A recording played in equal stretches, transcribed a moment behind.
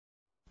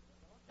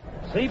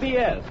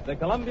CBS, the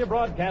Columbia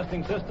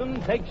Broadcasting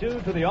System, takes you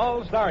to the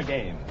All-Star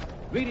Game.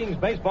 Greetings,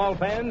 baseball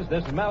fans.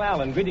 This is Mel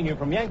Allen greeting you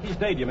from Yankee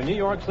Stadium in New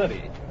York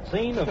City,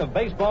 scene of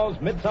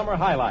baseball's midsummer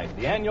highlight,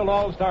 the annual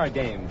All-Star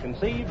Game,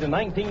 conceived in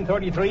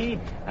 1933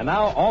 and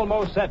now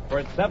almost set for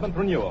its 7th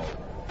renewal.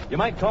 You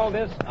might call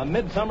this a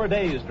midsummer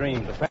day's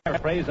dream, to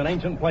paraphrase an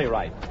ancient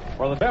playwright.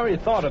 For the very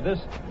thought of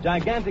this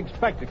gigantic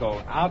spectacle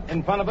out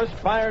in front of us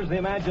fires the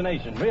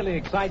imagination, really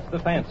excites the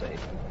fancy.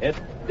 It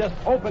just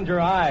opens your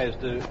eyes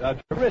to a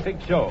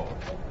terrific show.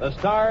 The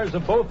stars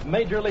of both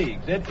major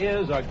leagues. It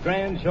is a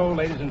grand show,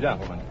 ladies and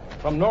gentlemen.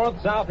 From north,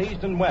 south,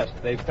 east, and west,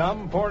 they've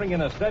come pouring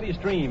in a steady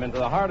stream into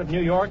the heart of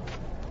New York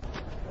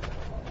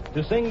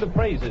to sing the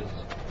praises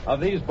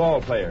of these ball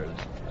players.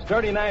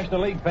 Sturdy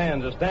National League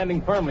fans are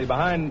standing firmly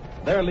behind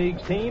their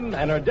league's team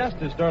and are just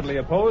as sturdily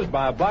opposed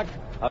by a block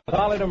of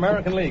solid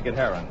American League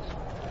adherents.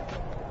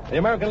 The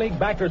American League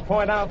backers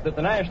point out that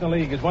the National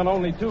League has won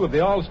only 2 of the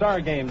All-Star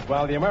games,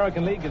 while the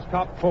American League has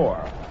copped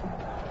 4.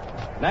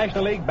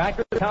 National League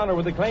backers counter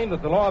with the claim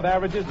that the law of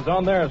averages is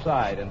on their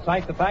side and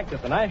cite the fact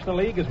that the National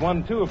League has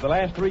won 2 of the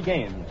last 3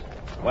 games.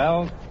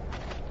 Well,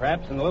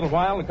 perhaps in a little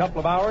while, a couple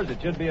of hours,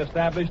 it should be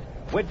established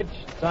which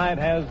side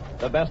has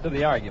the best of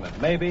the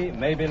argument. Maybe,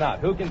 maybe not.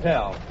 Who can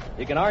tell?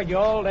 You can argue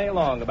all day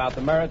long about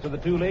the merits of the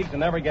 2 leagues and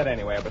never get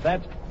anywhere, but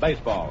that's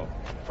baseball.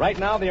 Right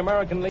now, the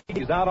American League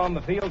is out on the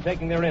field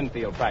taking their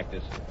infield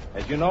practice.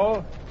 As you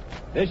know,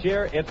 this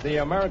year it's the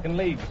American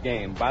League's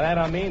game. By that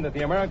I mean that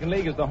the American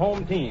League is the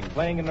home team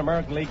playing in an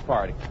American League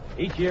party.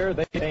 Each year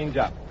they change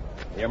up.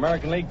 The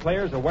American League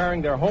players are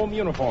wearing their home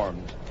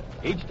uniforms.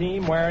 Each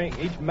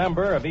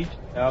member of the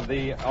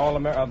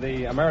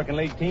American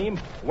League team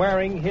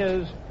wearing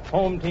his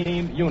home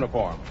team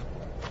uniform.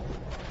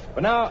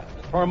 But now,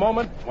 for a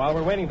moment, while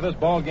we're waiting for this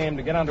ball game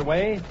to get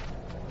underway,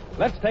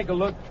 let's take a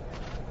look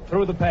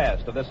through the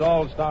past of this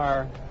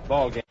All-Star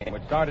ball game,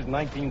 which started in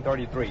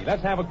 1933.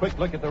 Let's have a quick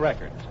look at the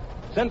records.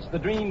 Since the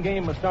Dream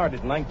Game was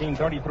started in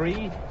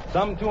 1933,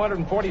 some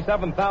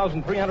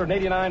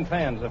 247,389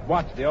 fans have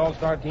watched the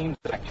All-Star team's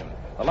action.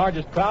 The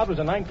largest crowd was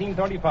in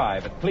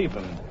 1935 at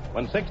Cleveland,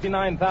 when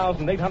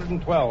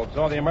 69,812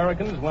 saw the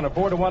Americans win a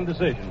 4-1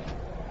 decision.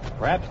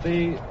 Perhaps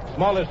the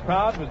smallest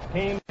crowd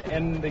came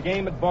in the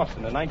game at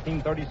Boston in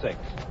 1936.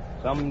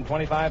 Some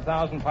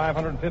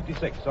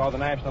 25,556 saw the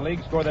National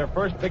League score their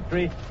first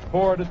victory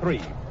 4-3.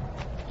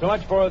 So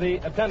much for the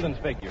attendance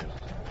figures.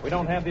 We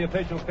don't have the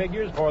official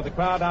figures for the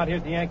crowd out here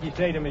at the Yankee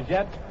Stadium as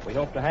yet. We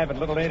hope to have it a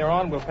little later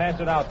on. We'll pass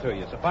it out to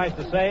you. Suffice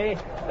to say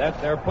that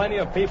there are plenty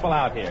of people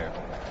out here.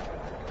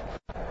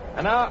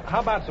 And now,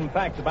 how about some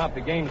facts about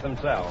the games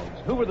themselves?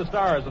 Who were the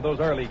stars of those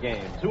early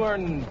games? Who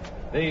earned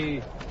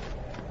the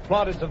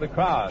plaudits of the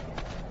crowd?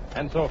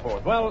 And so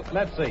forth. Well,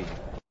 let's see.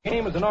 The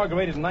game was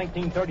inaugurated in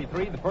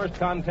 1933. The first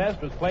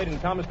contest was played in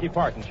Comiskey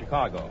Park in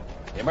Chicago.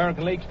 The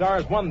American League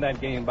stars won that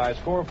game by a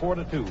score of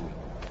 4-2.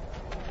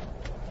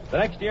 The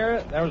next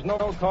year, there was no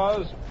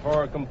cause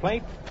for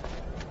complaint,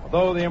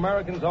 though the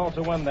Americans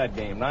also won that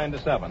game,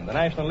 9-7. The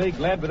National League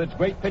led with its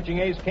great pitching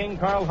ace, King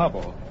Carl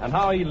Hubbell, and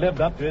how he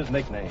lived up to his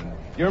nickname.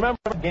 You remember,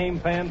 game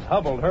fans,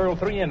 Hubbell hurled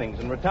 3 innings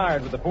and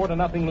retired with a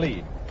 4-0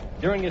 lead.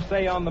 During his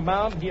stay on the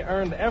mound, he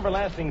earned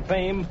everlasting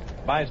fame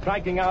by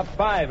striking out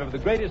 5 of the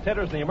greatest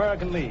hitters in the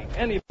American League.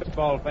 Any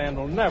baseball fan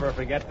will never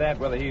forget that,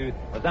 whether he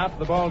was out to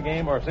the ball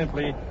game or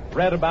simply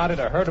read about it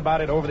or heard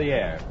about it over the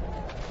air.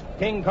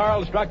 King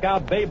Carl struck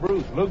out Babe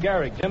Ruth, Lou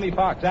Gehrig, Jimmy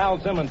Fox, Al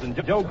Simmons, and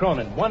Joe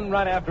Cronin, one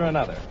right after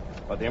another.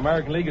 But the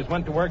American Leaguers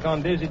went to work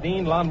on Dizzy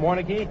Dean, Lon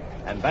Warnke,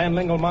 and Van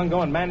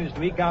Lingle-Mungo and managed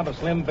to eke out a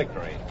slim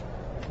victory.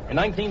 In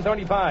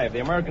 1935,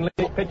 the American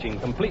League pitching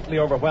completely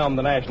overwhelmed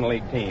the National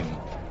League team.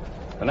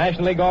 The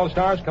National League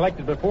All-Stars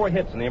collected but 4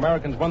 hits, and the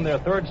Americans won their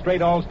 3rd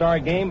straight All-Star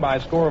game by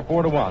a score of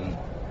 4-1.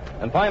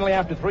 And finally,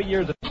 after 3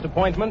 years of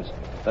disappointments,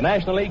 the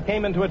National League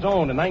came into its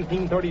own in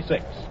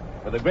 1936.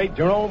 With the great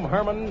Jerome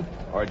Herman,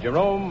 or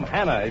Jerome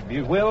Hanna, if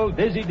you will,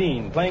 Dizzy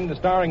Dean playing the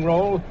starring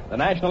role, the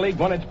National League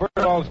won its first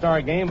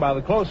All-Star game by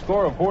the close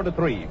score of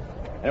 4-3.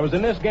 And it was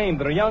in this game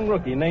that a young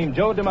rookie named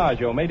Joe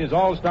DiMaggio made his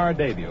All-Star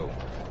debut.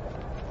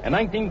 In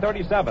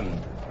 1937,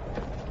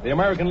 the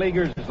American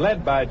Leaguers,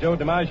 led by Joe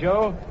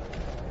DiMaggio,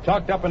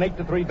 chalked up an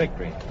 8-3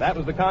 victory. That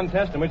was the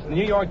contest in which the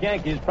New York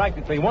Yankees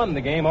practically won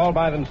the game all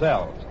by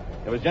themselves.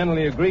 It was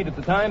generally agreed at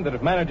the time that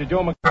if manager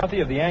Joe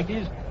McCarthy of the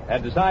Yankees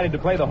had decided to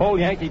play the whole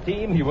Yankee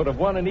team, he would have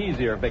won an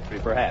easier victory,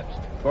 perhaps.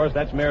 Of course,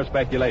 that's mere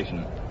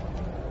speculation.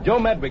 Joe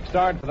Medwick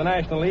starred for the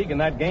National League in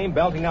that game,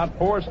 belting out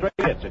 4 straight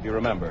hits, if you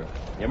remember.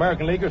 The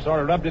American Leaguers sort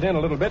of rubbed it in a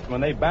little bit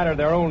when they battered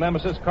their old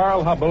nemesis,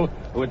 Carl Hubbell,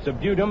 who had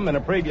subdued him in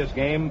a previous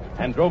game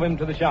and drove him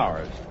to the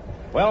showers.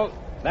 Well,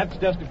 that's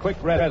just a quick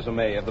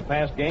resume of the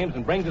past games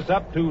and brings us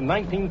up to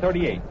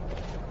 1938.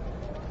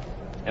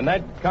 In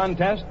that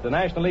contest, the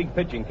National League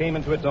pitching came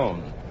into its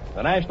own.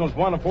 The Nationals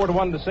won a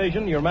 4-1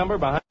 decision, you remember,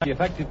 behind the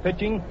effective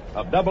pitching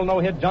of double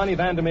no-hit Johnny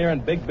Vandermeer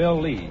and Big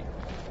Bill Lee.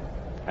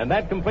 And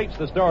that completes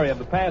the story of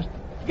the past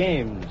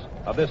games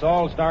of this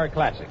All-Star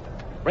Classic.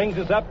 Brings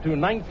us up to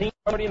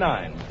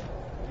 1939.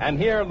 And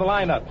here are the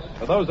lineups.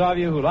 For those of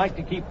you who like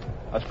to keep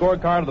a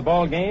scorecard of the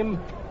ball game,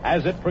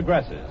 as it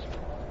progresses.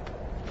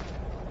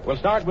 We'll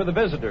start with the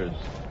visitors,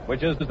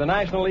 which is the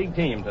National League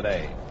team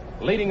today.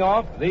 Leading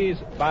off, these,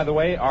 by the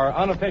way, are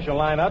unofficial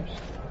lineups.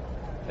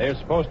 They're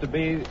supposed to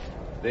be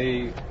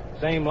the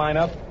same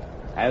lineup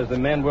as the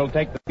men will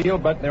take the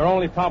field, but they're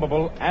only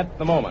probable at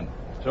the moment.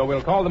 So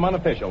we'll call them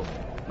unofficial.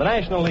 The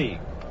National League,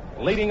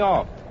 leading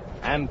off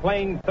and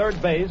playing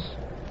third base,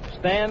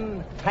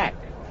 Stan Hack,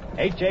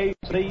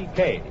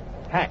 H-A-C-K,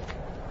 Hack,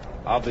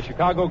 of the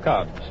Chicago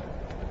Cubs,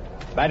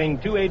 batting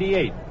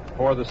 .288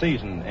 for the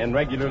season in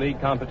regular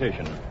league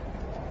competition.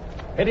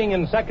 Hitting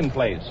in second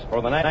place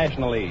for the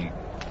National League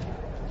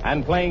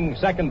and playing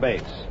second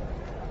base,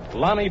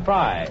 Lonnie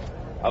Fry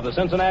of the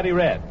Cincinnati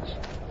Reds,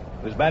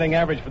 whose batting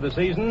average for the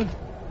season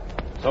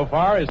so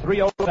far is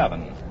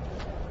 .307.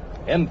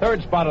 In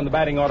third spot on the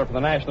batting order for the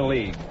National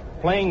League,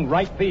 playing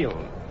right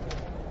field,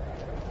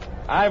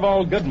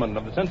 Ivor Goodman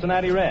of the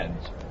Cincinnati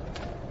Reds,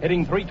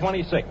 hitting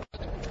 .326.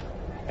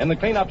 In the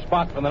cleanup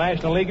spot for the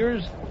National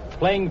Leaguers,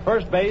 playing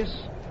first base,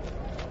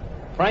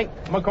 Frank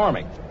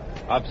McCormick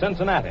of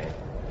Cincinnati,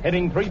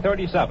 hitting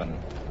 .337.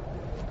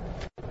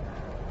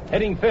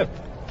 Hitting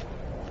fifth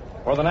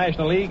for the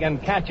National League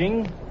and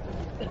catching,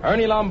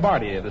 Ernie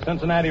Lombardi of the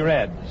Cincinnati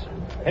Reds,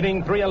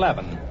 hitting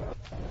 .311.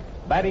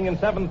 Batting in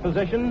seventh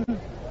position,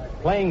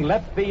 playing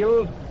left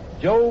field,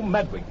 Joe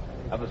Medwick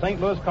of the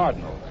St. Louis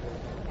Cardinals,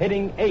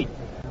 hitting .8.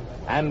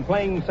 And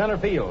playing center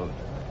field,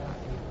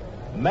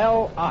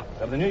 Mel Ott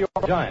of the New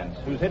York Giants,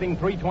 who's hitting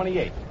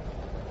 .328.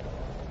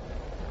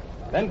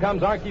 Then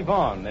comes Archie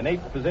Vaughn in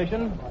eighth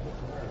position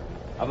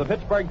of the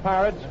Pittsburgh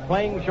Pirates,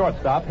 playing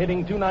shortstop,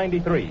 hitting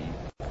 .293.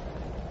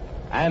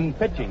 And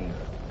pitching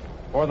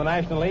for the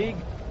National League,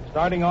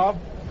 starting off,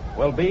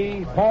 will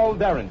be Paul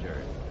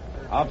Derringer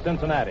of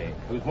Cincinnati,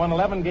 who's won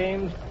 11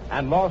 games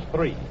and lost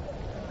 3.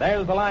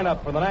 There's the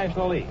lineup for the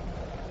National League.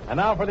 And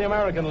now for the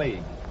American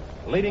League.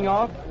 Leading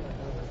off,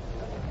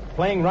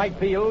 playing right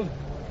field,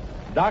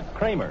 Doc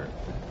Kramer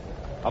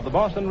of the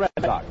Boston Red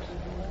Sox,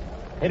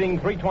 hitting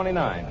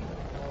 .329.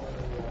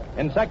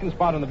 In second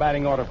spot in the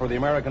batting order for the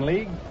American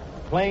League,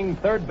 playing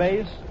third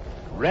base,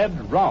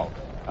 Red Ruffing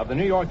of the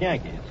New York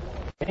Yankees,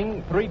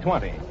 hitting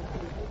 .320.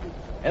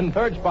 In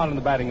third spot in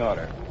the batting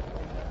order,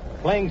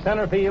 playing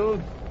center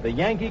field, the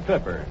Yankee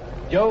Clipper,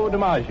 Joe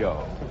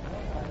DiMaggio,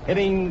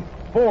 hitting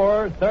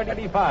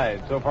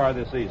 .435 so far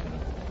this season.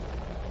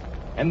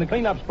 In the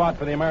cleanup spot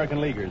for the American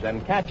Leaguers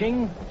and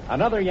catching,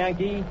 another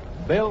Yankee,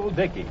 Bill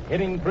Dickey,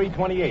 hitting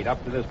 .328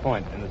 up to this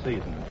point in the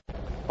season.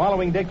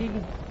 Following Dickey,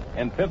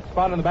 in fifth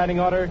spot in the batting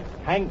order,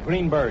 Hank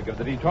Greenberg of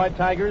the Detroit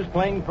Tigers,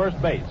 playing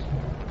first base.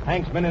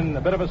 Hank's been in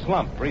a bit of a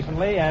slump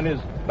recently, and his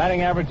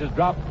batting average has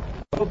dropped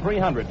below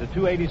 .300 to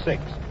 .286.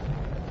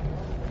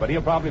 But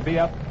he'll probably be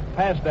up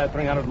past that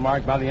 .300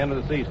 mark by the end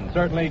of the season.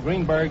 Certainly,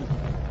 Greenberg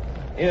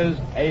is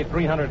a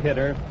 .300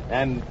 hitter,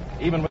 and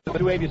even with the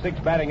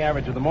 .286 batting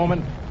average at the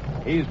moment,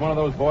 he's one of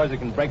those boys that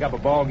can break up a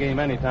ball game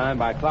anytime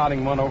by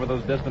clouding one over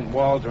those distant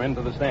walls or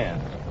into the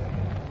stands.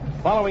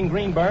 Following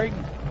Greenberg,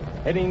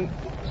 hitting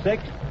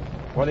sixth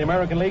for the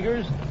American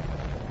Leaguers,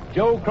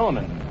 Joe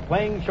Cronin,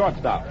 playing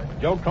shortstop.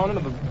 Joe Cronin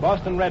of the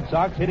Boston Red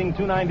Sox, hitting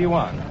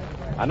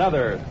 .291.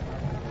 Another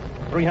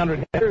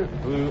 .300 hitter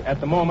who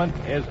at the moment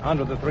is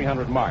under the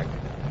 .300 mark.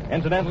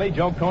 Incidentally,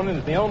 Joe Cronin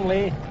is the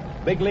only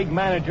big league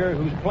manager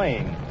who's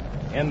playing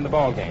in the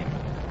ball game.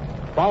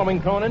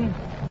 Following Cronin,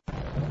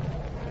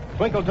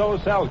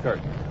 Twinkletoe Selkirk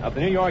of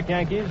the New York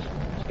Yankees,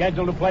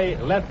 scheduled to play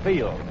left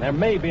field. There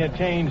may be a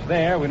change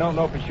there. We don't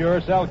know for sure.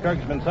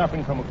 Selkirk's been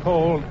suffering from a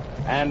cold,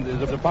 and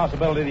there's a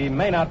possibility he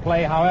may not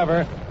play.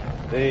 However,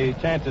 the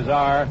chances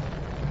are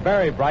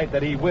very bright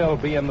that he will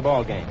be in the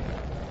ball game.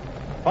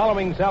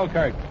 Following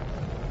Selkirk,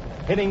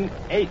 hitting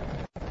eighth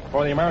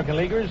for the American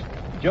Leaguers,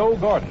 Joe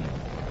Gordon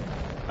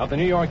of the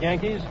New York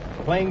Yankees,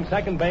 playing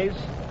second base,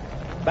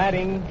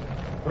 batting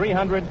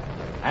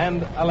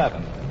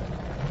 .311.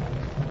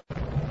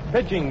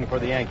 Pitching for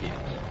the Yankees,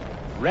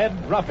 Red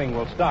Ruffing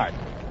will start.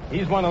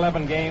 He's won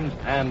 11 games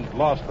and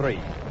lost 3.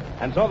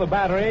 And so the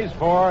batteries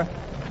for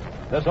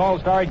this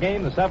All-Star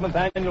game, the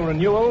 7th annual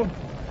renewal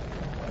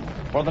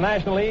for the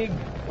National League,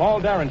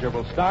 Paul Derringer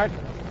will start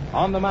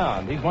on the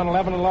mound. He's won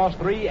 11 and lost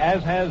 3,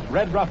 as has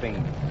Red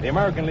Ruffing, the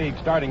American League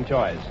starting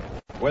choice,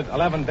 with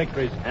 11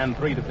 victories and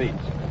 3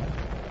 defeats.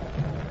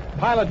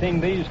 Piloting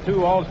these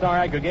two All-Star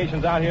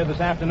aggregations out here this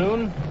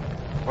afternoon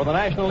for the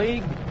National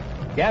League,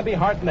 Gabby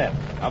Hartnett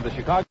of the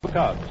Chicago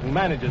Cubs, who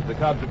manages the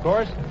Cubs, of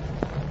course,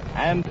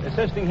 and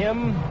assisting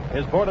him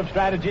is Board of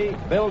Strategy,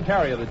 Bill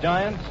Terry of the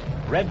Giants,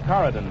 Red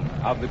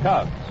Corridon of the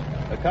Cubs.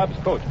 The Cubs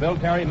coach, Bill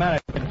Terry,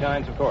 manages the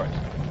Giants, of course.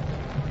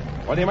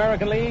 For the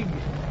American League,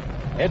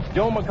 it's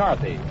Joe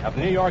McCarthy of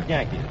the New York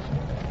Yankees.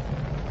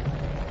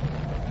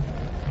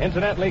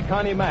 Incidentally,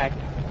 Connie Mack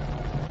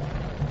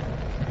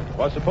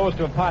was supposed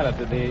to have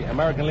piloted the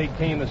American League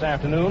team this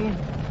afternoon.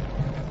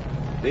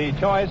 The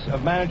choice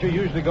of manager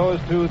usually goes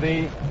to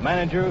the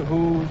manager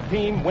whose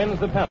team wins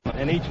the pennant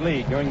in each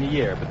league during the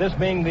year. But this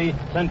being the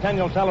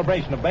centennial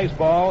celebration of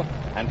baseball,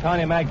 and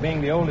Connie Mack being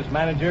the oldest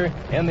manager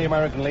in the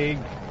American League,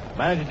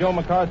 Manager Joe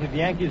McCarthy of the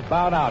Yankees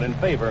bowed out in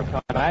favor of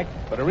Connie Mack,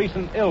 but a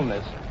recent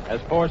illness has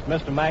forced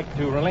Mr. Mack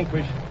to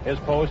relinquish his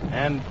post,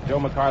 and Joe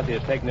McCarthy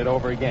has taken it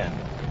over again.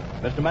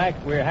 Mr. Mack,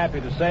 we're happy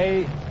to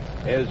say,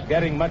 is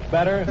getting much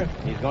better.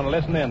 He's going to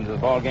listen in to the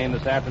ball game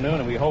this afternoon,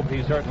 and we hope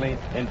he certainly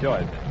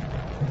enjoys it.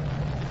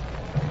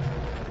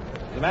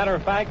 As a matter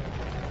of fact,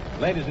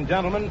 ladies and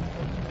gentlemen,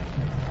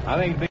 I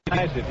think it'd be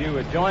nice if you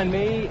would join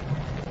me.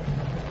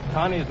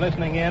 Connie's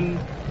listening in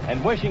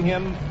and wishing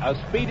him a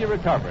speedy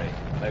recovery.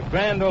 The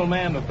grand old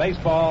man of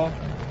baseball,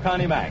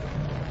 Connie Mack.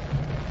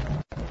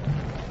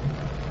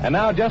 And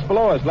now just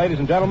below us, ladies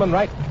and gentlemen,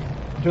 right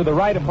to the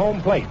right of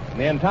home plate,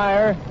 the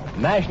entire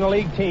National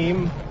League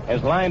team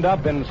is lined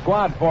up in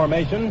squad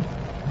formation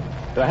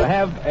to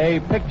have a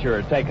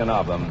picture taken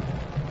of them.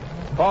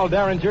 Paul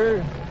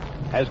Derringer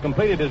has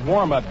completed his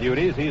warm-up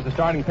duties. He's the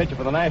starting pitcher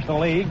for the National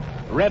League.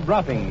 Red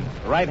Ruffing,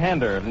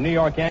 right-hander of the New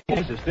York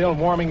Yankees, is still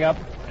warming up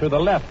to the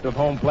left of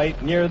home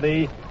plate near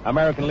the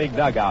American League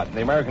dugout.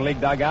 The American League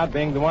dugout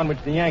being the one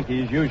which the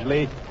Yankees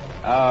usually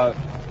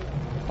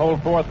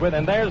hold forth with.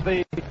 And there's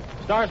the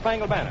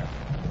Star-Spangled Banner.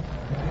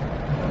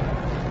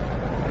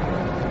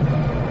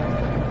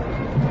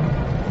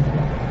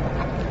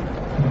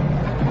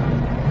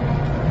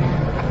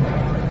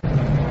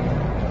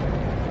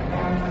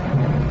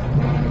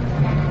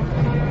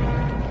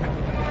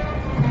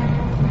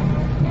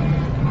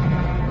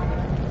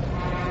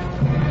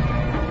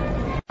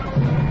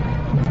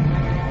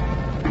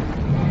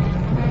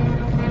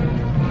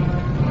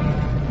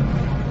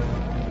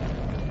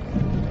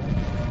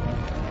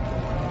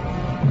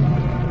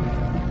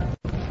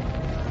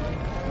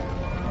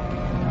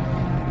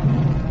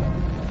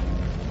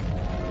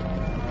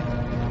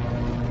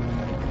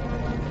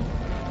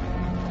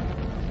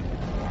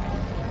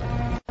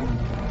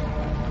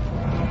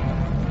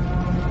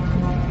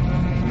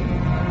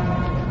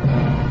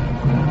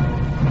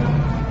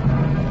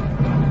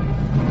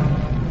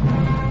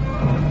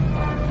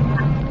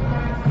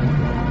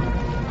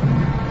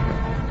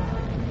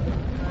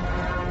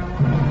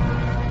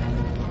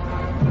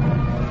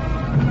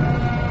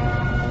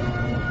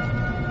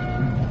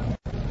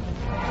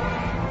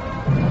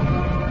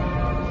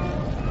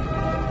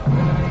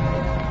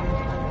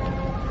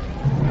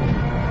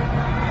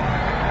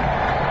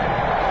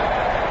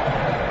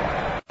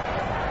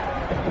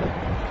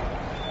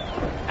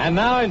 And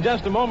now, in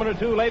just a moment or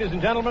two, ladies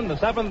and gentlemen, the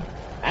 7th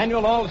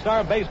annual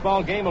All-Star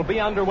baseball game will be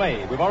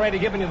underway. We've already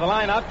given you the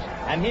lineups,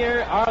 and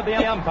here are the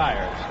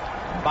umpires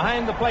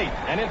behind the plate.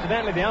 And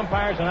incidentally, the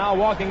umpires are now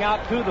walking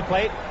out to the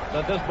plate,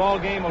 so that this ball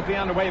game will be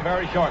underway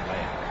very shortly.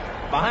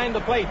 Behind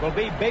the plate will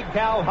be Big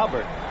Cal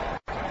Hubbard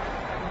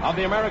of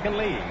the American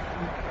League.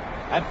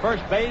 At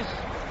first base,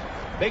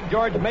 Big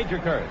George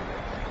Majorkirk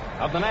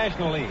of the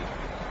National League.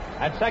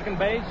 At second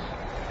base,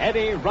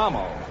 Eddie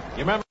Rommel. You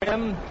remember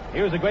him?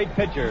 He was a great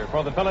pitcher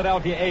for the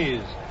Philadelphia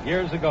A's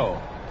years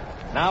ago.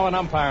 Now an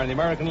umpire in the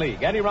American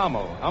League. Eddie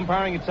Rommel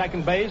umpiring at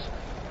second base.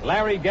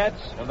 Larry Getz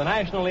of the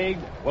National League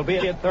will be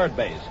at third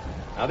base.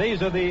 Now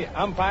these are the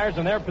umpires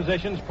in their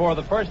positions for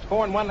the first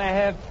 4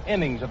 1/2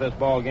 innings of this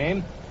ball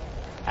game.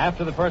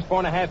 After the first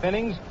 4 1/2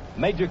 innings,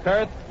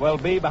 Majorkirk will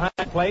be behind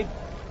the plate.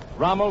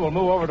 Rommel will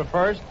move over to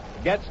first,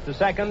 Getz to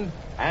second,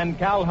 and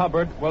Cal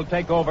Hubbard will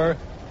take over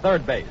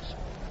third base.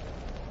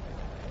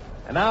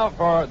 And now,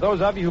 for those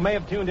of you who may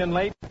have tuned in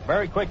late,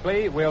 very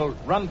quickly, we'll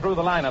run through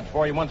the lineups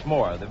for you once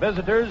more. The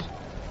visitors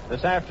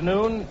this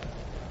afternoon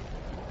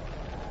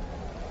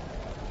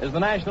is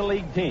the National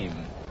League team.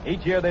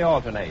 Each year they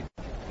alternate.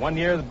 One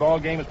year the ball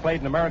game is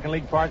played in American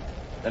League Park,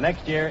 the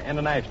next year in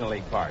the National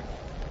League Park.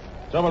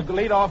 So we'll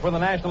lead off with the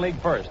National League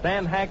first.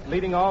 Stan Hack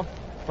leading off,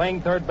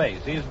 playing third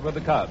base. He's with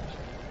the Cubs.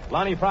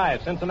 Lonnie Fry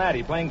of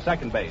Cincinnati playing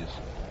second base.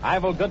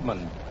 Ivel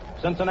Goodman,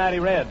 Cincinnati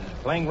Reds,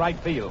 playing right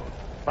field.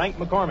 Frank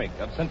McCormick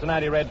of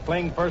Cincinnati Reds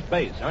playing first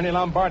base. Ernie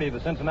Lombardi of the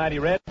Cincinnati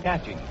Reds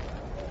catching.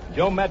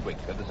 Joe Medwick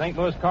of the St.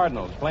 Louis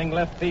Cardinals playing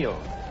left field.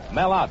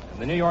 Mel Ott of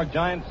the New York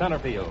Giants center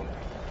field.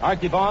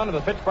 Archie Vaughn of the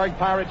Pittsburgh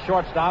Pirates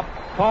shortstop.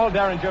 Paul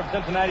Derringer of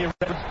Cincinnati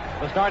Reds,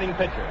 the starting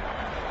pitcher.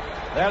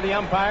 There the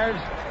umpires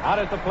out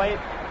at the plate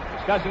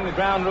discussing the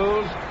ground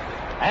rules.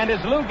 And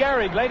it's Lou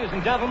Gehrig, ladies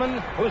and gentlemen,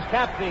 who's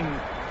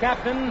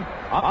captain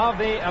of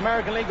the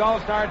American League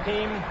All-Star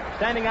team,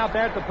 standing out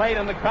there at the plate,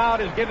 and the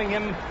crowd is giving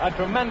him a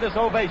tremendous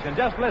ovation.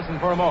 Just listen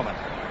for a moment.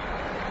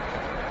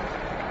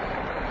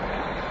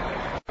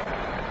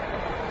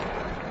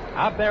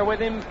 Out there with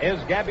him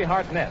is Gabby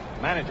Hartnett,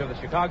 manager of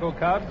the Chicago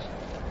Cubs.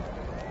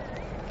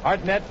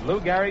 Hartnett, Lou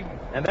Gehrig,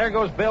 and there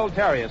goes Bill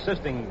Terry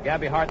assisting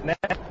Gabby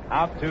Hartnett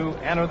out to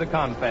enter the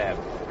confab.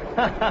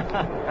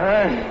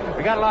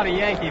 We got a lot of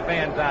Yankee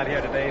fans out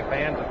here today,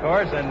 fans, of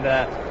course, and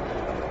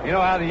you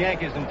know how the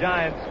Yankees and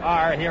Giants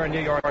are here in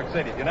New York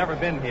City. If you've never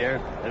been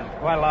here, there's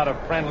quite a lot of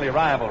friendly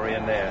rivalry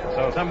in there.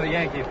 So some of the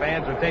Yankee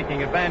fans are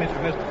taking advantage of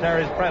Mr.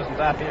 Terry's presence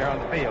out here on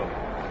the field.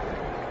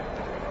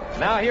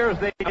 Now here's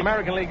the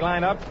American League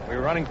lineup.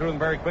 We're running through them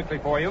very quickly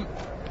for you.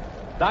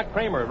 Doc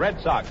Kramer,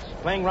 Red Sox,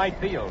 playing right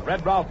field.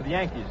 Red Ralph of the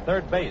Yankees,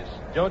 third base.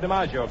 Joe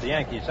DiMaggio of the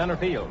Yankees, center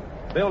field.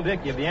 Bill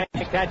Dickey of the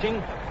Yankees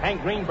catching.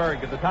 Hank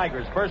Greenberg of the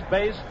Tigers, first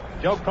base.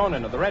 Joe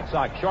Cronin of the Red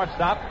Sox,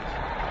 shortstop.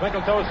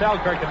 Twinkle-Toe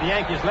Selkirk of the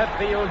Yankees, left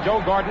field.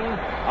 Joe Gordon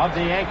of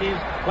the Yankees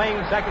playing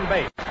second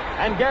base.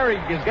 And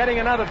Gehrig is getting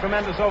another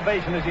tremendous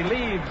ovation as he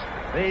leaves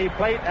the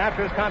plate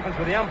after his conference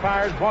with the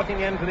umpires,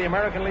 walking into the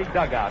American League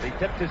dugout. He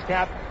tips his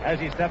cap as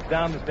he steps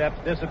down the steps,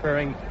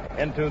 disappearing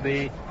into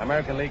the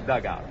American League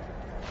dugout.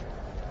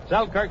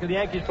 Selkirk of the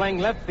Yankees playing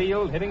left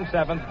field, hitting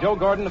seventh. Joe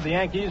Gordon of the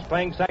Yankees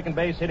playing second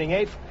base, hitting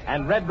eighth.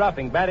 And Red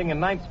Ruffing batting in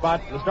ninth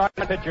spot, the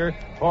starting pitcher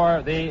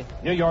for the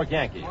New York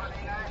Yankees.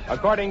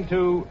 According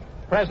to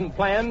present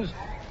plans,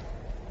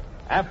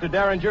 after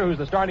Derringer, who's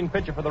the starting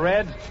pitcher for the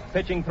Reds,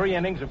 pitching 3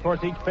 innings. Of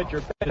course, each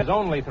pitcher pitches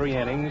only 3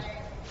 innings.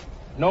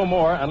 No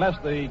more, unless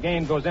the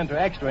game goes into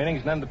extra innings,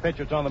 and then the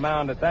pitcher that's on the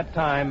mound at that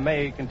time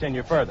may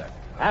continue further.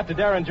 After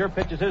Derringer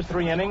pitches his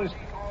 3 innings,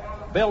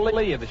 Bill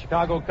Lee of the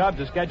Chicago Cubs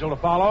is scheduled to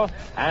follow,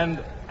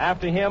 and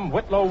after him,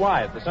 Whitlow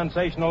Wyatt, the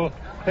sensational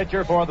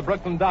pitcher for the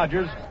Brooklyn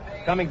Dodgers,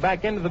 coming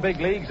back into the big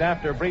leagues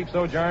after a brief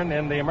sojourn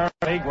in the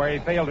American League where he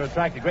failed to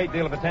attract a great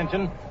deal of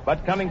attention,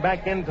 but coming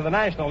back into the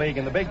National League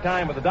in the big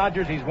time with the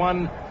Dodgers, he's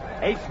won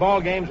 8 ball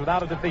games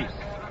without a defeat.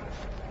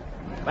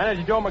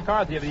 Manager Joe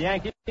McCarthy of the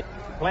Yankees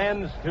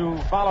plans to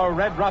follow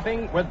Red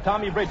Ruffing with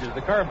Tommy Bridges,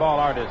 the curveball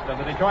artist of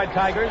the Detroit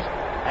Tigers,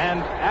 and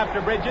after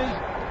Bridges,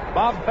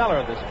 Bob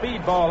Feller, the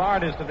speedball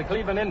artist of the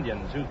Cleveland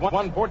Indians, who's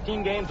won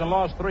 14 games and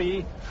lost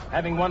 3,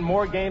 having won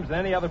more games than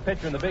any other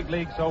pitcher in the big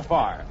league so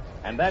far.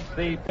 And that's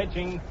the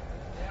pitching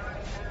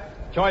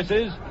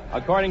choices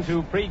according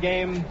to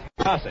pregame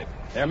gossip.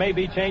 There may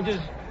be changes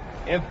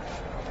if...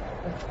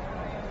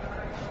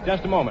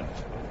 Just a moment.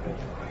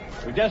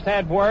 We just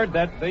had word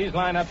that these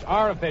lineups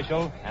are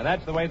official, and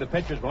that's the way the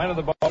pitchers will enter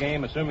the ball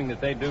game, assuming that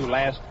they do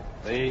last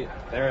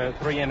their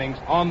 3 innings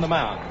on the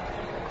mound.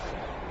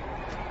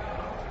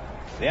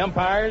 The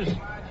umpires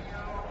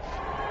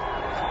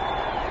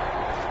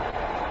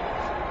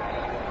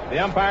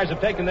have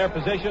taken their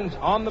positions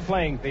on the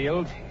playing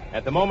field.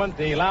 At the moment,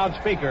 the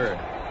loudspeaker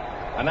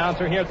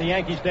announcer here at the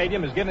Yankee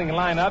Stadium is giving the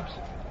lineups,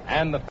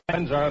 and the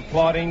fans are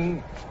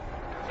applauding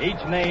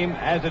each name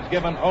as it's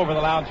given over the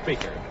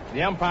loudspeaker.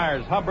 The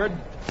umpires, Hubbard,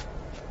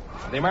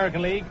 the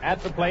American League, at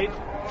the plate.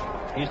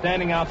 He's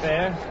standing out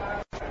there.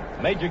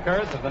 Major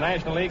Kurth of the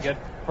National League at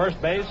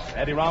first base.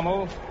 Eddie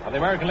Rommel of the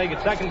American League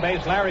at second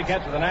base. Larry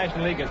Getz of the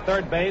National League at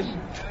third base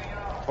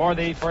for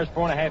the first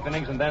 4.5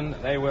 innings, and then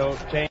they will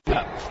change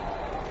up.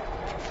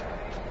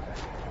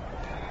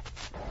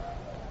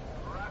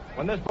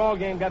 When this ball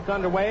game gets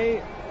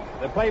underway,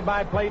 the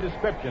play-by-play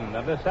description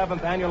of the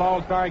 7th Annual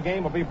All-Star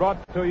Game will be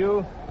brought to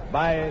you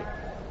by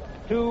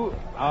 2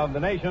 of the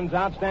nation's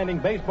outstanding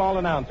baseball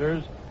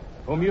announcers,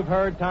 whom you've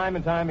heard time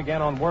and time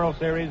again on World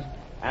Series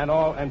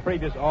and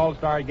previous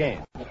All-Star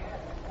games.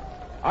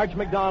 Arch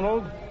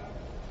McDonald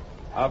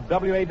of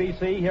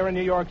WABC here in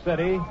New York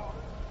City,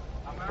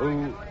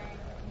 who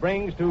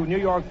brings to New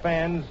York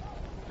fans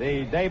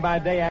the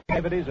day-by-day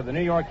activities of the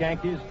New York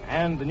Yankees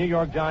and the New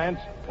York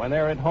Giants when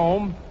they're at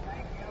home,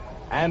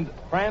 and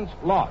France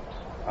Laux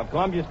of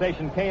Columbia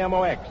station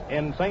KMOX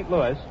in St.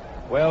 Louis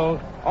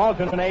will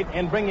alternate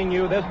in bringing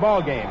you this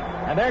ball game.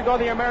 And there go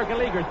the American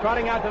Leaguers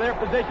trotting out to their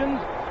positions.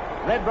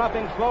 Red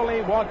Ruffing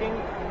slowly walking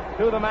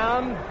to the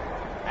mound,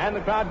 and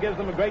the crowd gives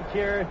them a great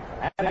cheer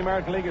as the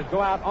American Leaguers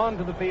go out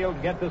onto the field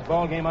to get this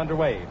ball game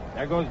underway.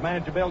 There goes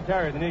manager Bill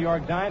Terry of the New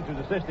York Giants, who's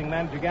assisting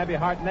manager Gabby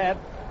Hartnett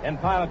in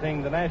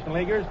piloting the National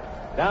Leaguers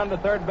down to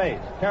third base.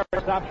 Terry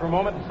stops for a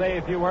moment to say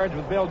a few words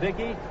with Bill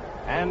Dickey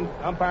and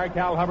umpire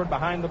Cal Hubbard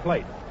behind the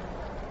plate.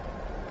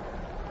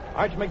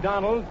 Arch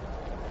McDonald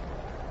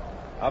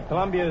of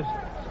Columbia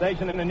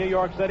station in New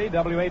York City,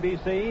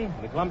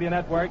 WABC, the Columbia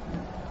Network,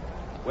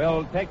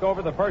 will take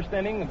over the first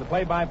inning of the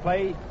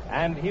play-by-play,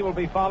 and he will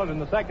be followed in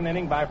the second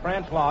inning by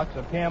France Laux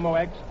of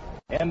KMOX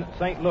in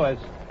St. Louis,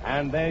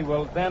 and they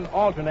will then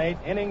alternate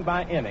inning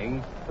by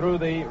inning through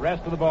the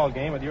rest of the ball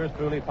game, with yours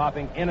truly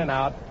popping in and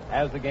out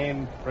as the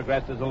game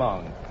progresses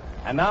along.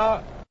 And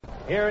now,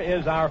 here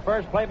is our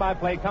first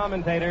play-by-play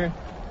commentator,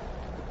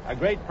 a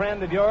great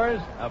friend of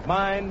yours, of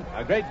mine,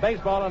 a great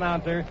baseball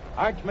announcer,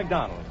 Arch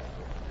McDonald.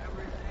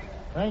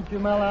 Thank you,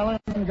 Mel Allen.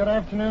 Good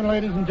afternoon,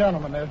 ladies and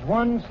gentlemen. There's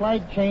one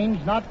slight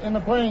change, not in the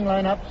playing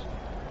lineups,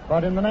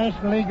 but in the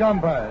National League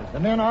umpires. The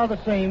men are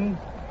the same,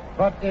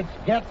 but it's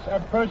Getz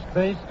at first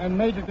base and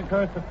Major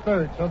Kurth at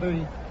third. So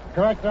the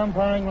correct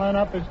umpiring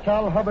lineup is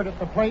Cal Hubbard at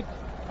the plate,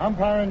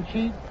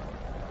 umpire-in-chief,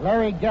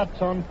 Larry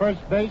Getz on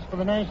first base for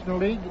the National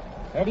League,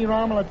 Eddie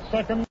Rommel at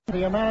second,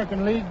 the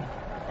American League,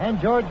 and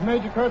George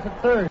Major Kurth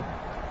at third.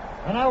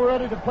 And now we're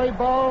ready to play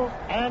ball,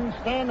 and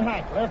Stan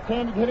Hack,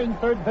 left-handed hitting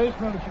third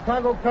baseman of the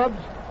Chicago Cubs,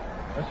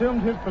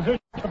 assumed his position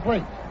at the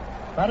plate.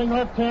 Batting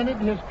left-handed,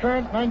 his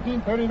current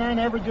 1939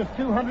 average is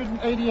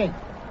 288.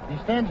 He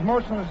stands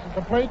motionless at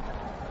the plate.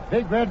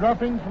 Big Red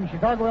Ruffing from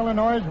Chicago,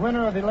 Illinois,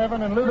 winner of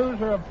 11 and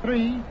loser of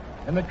 3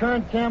 in the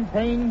current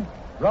campaign,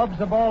 rubs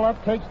the ball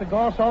up, takes the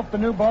gloss off the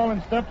new ball,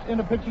 and steps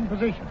into pitching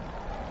position.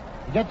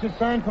 He gets his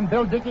sign from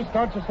Bill Dickey,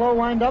 starts a slow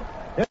wind-up.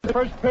 Here's the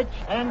first pitch,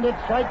 and it's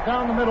right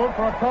down the middle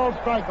for a called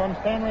strike on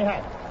Stanley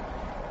Hack.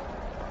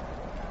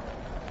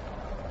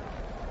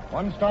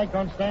 One strike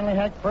on Stanley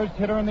Hack, first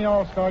hitter in the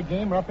All-Star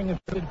game. Ruffing is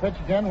ready to pitch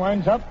again,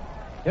 winds up.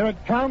 Here it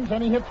comes,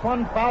 and he hits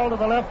one foul to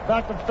the left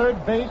back of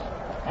third base,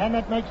 and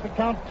that makes the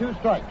count 2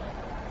 strikes.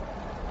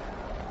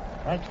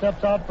 Hack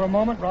steps out for a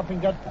moment.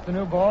 Ruffing gets the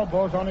new ball,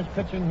 blows on his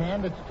pitching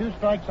hand. It's 2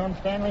 strikes on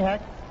Stanley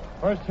Hack,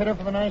 first hitter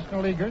for the National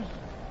Leaguers,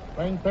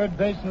 playing third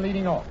base and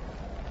leading off.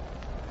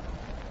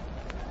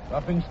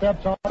 Ruffing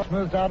steps off,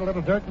 smooths out a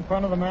little dirt in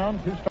front of the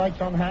mound. 2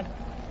 strikes on Hack.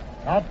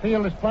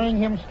 Outfield is playing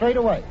him straight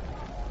away.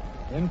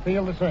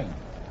 Infield the same.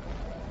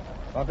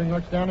 Ruffing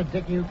looks down at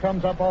Dickey, who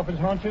comes up off his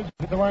haunches.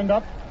 With the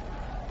wind-up.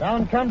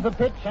 Down comes the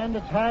pitch, and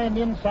it's high and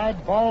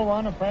inside. Ball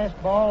 1, a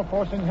fast ball,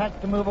 forcing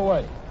Hack to move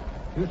away.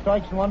 2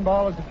 strikes and 1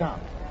 ball is the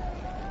count.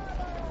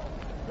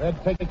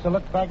 Red takes a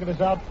look back at his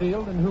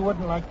outfield, and who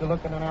wouldn't like to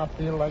look at an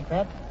outfield like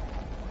that?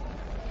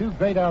 2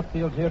 great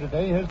outfields here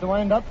today. Here's the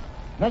wind-up.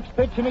 Next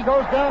pitch, and he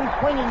goes down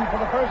swinging for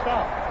the first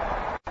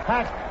out.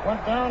 Hack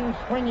went down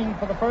swinging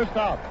for the first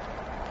out.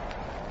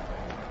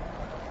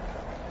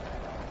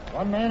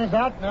 1 man is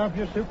out. Now, if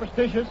you're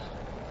superstitious,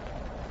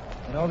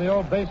 you know the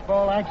old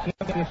baseball axiom,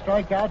 if you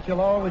strike out,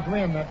 you'll always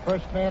win that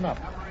first man up.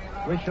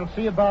 We shall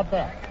see about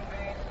that.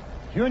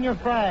 Junior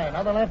Fry,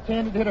 another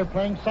left-handed hitter,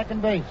 playing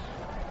second base.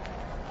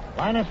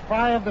 Linus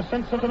Fry of the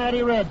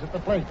Cincinnati Reds at the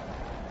plate.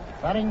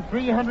 Batting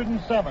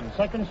 .307.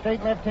 Second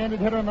straight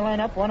left-handed hitter in the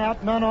lineup. 1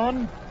 out, none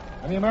on.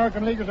 And the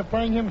American Leaguers are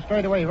playing him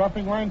straight away.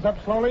 Ruffing winds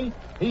up slowly.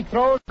 He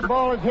throws. The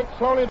ball is hit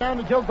slowly down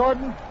to Joe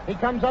Gordon. He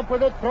comes up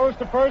with it, throws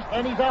to first,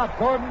 and he's out.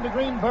 Gordon to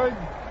Greenberg,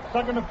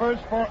 second to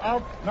first for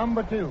out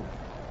number 2.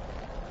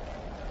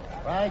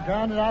 Fry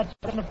grounded out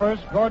second to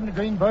first. Gordon to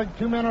Greenberg.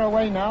 2 men are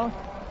away now.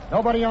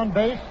 Nobody on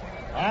base.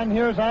 And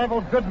here's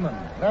Ivel Goodman,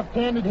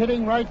 left-handed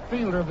hitting right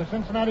fielder of the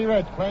Cincinnati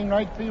Reds, playing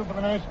right field for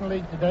the National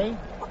League today.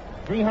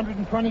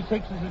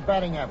 326 is his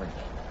batting average.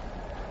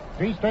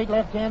 3 straight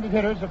left-handed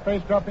hitters have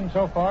faced Ruffing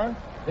so far.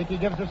 Dickey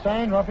gives a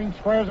sign. Ruffing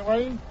squares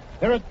away.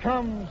 Here it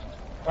comes.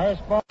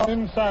 Fastball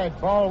inside.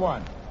 Ball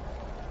 1.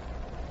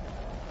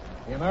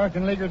 The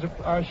American Leaguers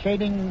are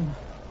shading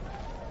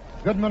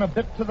Goodman a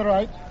bit to the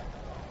right.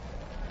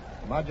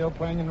 Maggio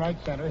playing in right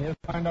center. Here's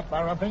the wind-up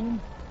by Ruffing.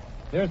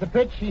 Here's the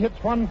pitch. He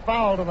hits 1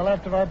 foul to the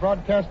left of our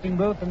broadcasting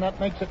booth, and that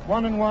makes it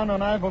 1-1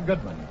 on Ivel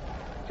Goodman.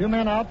 2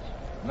 men out,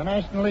 and the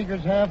National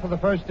Leaguers have for the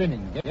first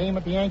inning. Game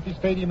at the Yankee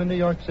Stadium in New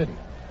York City.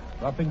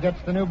 Ruffing gets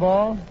the new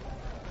ball,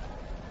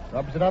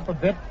 rubs it up a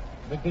bit.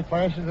 Dickey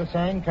flashes a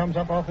sign, comes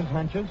up off his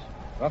hunches.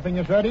 Ruffing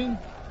is ready.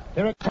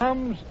 Here it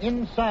comes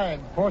inside,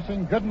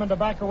 forcing Goodman to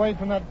back away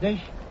from that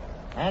dish,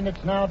 and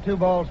it's now 2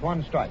 balls,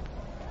 1 strike.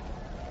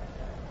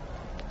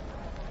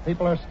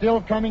 People are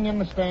still coming in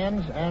the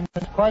stands, and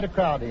there's quite a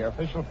crowd here.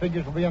 Official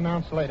figures will be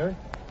announced later.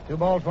 2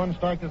 balls, 1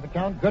 strike is the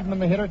count. Goodman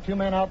the hitter, 2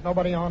 men out,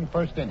 nobody on,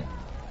 first inning.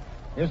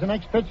 Here's the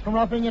next pitch from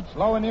Ruffing. It's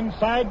low and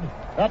inside.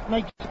 That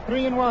makes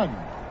 3-1.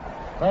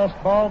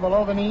 Fastball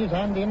below the knees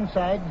and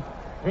inside.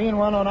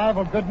 3-1 on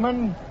Ivel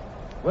Goodman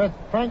with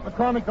Frank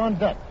McCormick on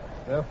deck.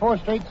 There are 4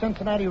 straight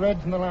Cincinnati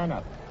Reds in the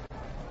lineup.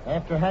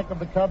 After Hack of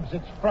the Cubs,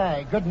 it's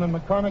Fry, Goodman,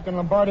 McCormick, and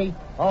Lombardi,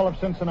 all of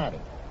Cincinnati.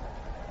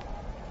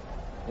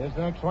 Here's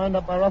the next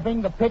windup by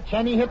Ruffing. The pitch,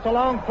 and he hits a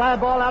long fly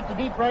ball out to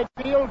deep right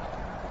field.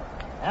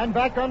 And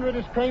back under it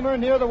is Kramer,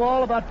 near the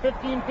wall, about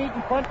 15 feet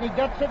in front. He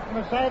gets it, and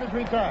the side is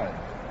retired.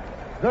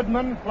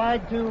 Goodman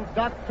flied to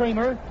Doc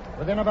Kramer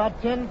within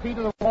about 10 feet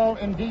of the wall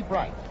in deep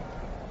right.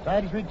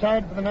 Side is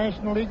retired for the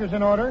National Leaguers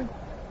in order.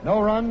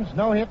 No runs,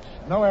 no hits,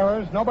 no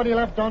errors, nobody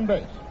left on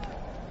base.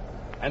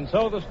 And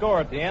so the score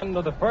at the end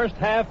of the first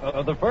half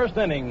of the first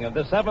inning of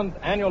the 7th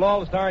annual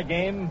All-Star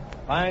game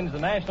finds the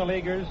National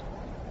Leaguers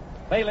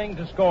failing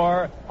to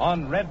score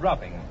on Red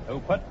Ruffing, who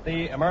put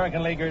the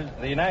National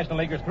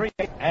Leaguers 3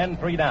 and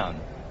 3 down.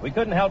 We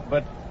couldn't help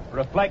but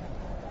reflect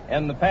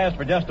in the past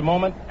for just a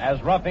moment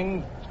as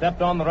Ruffing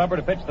stepped on the rubber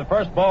to pitch the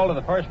first ball to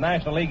the first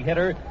National League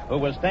hitter, who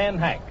was Stan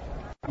Hack.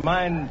 Our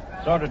mind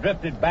sort of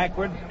drifted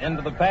backwards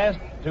into the past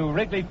to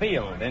Wrigley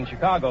Field in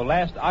Chicago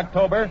last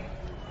October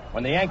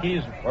when the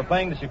Yankees were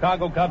playing the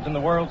Chicago Cubs in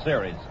the World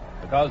Series,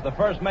 because the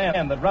first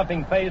man that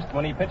Ruffing faced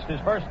when he pitched his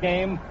first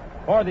game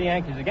for the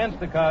Yankees against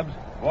the Cubs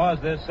was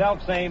this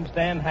self-same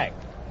Stan Hack.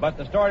 But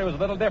the story was a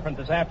little different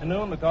this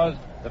afternoon, because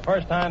the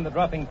first time that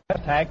Ruffing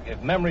faced Hack,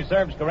 if memory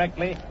serves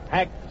correctly,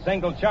 Hack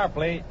singled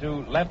sharply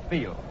to left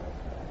field.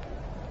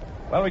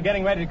 Well, we're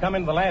getting ready to come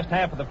into the last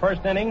half of the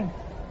first inning.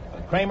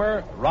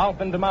 Kramer, Rolfe,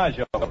 and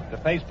DiMaggio to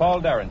face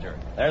Paul Derringer.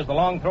 There's the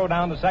long throw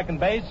down to second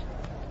base,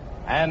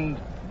 and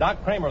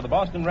Doc Kramer of the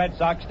Boston Red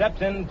Sox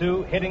steps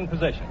into hitting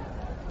position.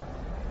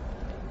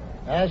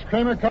 As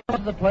Kramer comes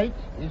to the plate,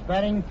 he's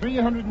batting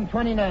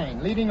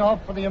 .329, leading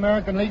off for the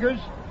American Leaguers,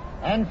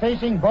 and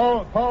facing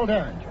Paul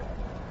Derringer.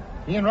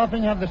 He and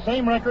Ruffing have the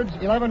same records,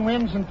 11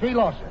 wins and 3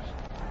 losses.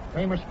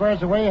 Kramer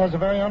squares away, has a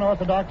very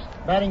unorthodox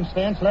batting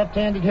stance,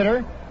 left-handed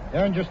hitter.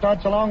 Derringer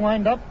starts a long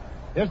wind-up.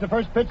 Here's the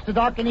first pitch to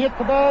Doc, and he hits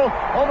the ball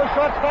over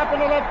shortstop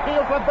into left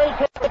field for a base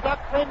hit with Doc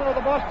Kramer of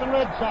the Boston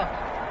Red Sox.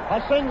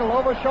 A single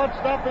over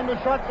shortstop into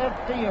short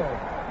left field.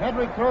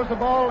 Nedrick throws the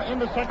ball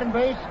into second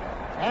base,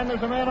 and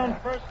there's a man on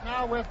first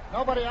now with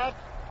nobody out,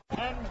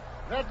 and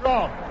Red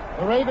Ruffing,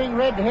 the raving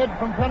redhead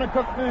from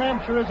Pennacook, New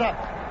Hampshire, is up.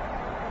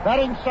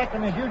 Batting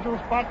second, his usual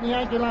spot in the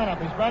Yankee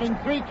lineup. He's batting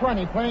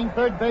 .320, playing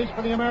third base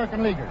for the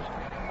American Leaguers.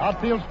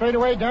 Outfield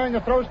straightaway, Derringer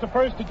throws to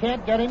first. He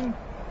can't get him.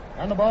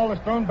 And the ball is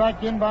thrown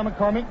back in by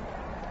McCormick.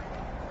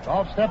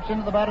 Golf steps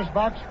into the batter's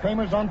box.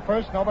 Kramer's on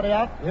first, nobody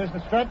out. Here's the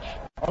stretch.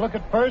 A look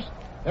at first.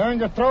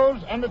 Derringer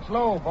throws, and it's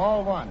low.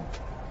 Ball one.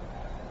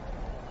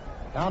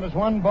 Count is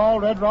 1 ball.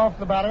 Red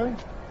Ruffing, the batter.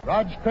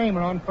 Rog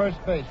Kramer on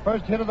first base.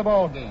 First hit of the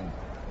ball game.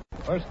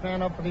 First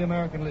man up for the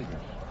American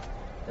Leaguers.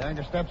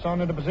 Derringer steps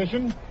on into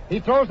position. He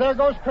throws. There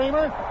goes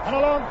Kramer. And a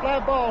long fly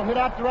ball hit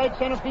out to right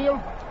center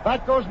field.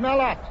 Back goes Mel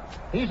Ott.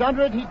 He's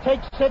under it. He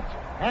takes it.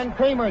 And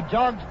Kramer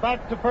jogs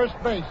back to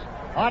first base.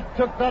 Ott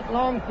took that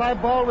long fly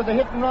ball with a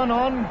hit and run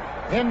on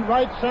in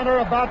right center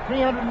about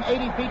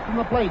 380 feet from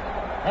the plate.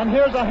 And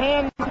here's a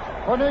hand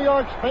for New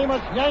York's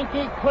famous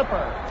Yankee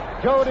Clipper,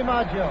 Joe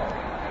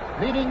DiMaggio,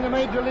 leading the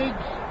major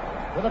leagues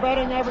with a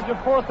batting average of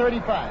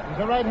 .435.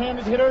 He's a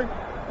right-handed hitter.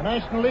 The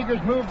National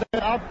Leaguers move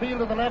the outfield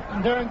to the left,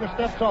 and Derringer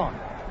steps on.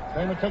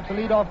 Kramer takes the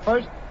lead off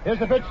first. Here's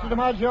the pitch to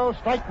DiMaggio.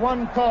 Strike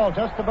one call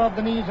just above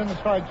the knees in the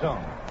strike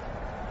zone.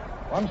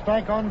 1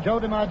 strike on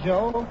Joe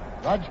DiMaggio.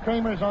 Rog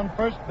Kramer's on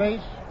first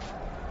base.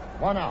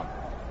 1 out.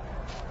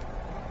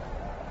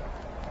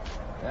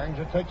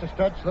 Derringer takes a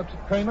stretch, looks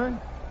at Kramer.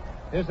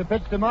 Here's the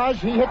pitch to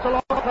Maj. He hits a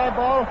long fly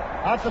ball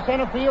out to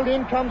center field.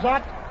 In comes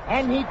Ott,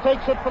 and he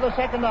takes it for the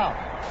second out.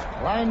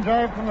 Line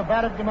drive from the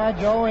bat of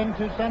DiMaggio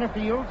into center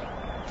field.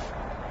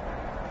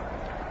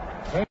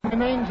 Kramer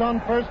remains on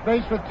first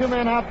base with 2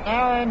 men out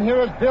now, and here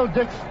is Bill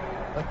Dickey,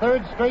 the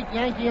third straight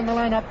Yankee in the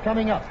lineup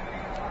coming up.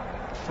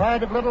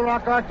 Pride of Little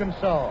Rock,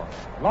 Arkansas.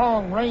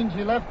 Long,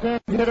 rangy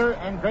left-hand hitter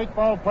and great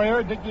ball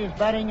player. Dickey is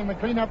batting in the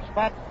cleanup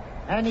spot,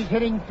 and he's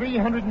hitting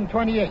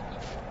 .328.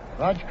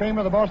 Rog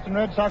Kramer, the Boston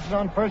Red Sox, is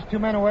on first, 2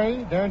 men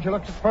away. Derringer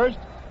looks at first.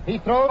 He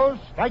throws.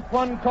 Strike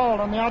one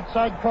called on the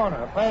outside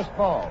corner. A fast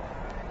ball.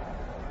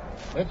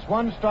 It's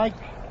 1 strike.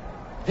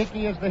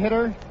 Dickey is the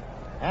hitter,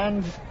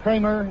 and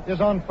Kramer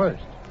is on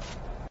first.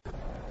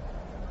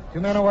 2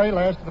 men away,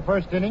 last of the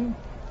first inning.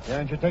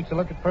 Derringer takes a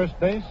look at first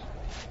base.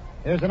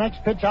 Here's the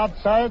next pitch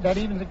outside. That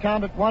evens the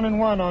count at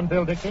 1-1 on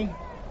Bill Dickey.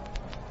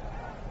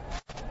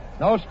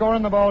 No score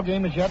in the ball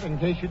game as yet, in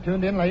case you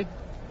tuned in late.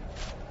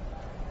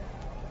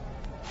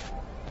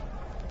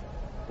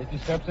 Dickey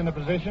steps into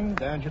position.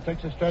 Derringer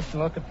takes a stretch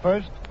and look at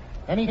first.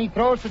 And he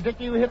throws to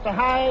Dickey, who hits a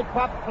high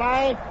pop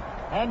fly.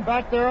 And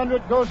back there under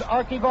it goes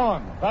Archie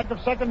Vaughan. Back of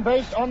second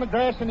base on the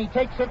grass, and he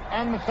takes it,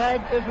 and the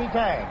side is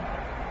retired.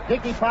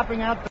 Dickey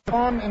popping out to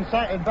Vaughan in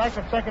back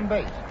of second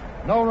base.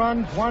 No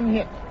runs, 1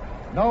 hit.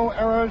 No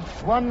errors,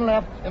 1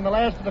 left in the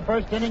last of the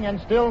first inning, and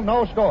still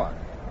no score.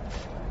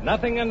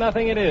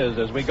 0-0 it is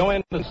as we go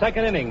into the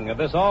second inning of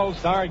this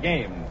All-Star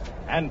game.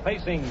 And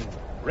facing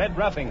Red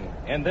Ruffing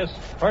in this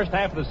first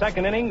half of the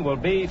second inning will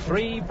be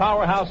 3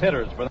 powerhouse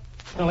hitters for the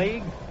National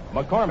League: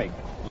 McCormick,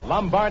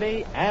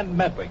 Lombardi, and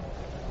Medwick.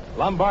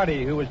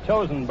 Lombardi, who was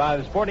chosen by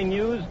the Sporting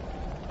News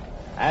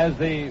as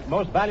the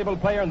most valuable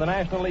player in the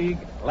National League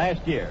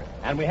last year.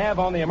 And we have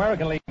on the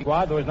American League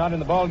squad, though he's not in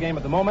the ball game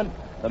at the moment,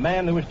 the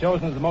man who was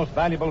chosen as the most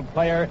valuable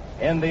player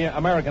in the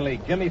American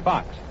League, Jimmy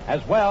Fox,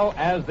 as well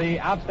as the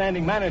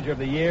outstanding manager of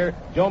the year,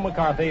 Joe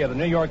McCarthy of the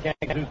New York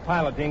Yankees, who's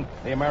piloting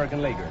the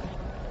American Leaguers.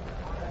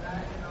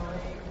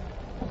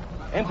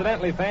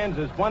 Incidentally, fans,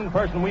 there's one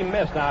person we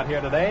missed out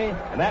here today,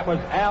 and that was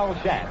Al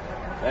Schatt,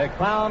 the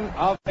clown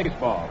of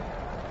baseball.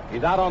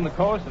 He's out on the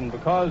coast, and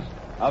because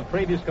of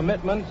previous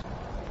commitments,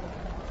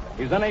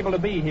 he's unable to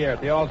be here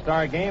at the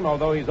All-Star game,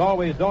 although he's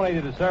always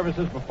donated his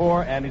services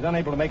before, and he's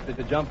unable to make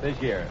the jump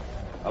this year.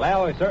 Well,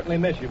 Al, we certainly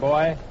miss you,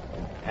 boy,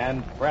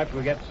 and perhaps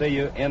we'll get to see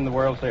you in the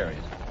World Series.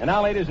 And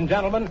now, ladies and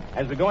gentlemen,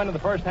 as we go into the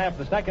first half of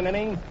the second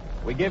inning,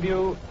 we give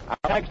you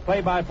our next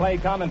play-by-play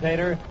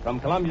commentator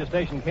from Columbia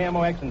Station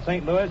KMOX in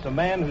St. Louis, a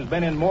man who's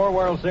been in more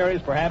World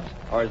Series, perhaps,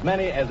 or as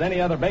many as any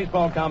other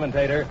baseball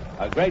commentator,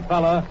 a great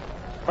fella,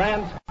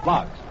 Franz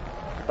Blocks.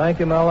 Thank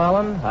you, Mel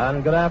Allen,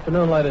 and good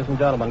afternoon, ladies and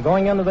gentlemen.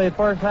 Going into the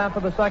first half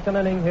of the second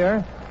inning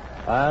here,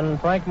 and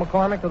Frank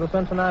McCormick of the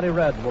Cincinnati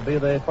Reds will be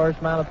the first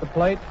man at the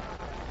plate.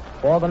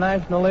 For the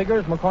National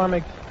Leaguers,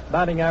 McCormick's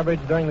batting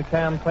average during the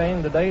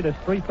campaign to date is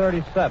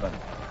 .337.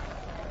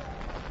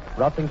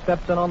 Ruffing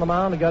steps in on the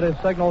mound to get his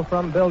signal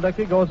from Bill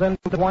Dickey, goes in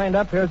to wind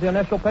up. Here's the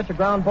initial pitch, a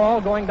ground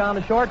ball going down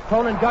to short.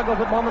 Cronin juggles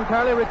it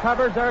momentarily,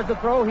 recovers. There's the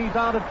throw. He's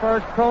out at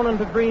first. Cronin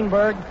to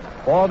Greenberg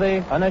for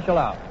the initial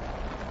out.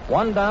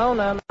 1 down,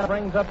 and that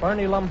brings up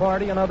Ernie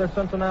Lombardi, another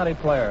Cincinnati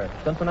player.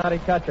 Cincinnati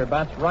catcher,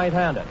 bats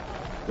right-handed.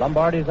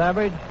 Lombardi's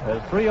average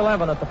is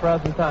 .311 at the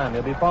present time.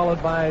 He'll be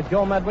followed by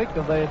Joe Medwick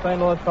of the St.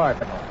 Louis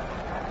Cardinals.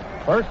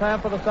 First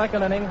half of the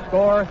second inning,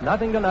 score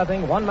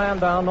 0-0, 1 man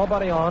down,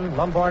 nobody on,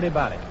 Lombardi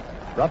batting.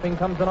 Ruffing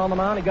comes in on the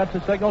mound, he gets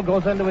his signal,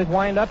 goes into his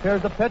windup.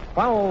 Here's the pitch,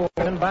 foul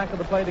in back of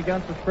the plate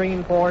against the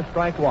screen for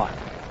strike 1.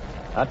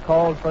 That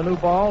called for a new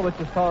ball, which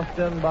is tossed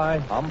in by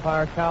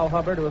umpire Cal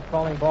Hubbard, who is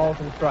calling balls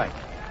and strikes.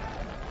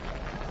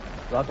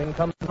 Ruffing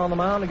comes on the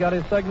mound. He got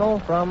his signal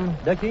from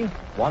Dickey.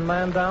 One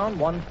man down,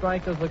 one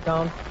strike is the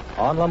count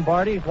on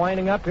Lombardi. He's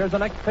winding up. Here's the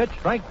next pitch.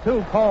 Strike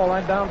two, call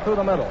right down through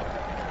the middle.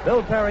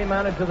 Bill Terry,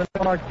 manager of the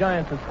New York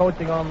Giants, is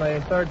coaching on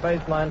the third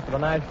baseline for the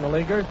National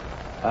Leaguers.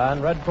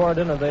 And Red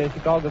Corridon of the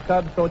Chicago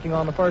Cubs coaching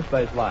on the first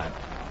baseline.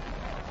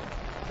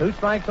 Two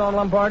strikes on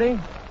Lombardi.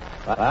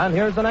 And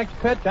here's the next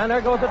pitch. And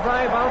there goes a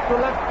drive out to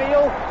left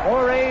field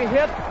for a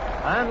hit.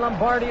 And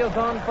Lombardi is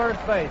on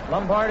first base.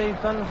 Lombardi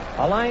sends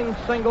a line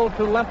single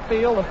to left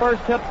field, the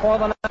first hit for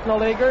the National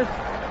Leaguers.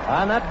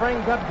 And that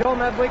brings up Joe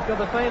Medwick of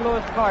the St.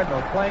 Louis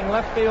Cardinals, playing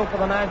left field for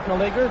the National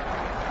Leaguers,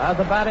 has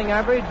a batting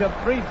average of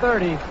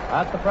 .330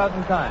 at the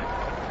present time.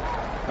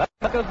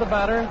 Medwick is the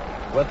batter,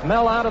 with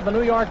Mel out of the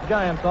New York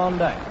Giants on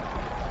deck.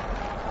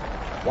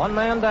 One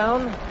man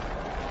down.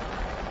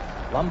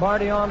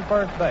 Lombardi on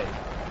first base.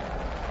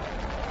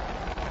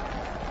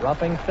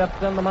 Ruffing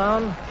steps in the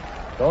mound.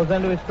 Goes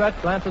into his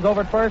stretch, glances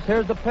over at first.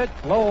 Here's the pitch.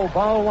 Low,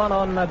 ball one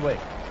on Medwick.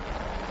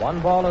 One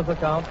ball is the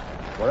count.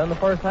 We're in the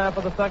first half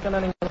of the second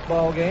inning of the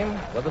ball game,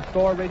 with the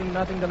score reading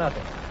 0-0.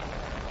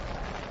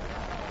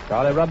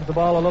 Charlie rubs the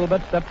ball a little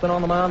bit, steps in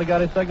on the mound. He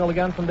got his signal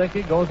again from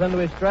Dickey. Goes into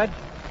his stretch,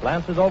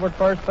 glances over at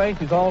first base.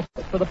 He's all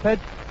set for the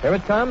pitch. Here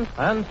it comes,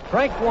 and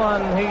strike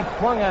one. He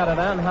swung at it,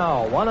 and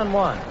how?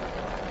 1-1.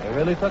 He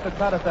really took a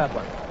cut at that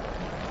one.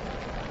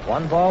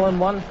 One ball and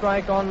one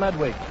strike on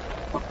Medwick.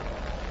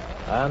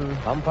 And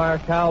umpire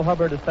Cal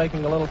Hubbard is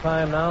taking a little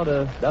time now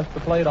to dust the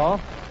plate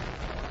off.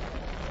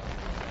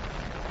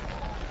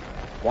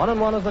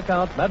 1-1 is the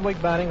count.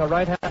 Medwick batting, a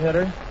right-hand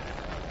hitter.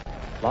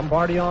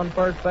 Lombardi on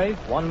first base,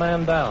 one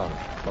man down.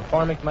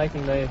 McCormick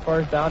making the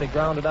first out. He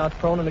grounded out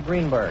Cronin to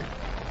Greenberg.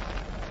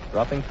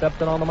 Ruffing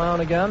steps in on the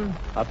mound again.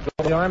 Up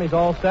goes the arm. He's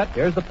all set.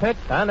 Here's the pitch,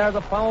 and there's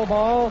a foul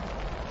ball.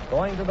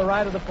 Going to the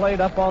right of the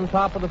plate, up on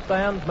top of the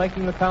stands,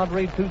 making the count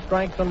read 2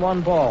 strikes and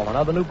 1 ball.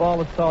 Another new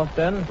ball is tossed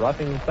in.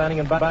 Ruffing standing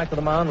in back of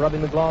the mound,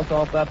 rubbing the gloss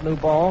off that new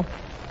ball,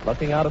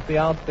 looking out at the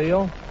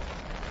outfield.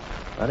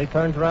 And he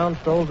turns around,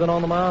 strolls in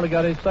on the mound. He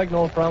got his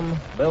signal from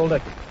Bill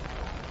Dickey.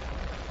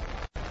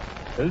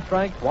 2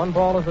 strikes, 1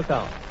 ball is the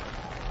count.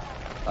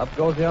 Up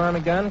goes the arm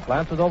again,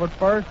 glances over at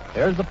first.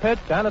 Here's the pitch,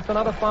 and it's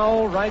another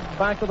foul right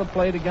back of the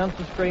plate against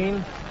the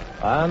screen.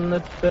 And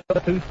it's still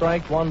 2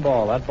 strikes, 1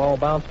 ball. That ball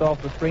bounced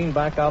off the screen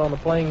back out on the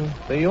playing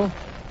field.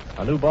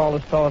 A new ball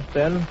is tossed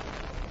in.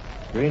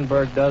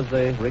 Greenberg does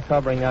the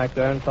recovering act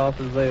there and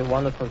tosses the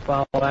one that was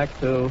fouled back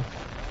to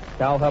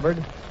Cal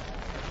Hubbard.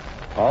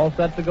 All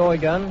set to go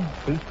again.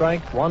 2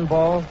 strikes, 1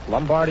 ball.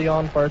 Lombardi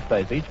on first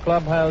base. Each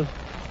club has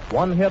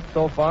 1 hit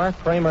so far.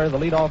 Kramer, the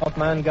leadoff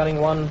man,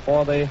 getting 1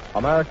 for the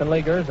American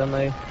Leaguers in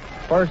the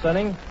first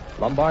inning.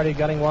 Lombardi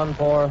getting 1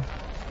 for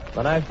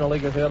the National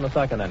Leaguers here in the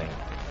second inning.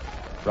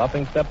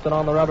 Ruffing steps in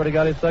on the rubber to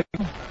get his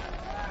signal.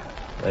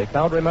 The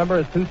count, remember,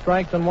 is 2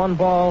 strikes and 1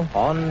 ball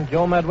on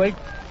Joe Medwick.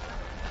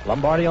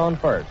 Lombardi on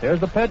first.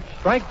 Here's the pitch.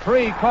 Strike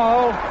 3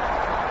 called.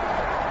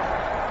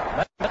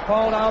 Medwick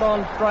called out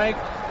on strikes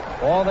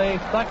for the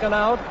second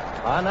out.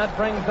 And that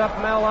brings up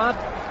Mel Ott,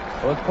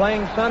 who is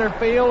playing center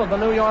field of the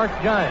New York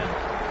Giants.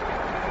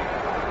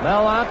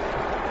 Mel Ott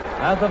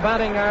has a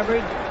batting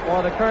average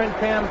for the current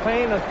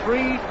campaign of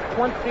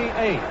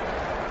 .328.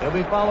 He'll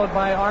be followed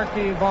by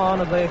Archie Vaughn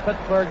of the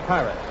Pittsburgh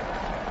Pirates.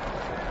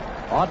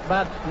 Ott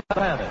bats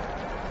left-handed.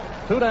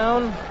 2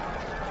 down.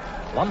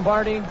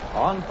 Lombardi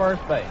on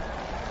first base.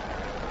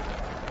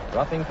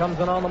 Ruffing comes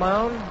in on the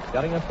mound,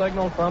 getting a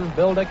signal from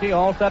Bill Dickey.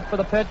 All set for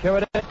the pitch. Here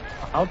it is.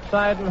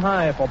 Outside and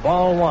high for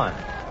ball 1.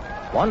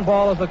 1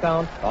 ball is the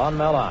count on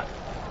Mel Ott.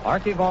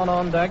 Archie Vaughn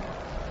on deck.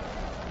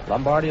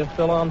 Lombardi is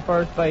still on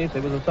first base. He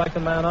was the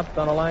second man up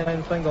on a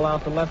line single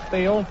out to left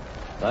field.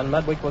 Then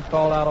Medwick was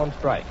called out on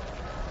strike.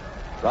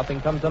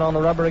 Ruffing comes in on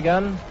the rubber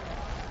again.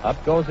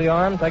 Up goes the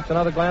arm. Takes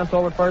another glance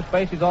over at first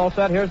base. He's all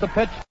set. Here's the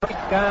pitch.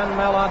 And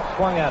Mel Ott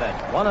swung at it.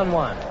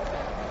 1-1.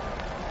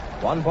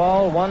 1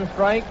 ball, 1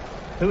 strike.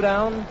 2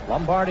 down.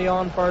 Lombardi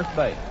on first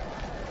base.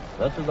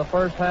 This is the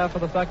first half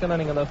of the second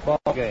inning of this ball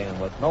game,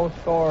 with no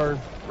scores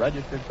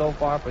registered so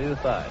far for either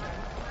side.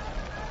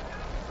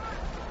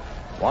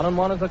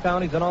 1-1 is the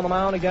count. He's in on the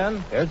mound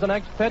again. Here's the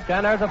next pitch,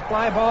 and there's a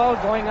fly ball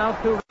going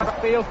out to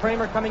right field.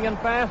 Kramer coming in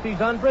fast.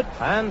 He's under it,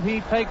 and he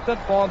takes it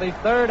for the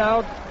 3rd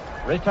out,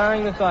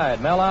 retiring the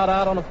side. Mel Ott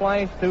out on the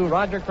fly to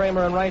Roger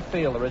Kramer in right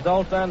field. The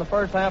results there in the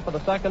first half of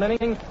the second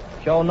inning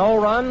show no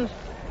runs,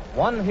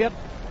 1 hit,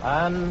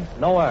 and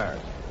no errors.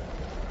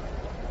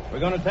 We're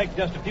going to take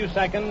just a few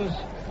seconds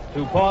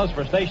to pause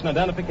for station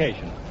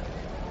identification.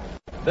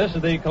 This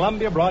is the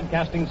Columbia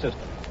Broadcasting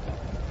System.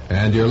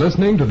 And you're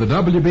listening to the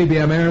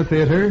WBBM Air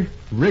Theater,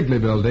 Wrigley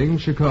Building,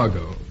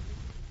 Chicago.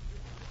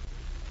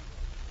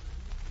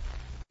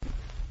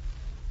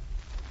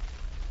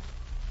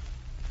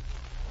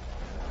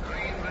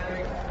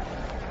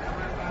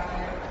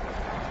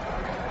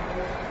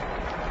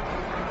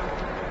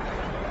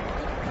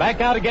 Back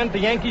out again at the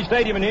Yankee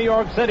Stadium in New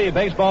York City,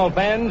 baseball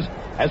fans,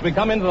 as we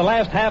come into the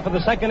last half of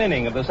the second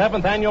inning of the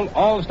 7th annual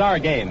All-Star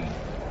game.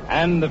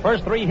 And the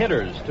first three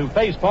hitters to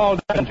face Paul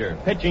Derringer,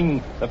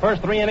 pitching the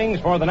first three innings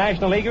for the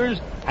National Leaguers,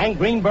 Hank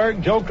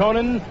Greenberg, Joe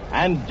Cronin,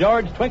 and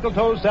George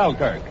Twinkletoes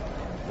Selkirk.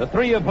 The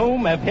three of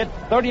whom have hit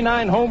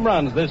 39 home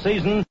runs this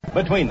season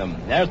between them.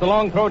 There's the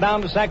long throw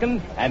down to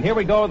second, and here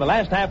we go, the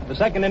last half of the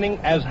second inning,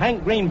 as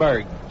Hank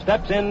Greenberg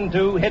steps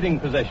into hitting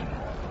position.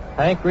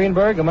 Hank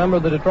Greenberg, a member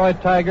of the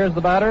Detroit Tigers,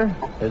 the batter.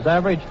 His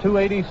average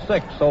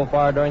 286 so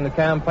far during the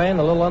campaign,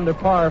 a little under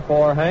par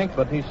for Hank,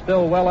 but he's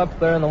still well up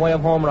there in the way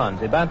of home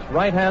runs. He bats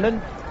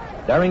right-handed.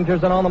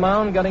 Derringer's in on the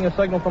mound, getting a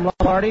signal from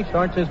Lombardi.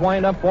 Starts his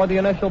windup for the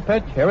initial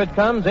pitch. Here it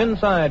comes,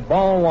 inside,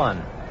 ball one.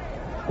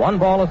 1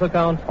 ball is the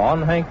count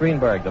on Hank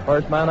Greenberg, the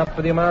first man up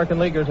for the American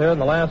Leaguers here in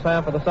the last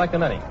half of the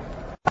second inning.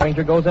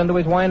 Derringer goes into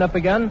his windup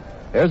again.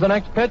 Here's the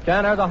next pitch,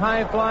 and there's a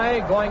high fly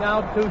going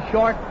out to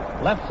short,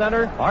 left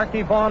center.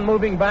 Archie Vaughn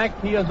moving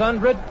back. He is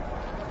under it,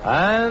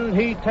 and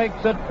he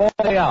takes it for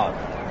the out.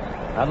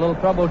 Had a little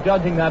trouble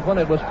judging that one.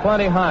 It was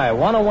plenty high.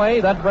 One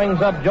away. That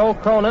brings up Joe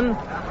Cronin,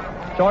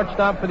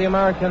 shortstop for the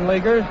American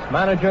Leaguers,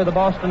 manager of the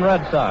Boston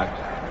Red Sox.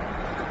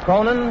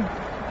 Cronin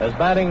is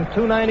batting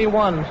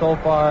 .291 so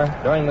far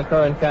during the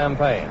current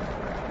campaign.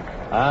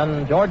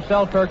 And George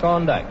Selkirk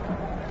on deck.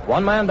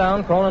 One man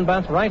down. Cronin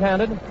bats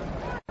right-handed.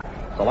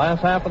 It's the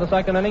last half of the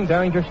second inning.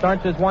 Derringer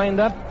starts his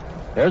windup.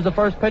 Here's the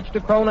first pitch to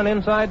Cronin,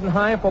 inside and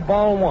high for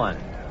ball one.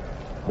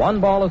 1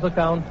 ball is the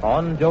count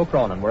on Joe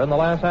Cronin. We're in the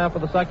last half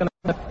of the second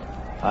inning,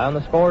 and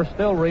the score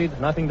still reads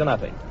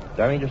 0-0.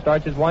 Derringer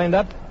starts his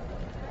windup.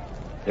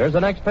 Here's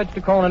the next pitch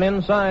to Cronin,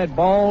 inside,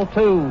 ball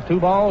two. 2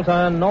 balls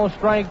and no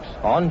strikes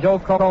on Joe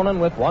Cronin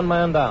with 1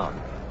 man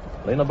down.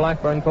 Lena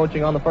Blackburn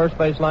coaching on the first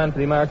base line for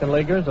the American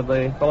Leaguers of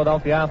the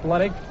Philadelphia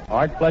Athletics.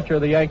 Art Fletcher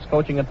of the Yanks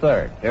coaching at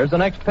third. Here's the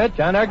next pitch,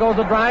 and there goes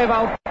a drive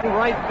out to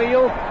right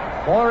field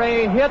for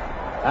a hit.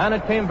 And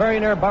it came very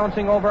near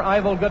bouncing over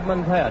Ivel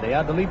Goodman's head. He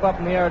had to leap up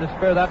in the air to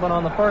spear that one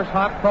on the first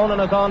hop. Cronin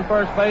is on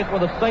first base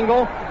with a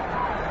single.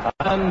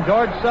 And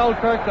George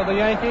Selkirk of the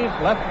Yankees,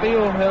 left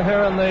field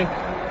here in the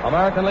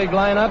American League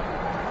lineup,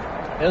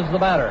 is the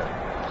batter.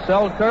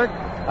 Selkirk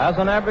has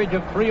an average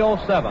of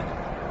 .307.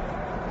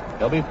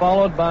 He'll be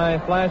followed by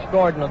Flash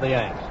Gordon of the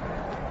Yanks.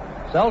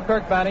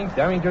 Selkirk batting.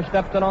 Derringer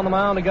steps in on the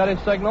mound to get his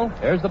signal.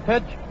 Here's the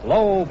pitch.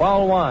 Low,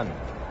 ball one.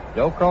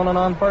 Joe Cronin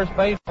on first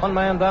base, 1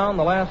 man down,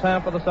 the last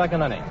half of the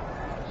second inning.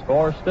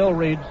 Score still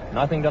reads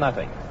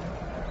 0-0.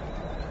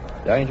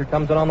 Derringer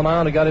comes in on the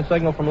mound to get his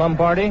signal from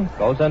Lombardi.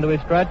 Goes into his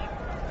stretch.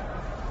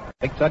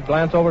 Takes that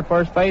glance over at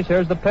first base.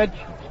 Here's the pitch.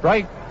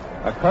 Strike.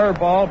 A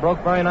curveball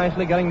broke very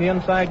nicely, getting the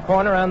inside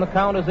corner, and the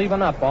count is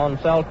even up on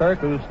Selkirk,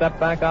 who stepped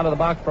back out of the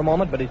box for a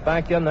moment, but he's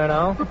back in there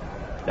now.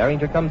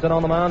 Derringer comes in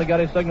on the mound to get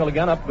his signal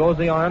again. Up goes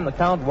the arm. The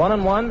count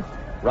 1-1.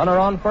 Runner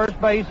on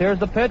first base. Here's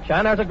the pitch,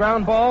 and there's a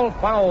ground ball.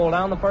 Foul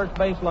down the first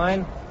base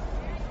line.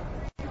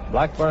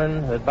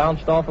 Blackburn had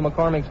bounced off of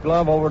McCormick's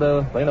glove over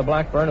to Lena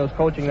Blackburn, who's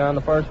coaching on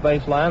the first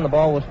base line. The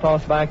ball was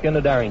tossed back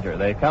into Derringer.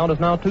 The count is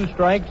now 2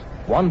 strikes,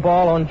 1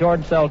 ball on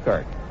George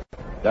Selkirk.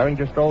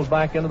 Derringer strolls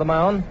back into the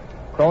mound.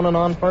 Cronin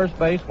on first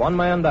base, 1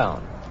 man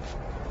down.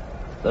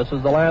 This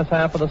is the last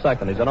half of the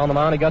second. He's in on the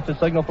mound. He gets his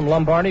signal from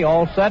Lombardi.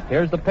 All set.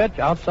 Here's the pitch.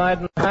 Outside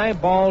and high.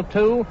 Ball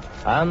 2.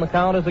 And the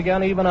count is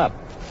again even up.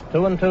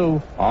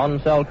 2-2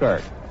 on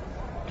Selkirk.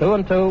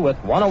 2-2 with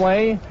 1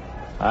 away.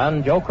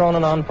 And Joe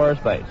Cronin on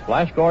first base.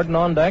 Flash Gordon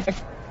on deck.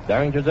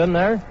 Derringer's in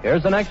there.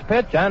 Here's the next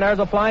pitch. And there's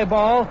a fly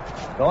ball.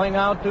 Going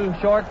out to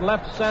short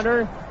left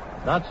center.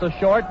 Not so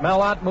short.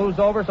 Mel Ott moves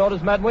over. So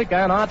does Medwick.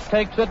 And Ott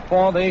takes it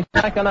for the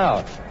second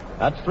out.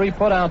 That's 3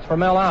 putouts for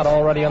Mel Ott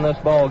already in this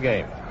ball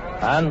game.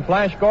 And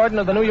Flash Gordon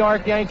of the New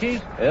York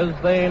Yankees is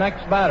the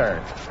next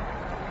batter.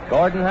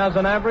 Gordon has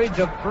an average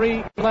of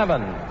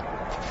 .311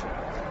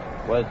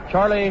 with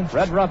Charlie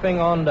Red Ruffing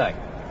on deck.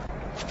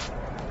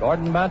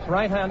 Gordon bats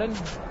right-handed.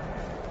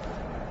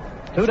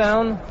 2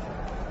 down.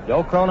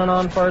 Joe Cronin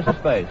on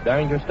first base.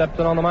 Derringer steps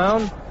in on the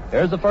mound.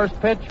 Here's the first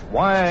pitch.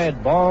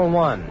 Wide, ball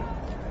 1.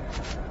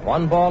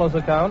 1 ball is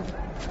the count.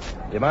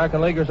 The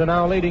American Leaguers are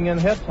now leading in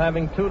hits,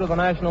 having 2 to the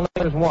National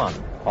Leaguers 1.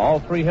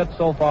 All 3 hits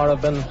so far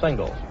have been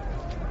singles.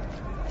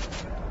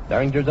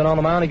 Derringer's in on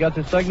the mound. He gets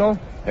his signal.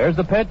 Here's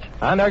the pitch.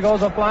 And there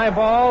goes a fly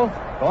ball.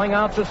 Going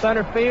out to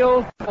center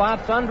field.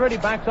 Lots under it. He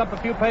backs up a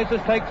few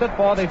paces, takes it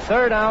for the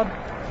third out,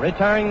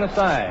 retiring the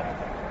side.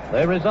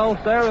 The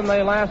results there in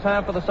the last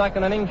half of the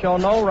second inning show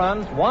no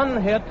runs,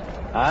 1 hit,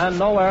 and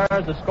no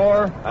errors. The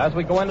score, as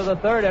we go into the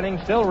third inning,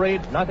 still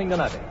reads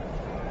 0-0.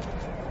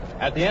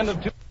 At the end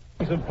of 2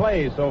 innings of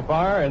play so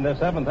far in the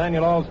 7th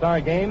annual All-Star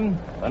game,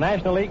 the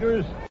National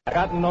Leaguers have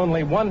gotten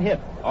only 1 hit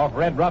off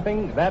Red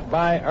Ruffing, that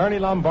by Ernie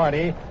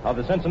Lombardi of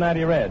the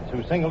Cincinnati Reds,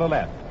 who singled to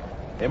left.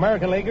 The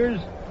American Leaguers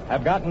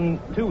have gotten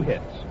 2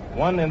 hits,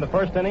 1 in the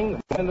first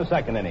inning, 1 in the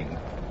second inning.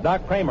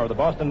 Doc Kramer of the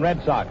Boston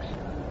Red Sox,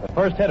 the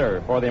first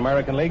hitter for the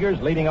American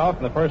Leaguers, leading off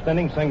in the first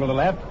inning, single to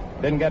left.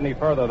 Didn't get any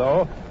further,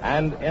 though.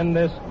 And in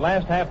this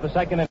last half of the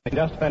second inning,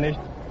 just finished,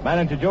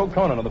 manager Joe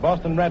Cronin of the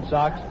Boston Red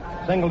Sox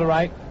single to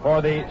right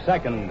for the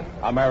second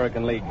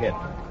American League hit.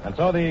 And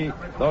so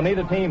though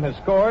neither team has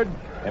scored,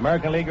 the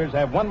American Leaguers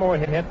have one more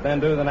hit than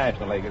do the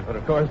National Leaguers. But,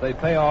 of course, they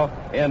pay off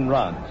in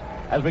runs.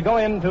 As we go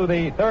into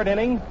the third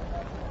inning,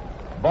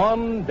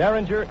 Vaughn,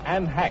 Derringer,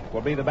 and Hack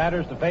will be the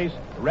batters to face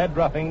Red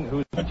Ruffing,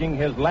 who's pitching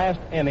his last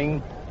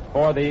inning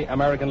for the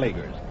American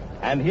Leaguers.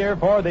 And here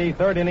for the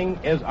third inning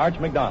is Arch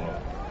McDonald.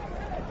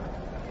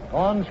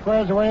 Vaughn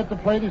squares away at the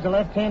plate. He's a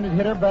left-handed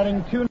hitter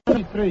batting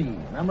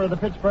 .293, member of the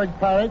Pittsburgh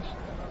Pirates.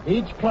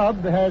 Each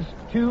club has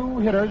 2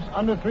 hitters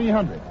under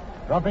 300.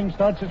 Ruffing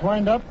starts his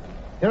windup.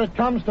 Here it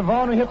comes to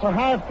Vaughn, who hits a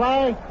high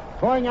fly,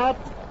 going out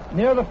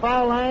near the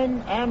foul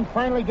line and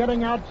finally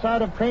getting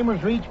outside of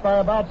Kramer's reach by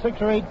about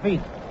 6 or 8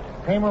 feet.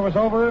 Kramer was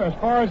over as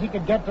far as he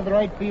could get to the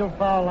right field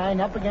foul line,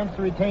 up against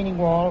the retaining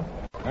wall,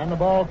 and the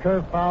ball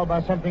curved foul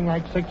by something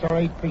like 6 or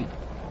 8 feet.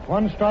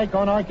 1 strike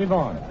on Archie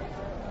Vaughn.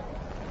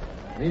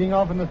 Leading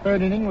off in the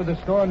third inning with the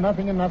score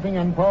 0-0,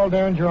 and Paul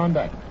Derringer on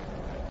deck.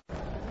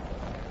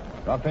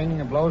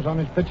 Ruffing blows on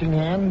his pitching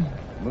hand,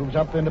 moves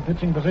up into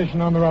pitching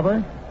position on the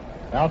rubber.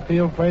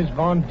 Outfield plays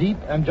Vaughn deep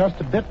and just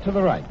a bit to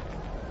the right.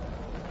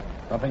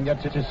 Ruffing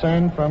gets his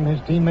sign from his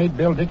teammate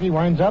Bill Dickey,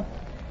 winds up.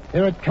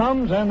 Here it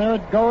comes, and there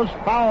it goes,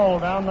 foul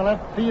down the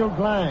left field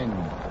line.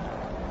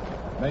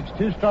 Makes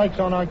 2 strikes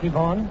on Archie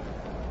Vaughn.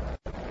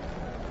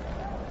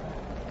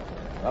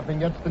 Ruffing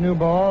gets the new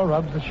ball,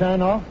 rubs the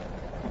shine off.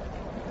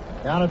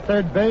 Down at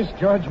third base,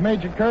 George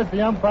Major Kurt,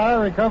 the umpire,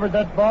 recovered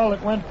that ball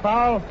that went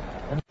foul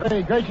and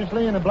very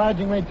graciously and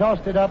obligingly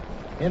tossed it up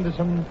into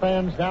some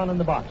fans down in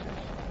the boxes.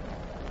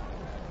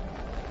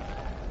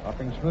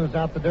 Ruffing smooths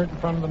out the dirt in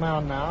front of the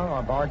mound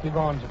now. Archie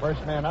Vaughn's the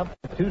first man up.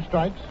 2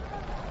 strikes.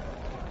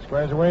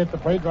 Squares away at the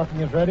plate.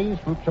 Ruffing is ready.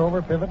 Swoops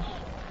over, pivots.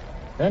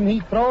 Then he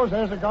throws.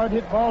 There's a guard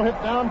hit ball hit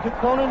down to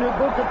Cronin, who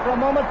boots it for a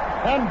moment.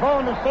 And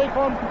Vaughn is safe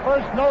on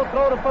first. No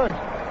throw to first.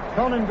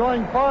 Cronin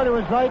going far to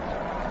his right,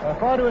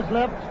 far to his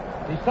left.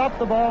 He stopped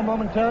the ball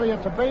momentarily.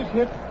 It's a base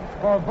hit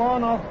for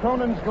Vaughn off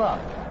Cronin's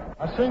glove.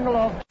 A single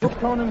off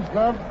Cronin's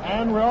glove,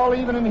 and we're all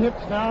even in hits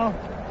now,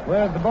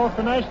 with both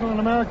the National and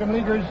American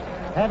Leaguers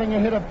having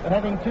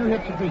 2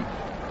 hits apiece.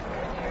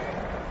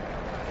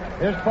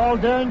 Here's Paul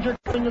Derringer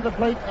coming to the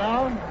plate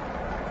now.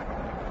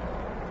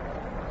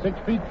 6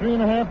 feet 3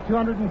 1/2,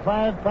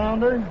 205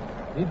 pounder.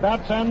 He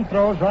bats and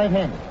throws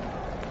right-handed.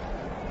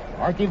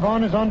 Archie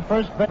Vaughn is on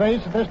first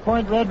base. At this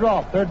point, Red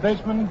Ruff, third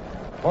baseman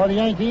for the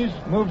Yankees,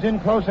 moves in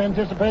close,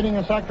 anticipating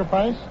a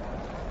sacrifice.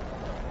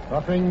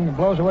 Ruffing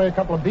blows away a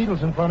couple of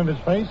beetles in front of his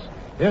face.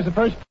 Here's the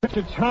first pitch.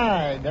 It's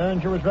high.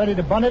 Derringer was ready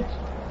to bunt it.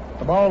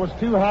 The ball was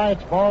too high.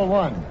 It's ball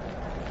 1.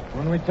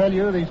 When we tell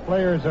you these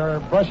players are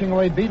brushing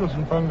away beetles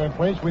in front of their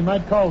place, we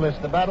might call this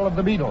the Battle of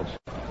the Beetles,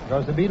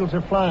 because the beetles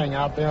are flying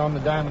out there on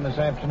the diamond this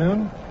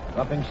afternoon.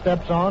 Ruffing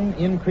steps on.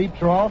 In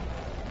creeps Rolfe.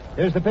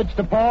 Here's the pitch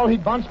to Paul. He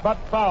bunts, but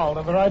foul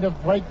to the right of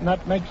the plate, and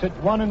that makes it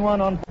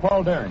 1-1 on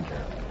Paul Derringer.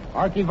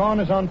 Archie Vaughn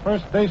is on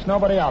first base,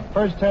 nobody out.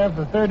 First half of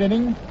the third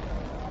inning.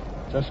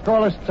 It's a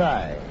scoreless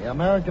tie. The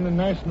American and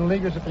National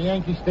Leaguers at the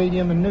Yankee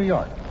Stadium in New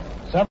York.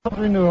 7th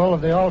renewal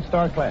of the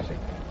All-Star Classic.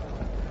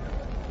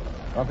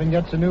 Ruffing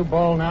gets a new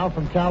ball now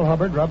from Cal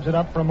Hubbard, rubs it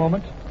up for a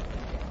moment.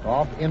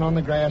 Off in on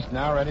the grass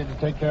now, ready to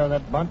take care of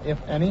that bunt, if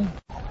any.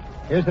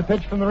 Here's the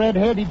pitch from the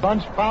redhead. He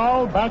bunts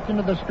foul, back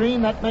into the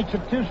screen. That makes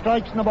it 2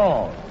 strikes and a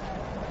ball.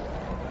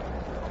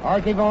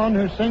 Archie Vaughn,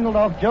 who singled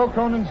off Joe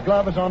Cronin's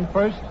glove, is on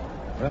first.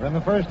 In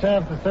the first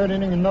half of the third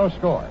inning, and no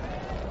score.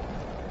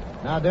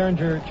 Now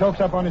Derringer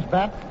chokes up on his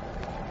bat.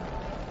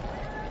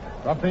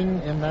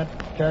 Ruffing, in that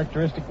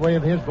characteristic way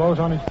of his, blows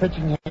on his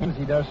pitching hands.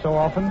 He does so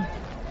often.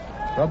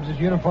 Rubs his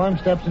uniform,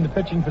 steps into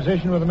pitching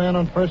position with a man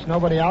on first,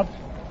 nobody out.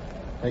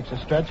 Takes a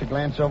stretch, a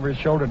glance over his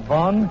shoulder at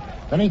Vaughn.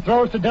 Then he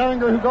throws to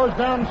Derringer, who goes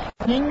down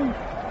swinging.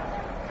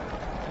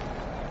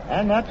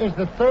 And that is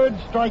the 3rd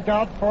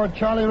strikeout for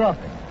Charlie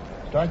Ruffing.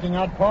 Striking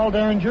out Paul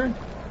Derringer.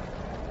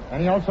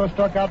 And he also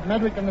struck out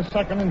Medwick in the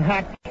second and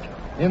Hack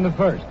in the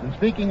first. And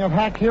speaking of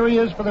Hack, here he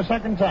is for the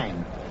second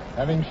time,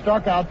 having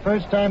struck out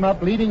first time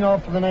up, leading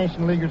off for the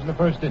National Leaguers in the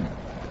first inning.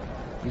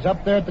 He's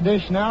up there at the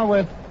dish now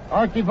with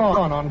Archie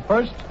Vaughn on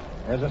first.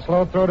 There's a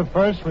slow throw to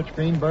first, which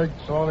Greenberg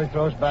slowly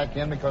throws back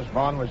in because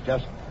Vaughn was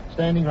just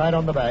standing right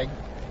on the bag.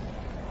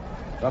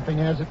 Ruffing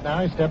has it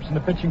now. He steps into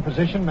pitching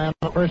position. Man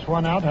on the first,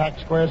 1 out. Hack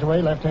squares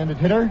away, left-handed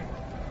hitter.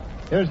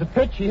 Here's the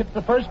pitch. He hits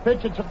the first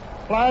pitch. It's a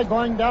fly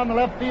going down the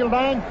left field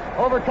line.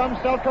 Over comes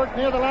Selkirk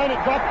near the line.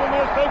 It drops in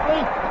there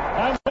safely.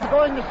 And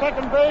going to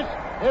second base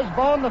is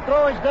Vaughn. The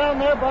throw is down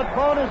there, but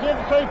Vaughn is in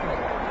safely.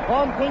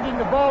 Vaughn, thinking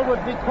the ball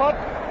would be caught,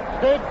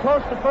 stayed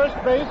close to first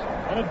base,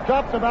 and it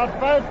dropped about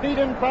 5 feet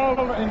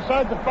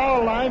inside the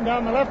foul line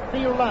down the left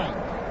field line.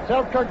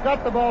 Selkirk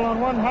got the ball on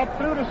 1 hop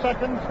through to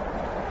second,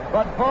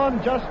 but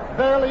Vaughn just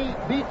barely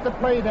beat the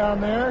play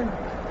down there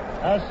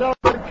as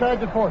Selkirk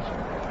tried to force him.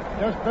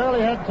 Just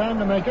barely had time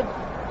to make it.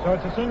 So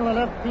it's a single to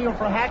left field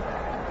for Hack,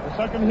 the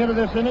second hit of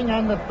this inning,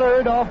 and the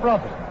 3rd off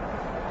Ruffing.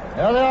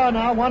 There they are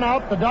now, 1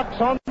 out, the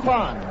Ducks on the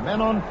pond. Men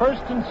on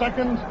first and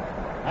second,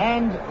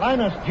 and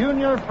Linus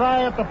Jr.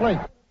 Fry at the plate.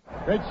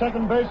 Great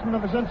second baseman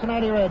of the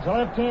Cincinnati Reds, a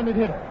left-handed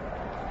hitter.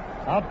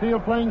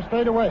 Outfield playing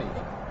straight away.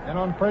 And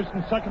on first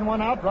and second,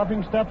 one out.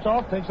 Ruffing steps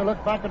off, takes a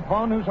look back at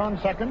Vaughn, who's on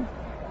second.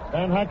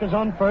 Stan Hack is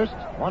on first.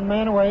 One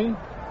man away.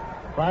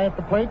 Fly at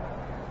the plate.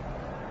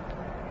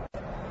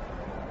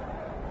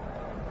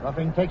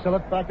 Ruffing takes a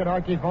look back at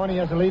Archie Vaughn. He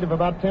has a lead of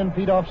about 10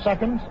 feet off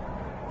second.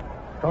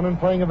 Cronin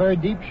playing a very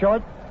deep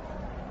short.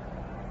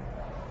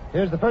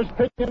 Here's the first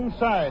pitch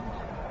inside,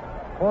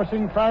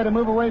 forcing Fry to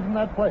move away from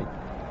that plate.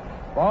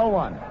 Ball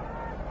one.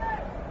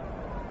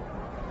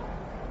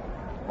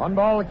 One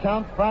ball to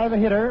count. Fry the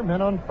hitter.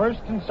 Men on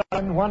first and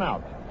second, one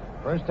out.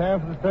 First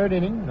half of the third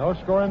inning. No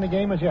score in the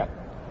game as yet.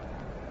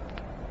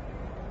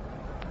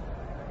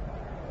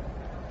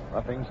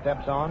 Ruffing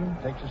steps on,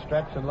 takes a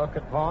stretch and look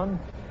at Vaughn.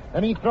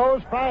 Then he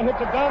throws. Fry hits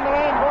it down the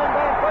line, going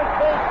down first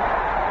base.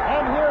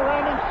 And here,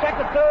 rounding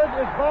second, third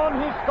is Vaughn.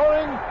 He's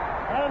scoring.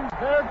 And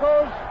there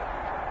goes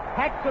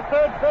Hack to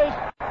third base.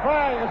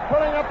 Fry is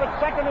pulling up at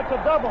second. It's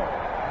a double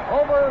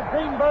over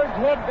Greenberg's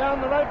head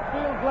down the right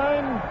field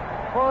line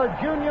for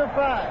Junior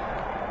Fry.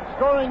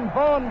 Scoring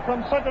Vaughn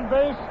from second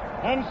base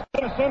and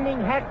sending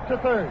Hack to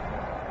third.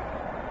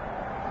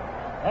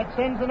 That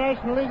sends the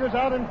National Leaguers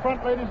out in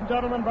front, ladies and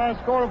gentlemen, by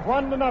a score of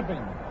 1-0.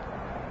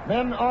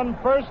 Men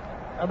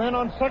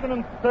on second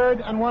and third,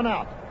 and one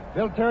out.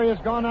 Bill Terry has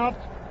gone out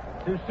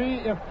to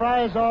see if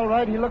Fry is all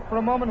right. He looked for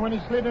a moment when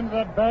he slid into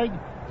that bag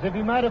as if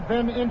he might have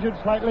been injured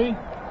slightly,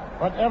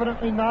 but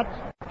evidently not.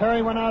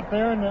 Terry went out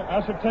there and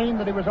ascertained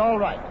that he was all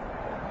right.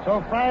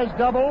 So Fry's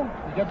double.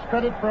 He gets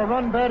credit for a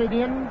run batted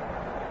in.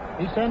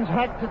 He sends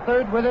Hack to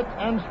third with it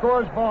and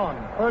scores Vaughn.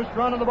 First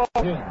run of the ball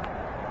game.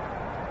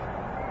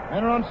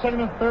 Men are on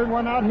second and third,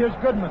 one out. Here's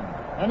Goodman.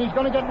 And he's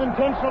going to get an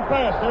intentional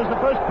pass. There's the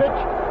first pitch.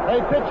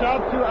 They pitch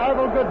out to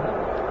Ivel Goodman.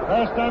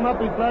 Last time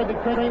up, he flied to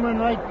Kramer in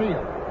right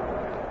field.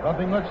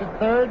 Ruffing looks at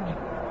third.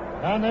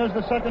 And there's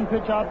the second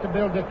pitch out to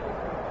Bill Dickey.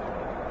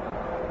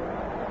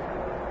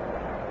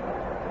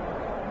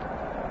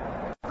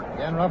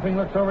 Again, Ruffing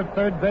looks over at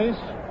third base.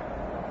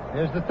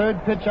 Here's the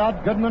third pitch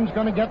out. Goodman's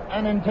going to get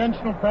an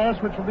intentional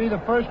pass, which will be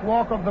the first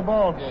walk of the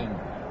ball game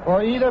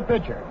for either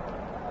pitcher.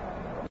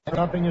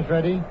 Ruffing is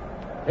ready.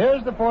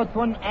 Here's the fourth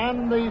one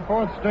and the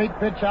fourth straight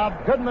pitch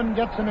out. Goodman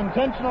gets an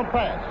intentional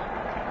pass.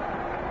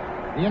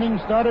 The inning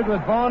started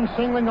with Vaughn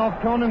singling off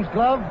Cronin's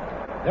glove.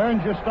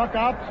 Derringer struck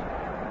out.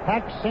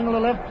 Hack single to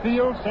left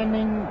field,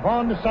 sending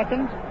Vaughn to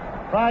second.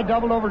 Fry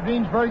doubled over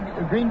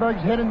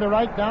Greenberg's head into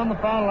right down the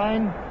foul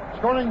line,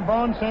 scoring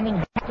Vaughn, sending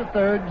Hack to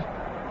third,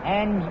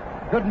 and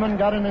Goodman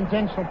got an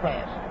intentional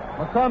pass.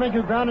 McCormick,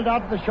 who grounded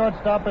out to the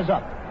shortstop, is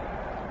up.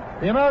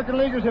 The American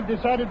Leaguers have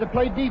decided to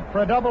play deep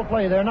for a double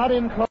play. They're not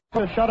in close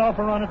to shut off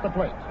a run at the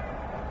plate.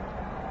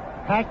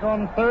 Hack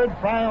on third,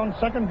 Fry on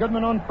second,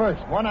 Goodman on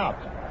first. One out.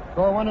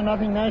 Score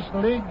 1-0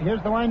 National League.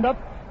 Here's the windup.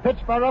 Pitch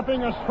by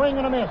Ruffing, a swing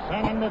and a miss,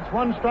 and it's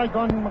one strike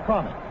on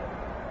McCormick.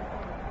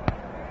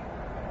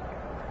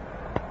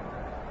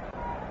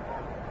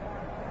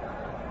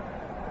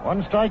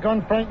 One strike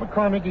on Frank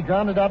McCormick. He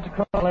grounded out to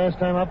Cronin last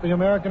time up. The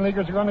American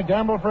Leaguers are going to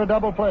gamble for a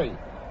double play.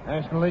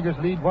 National Leaguers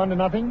lead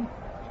 1-0.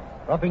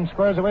 Ruffing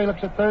squares away,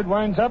 looks at third,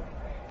 winds up.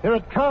 Here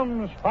it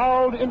comes,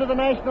 fouled into the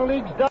National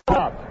League's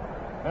dugout.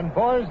 And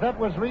boys, that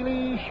was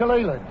really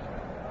shillelaghs.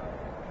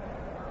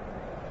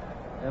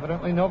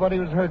 Evidently nobody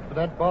was hurt, but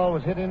that ball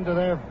was hit into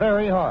there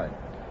very hard.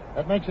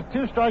 That makes it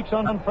two strikes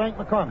on Frank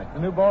McCormick. The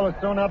new ball is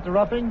thrown out to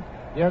Ruffing.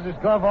 He has his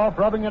glove off,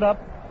 rubbing it up.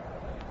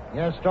 He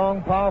has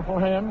strong, powerful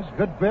hands,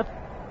 good grip.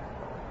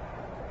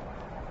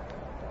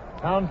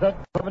 Pounds that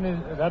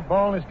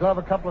ball in his glove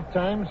a couple of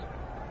times.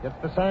 Gets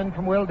the sign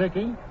from Will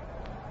Dickey.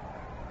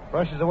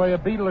 Brushes away a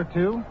beetle or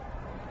two.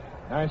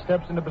 Now he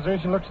steps into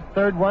position, looks at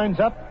third, winds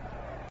up.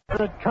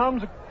 Here it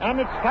comes, and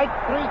it's strike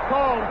three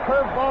called.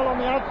 Curveball on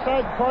the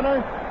outside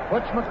corner,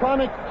 which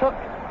McCormick took,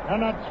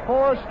 and that's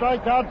 4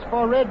 strikeouts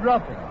for Red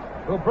Ruffing,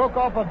 who broke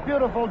off a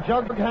beautiful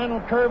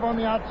jug-handle curve on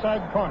the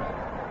outside corner.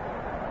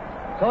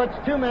 So it's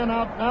 2 men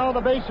out now.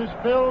 The base is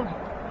filled,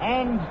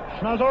 and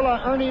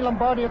Schnazzola Ernie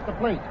Lombardi at the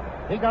plate.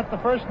 He got the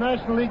first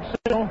National League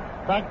single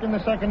back in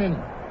the second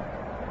inning.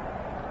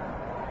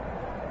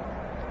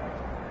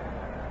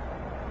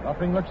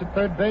 Ruffing looks at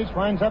third base,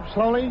 winds up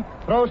slowly,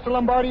 throws to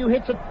Lombardi, who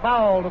hits it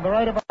foul to the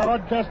right of our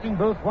broadcasting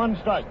booth. 1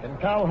 strike, and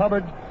Cal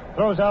Hubbard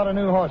throws out a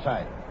new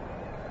horsehide.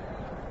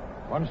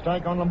 1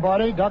 strike on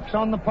Lombardi, ducks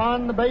on the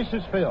pond. The base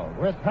is filled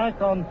with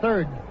Hack on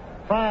third.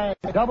 Fry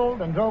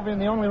doubled and drove in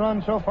the only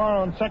run so far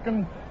on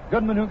second.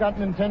 Goodman, who got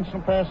an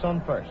intentional pass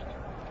on first.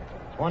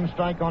 It's 1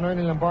 strike on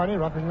Ernie Lombardi.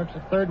 Ruffing looks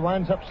at third,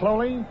 winds up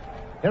slowly.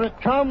 Here it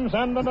comes,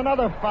 and then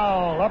another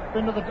foul up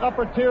into the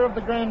upper tier of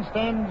the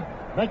grandstand,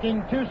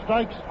 making 2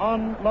 strikes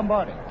on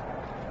Lombardi.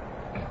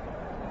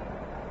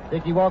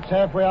 Dickey walks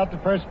halfway out to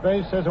first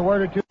base, says a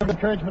word or two of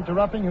encouragement to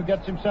Ruffing, who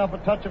gets himself a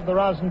touch of the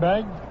rosin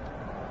bag.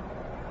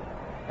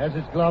 Has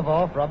his glove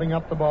off, rubbing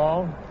up the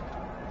ball.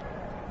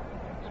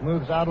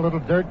 Smooths out a little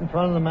dirt in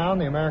front of the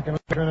mound. The American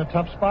Leaguers are in a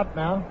tough spot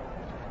now.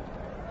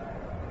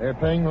 They're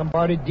playing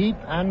Lombardi deep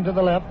and to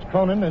the left.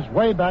 Cronin is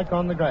way back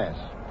on the grass.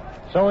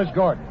 So is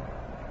Gordon.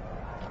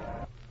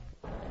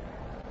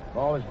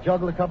 Ball is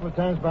juggled a couple of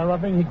times by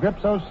Ruffing. He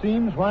grips those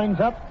seams, winds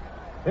up.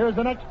 Here's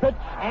the next pitch,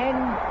 and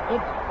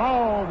it's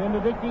fouled into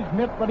Dickey's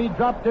mitt, but he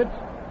dropped it.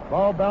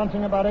 Ball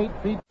bouncing about 8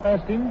 feet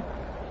past him.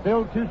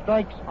 Still 2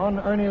 strikes on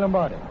Ernie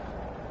Lombardi.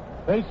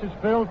 Base is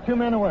filled, 2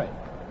 men away.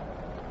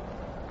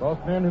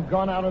 Both men who've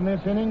gone out in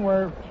this inning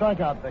were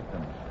strikeout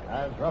victims,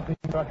 as Ruffing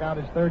struck out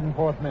his 3rd and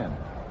 4th men.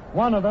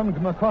 One of them,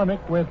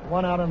 McCormick, with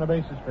 1 out on the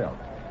bases filled.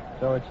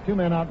 So it's 2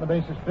 men out and the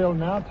bases filled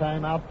now.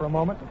 Time out for a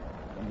moment.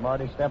 And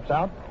Marty steps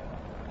out.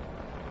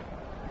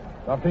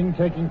 Ruffing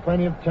taking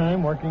plenty of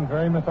time, working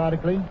very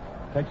methodically.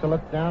 Takes a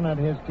look down at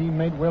his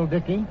teammate, Will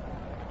Dickey.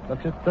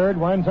 Looks at third,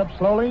 winds up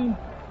slowly.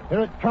 Here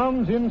it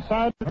comes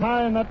inside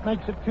high, and that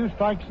makes it 2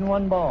 strikes and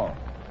 1 ball.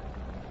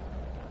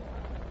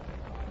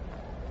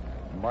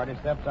 And Marty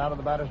steps out of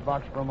the batter's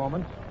box for a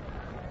moment.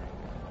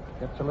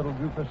 Gets a little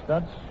group of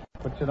studs.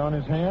 Puts it on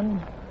his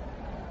hand.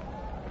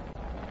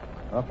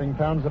 Ruffing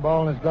pounds the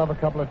ball in his glove a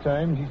couple of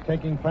times. He's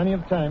taking plenty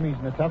of time. He's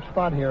in a tough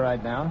spot here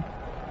right now.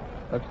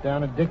 Looks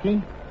down at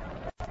Dickey.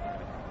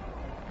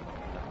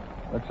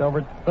 Looks over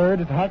at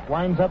third at Hack.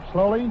 Winds up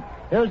slowly.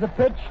 Here's the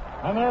pitch.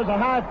 And there's a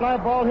high fly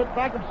ball hit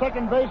back at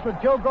second base with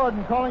Joe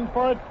Gordon calling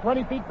for it.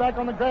 20 feet back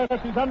on the grass.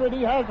 He's under it.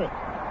 He has it.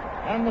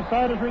 And the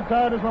side is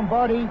retired as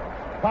Lombardi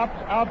pops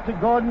out to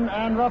Gordon,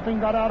 and Ruffing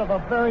got out of a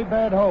very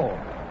bad hole.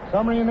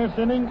 Summary in this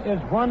inning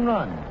is 1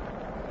 run,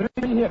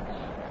 3 hits,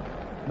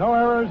 no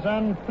errors,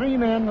 and 3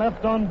 men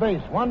left on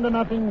base.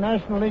 1-0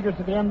 National Leaguers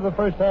at the end of the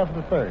first half of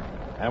the third.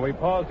 And we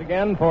pause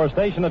again for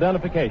station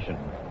identification.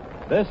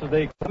 This is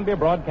the Columbia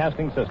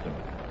Broadcasting System.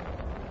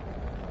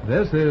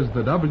 This is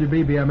the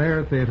WBBM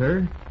Air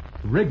Theater,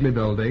 Wrigley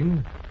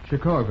Building,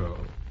 Chicago.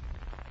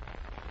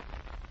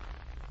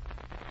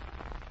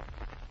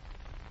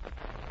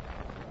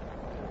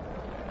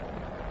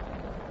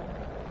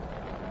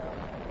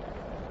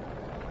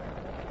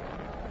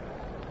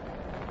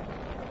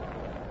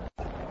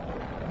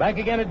 Back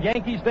again at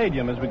Yankee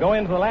Stadium as we go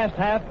into the last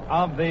half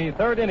of the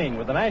third inning,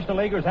 with the National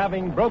Leaguers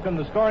having broken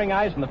the scoring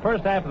ice in the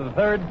first half of the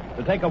third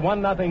to take a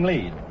 1-0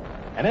 lead.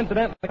 And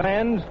incidentally,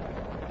 fans,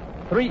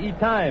 3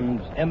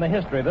 times in the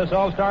history of this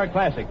All-Star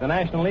Classic, the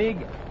National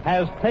League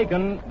has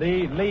taken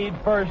the lead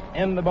first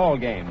in the ball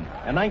game.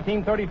 In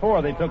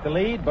 1934, they took the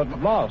lead but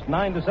lost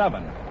 9-7.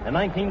 In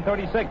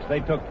 1936,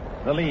 they took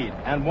the lead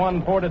and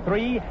won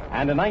 4-3.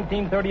 And in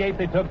 1938,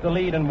 they took the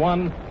lead and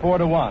won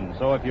 4-1.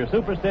 So if you're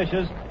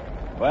superstitious,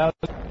 well,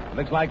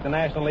 looks like the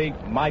National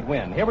League might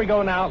win. Here we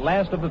go now,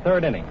 last of the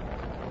third inning.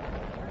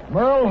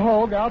 Merle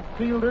Hogue,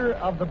 outfielder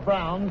of the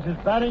Browns, is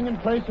batting in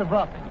place of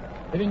Ruffing,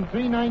 hitting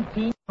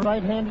 .319,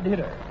 right-handed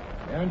hitter.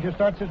 Derringer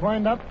starts his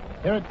windup.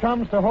 Here it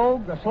comes to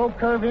Hogue, a slow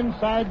curve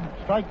inside,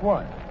 strike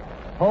 1.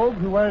 Hogue,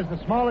 who wears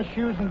the smallest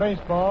shoes in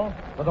baseball,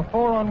 with a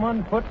 4 on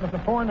one foot with a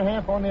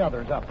 4.5 on the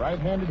other, is up,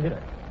 right-handed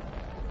hitter.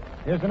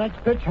 Here's the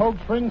next pitch. Hogue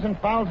swings and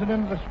fouls it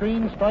into the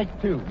screen,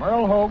 strike 2.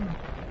 Merle Hogue,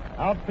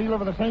 outfielder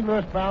for the St.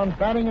 Louis Browns,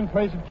 batting in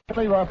place of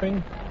Charlie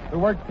Ruffing, who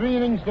worked 3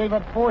 innings, gave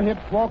up 4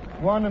 hits, walked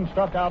 1, and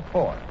struck out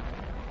 4.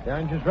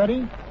 Derringer's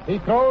ready. He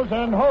throws,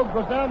 and Hogue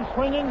goes down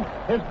swinging,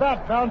 his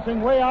bat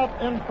bouncing way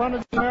out in front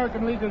of the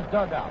American Leaguers'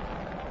 dugout.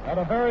 At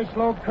a very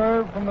slow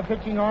curve from the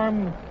pitching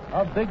arm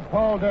of Big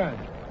Paul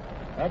Derringer.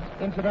 That,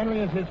 incidentally,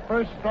 is his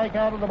first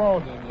strikeout of the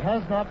ballgame. He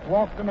has not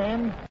walked a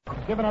man.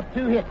 He's given up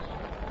 2 hits.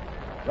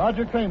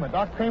 Roger Kramer,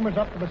 Doc Kramer's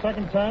up for the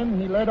second time.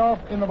 He led off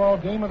in the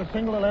ballgame with a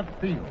single to left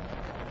field.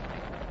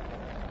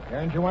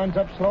 Derringer winds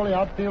up slowly,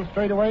 outfield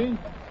straight away.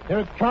 Here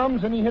it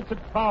comes, and he hits it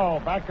foul.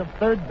 Back of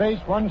third base,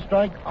 1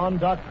 strike on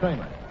Doc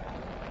Kramer.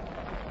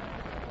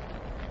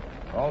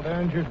 Paul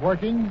Derringer's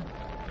working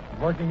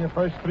the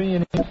first 3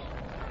 innings.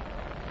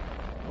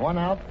 1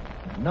 out,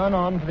 none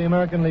on for the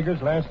American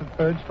Leaguers. Last at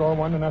third, score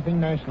 1-0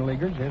 National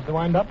Leaguers. Here's the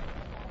windup.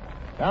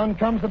 Down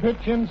comes the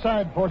pitch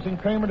inside, forcing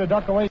Kramer to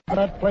duck away from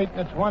that plate,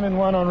 and it's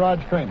 1-1 on Rog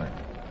Kramer.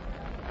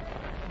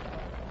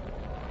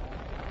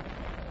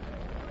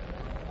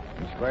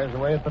 He squares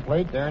away at the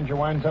plate. Derringer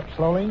winds up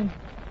slowly.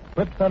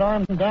 Flips that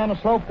arm down,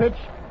 a slow pitch.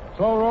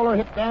 Slow roller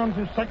hit down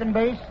to second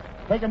base.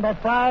 Taken by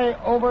Fry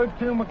over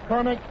to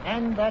McCormick,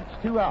 and that's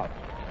 2 outs.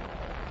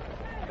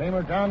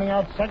 Kramer grounding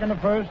out second to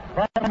first.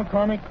 Fry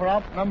McCormick for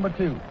out number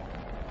 2.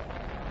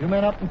 2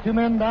 men up and 2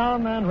 men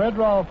down, and Red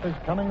Ruffing is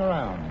coming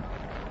around.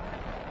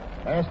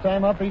 Last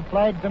time up, he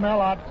flied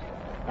Demel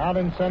out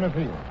in center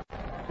field.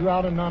 2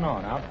 out and none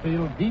on.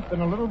 Outfield deep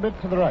and a little bit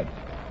to the right.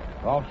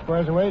 Rolfe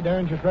squares away.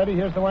 Derringer's ready.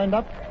 Here's the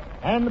windup.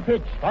 And the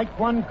pitch. Strike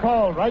 1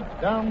 call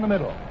right down the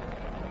middle.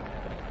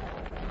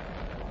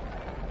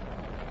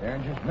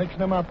 Derringer's mixing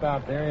them up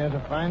out there. He has a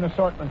fine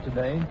assortment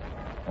today.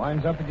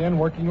 Winds up again,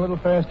 working a little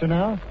faster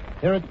now.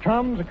 Here it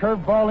comes. A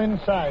curveball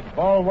inside.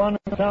 Ball 1.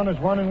 The count is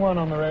 1-1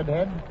 on the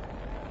redhead.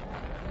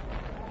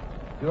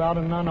 2 out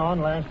and none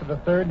on. Last of the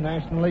third.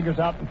 National Leaguers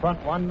out in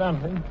front,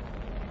 1-0.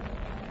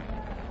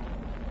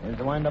 Here's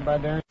the windup by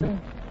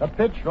Derringer. The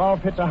pitch.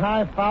 Rolfe hits a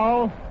high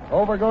foul.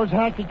 Over goes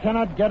Hack. He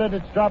cannot get it.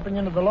 It's dropping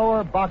into the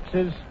lower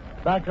boxes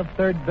back of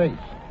third base.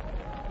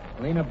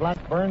 Lena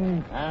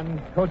Blackburn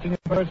and coaching at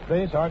first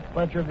base. Art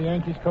Fletcher of the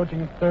Yankees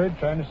coaching at third,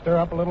 trying to stir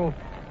up a little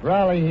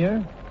rally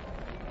here.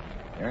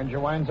 Derringer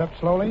winds up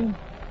slowly.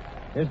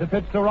 Here's the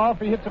pitch to Rolfe.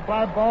 He hits a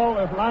fly ball,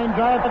 a line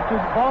drive up to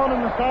Vaughn,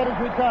 and the side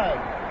is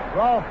retired.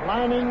 Rolfe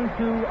lining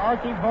to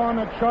Archie Vaughn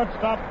at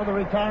shortstop for the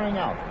retiring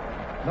out.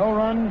 No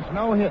runs,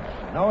 no hits,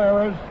 no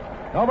errors.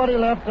 Nobody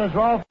left as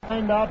Rolfe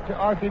lined out to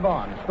Archie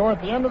Vaughn. Score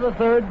at the end of the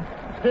third,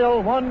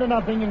 still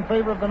 1-0 in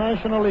favor of the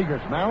National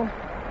Leaguers. Mel?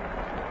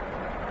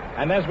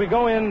 And as we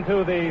go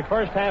into the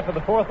first half of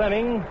the fourth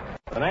inning,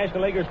 the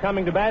National Leaguers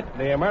coming to bat,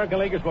 the American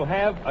Leaguers will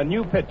have a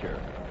new pitcher.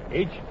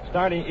 Each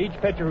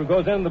pitcher who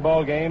goes into the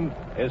ball game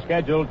is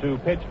scheduled to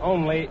pitch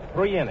only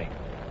 3 innings.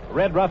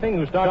 Red Ruffing,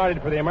 who started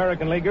for the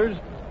American Leaguers,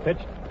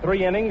 pitched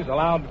 3 innings,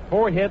 allowed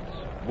 4 hits,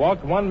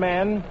 walked 1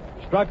 man,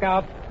 struck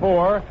out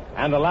 4,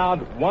 and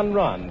allowed 1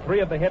 run.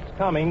 3 of the hits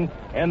coming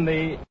in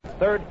the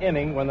 3rd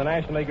inning when the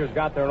National Leaguers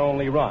got their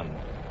only run.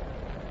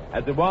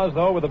 As it was,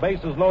 though, with the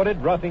bases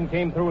loaded, Ruffing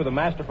came through with a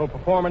masterful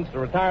performance to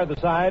retire the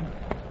side.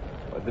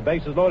 With the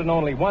bases loaded and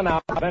only 1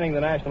 out, preventing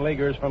the National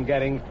Leaguers from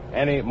getting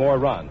any more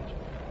runs.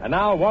 And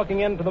now,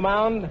 walking into the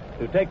mound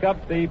to take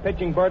up the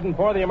pitching burden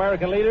for the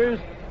American leaders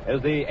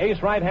is the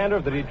ace right-hander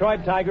of the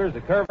Detroit Tigers,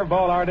 the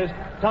curveball artist,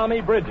 Tommy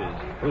Bridges,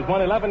 who's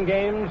won 11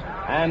 games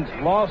and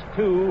lost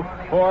 2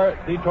 for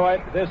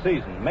Detroit this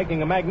season,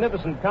 making a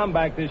magnificent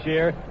comeback this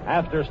year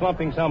after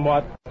slumping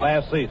somewhat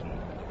last season.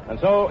 And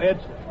so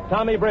it's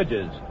Tommy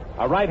Bridges,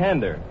 a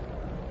right-hander,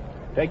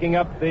 taking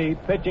up the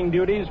pitching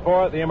duties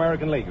for the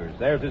American leaguers.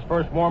 There's his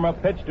first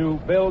warm-up pitch to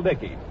Bill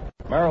Dickey.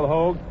 Merrill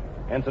Hogue,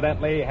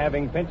 incidentally,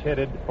 having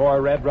pinch-hitted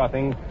for Red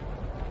Ruffing,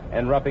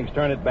 and Ruffing's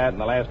turn at bat in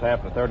the last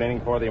half of the 3rd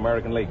inning for the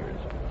American Leaguers.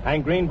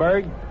 Hank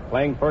Greenberg,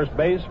 playing first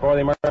base for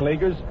the American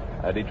Leaguers.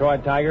 A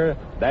Detroit Tiger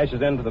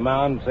dashes into the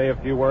mound to say a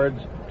few words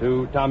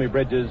to Tommy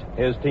Bridges,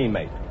 his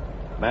teammate.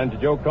 Manager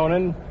Joe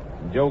Cronin,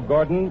 Joe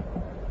Gordon,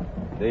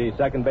 the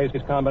second base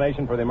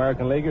combination for the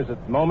American Leaguers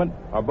at the moment,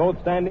 are both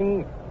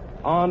standing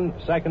on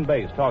second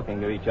base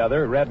talking to each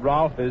other. Red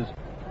Rolfe is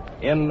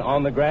in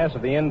on the grass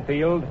of the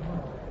infield,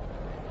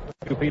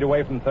 2 feet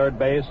away from third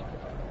base,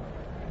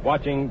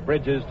 watching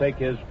Bridges take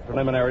his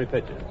preliminary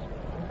pitches.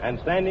 And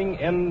standing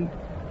in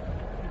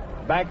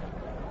back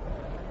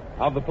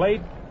of the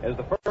plate is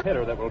the first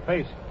hitter that will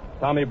face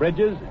Tommy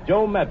Bridges,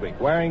 Joe Medwick,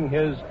 wearing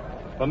his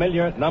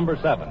familiar number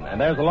 7.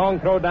 And there's a long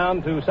throw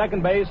down to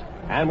second base,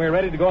 and we're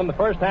ready to go in the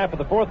first half of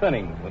the 4th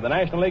inning, with the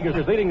National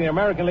Leaguers leading the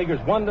American Leaguers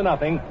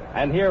 1-0.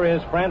 And here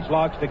is Franz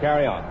Laux to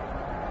carry on.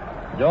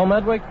 Joe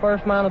Medwick,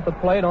 first man at the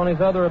plate. On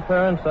his other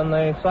appearance in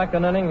the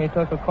 2nd inning, he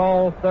took a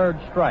called 3rd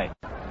strike.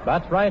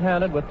 Bats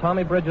right-handed with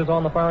Tommy Bridges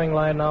on the firing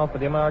line now for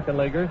the American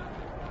Leaguers.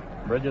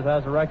 Bridges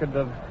has a record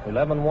of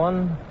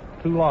 11-1,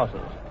 2 losses.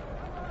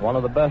 One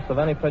of the best of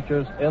any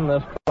pitchers in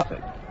this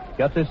classic.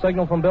 Gets his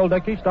signal from Bill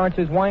Dickey, starts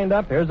his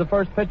wind-up. Here's the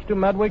first pitch to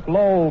Medwick,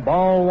 low,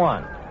 ball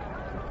 1.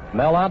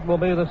 Mel Ott will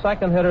be the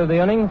second hitter of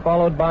the inning,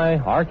 followed by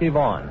Archie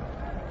Vaughn.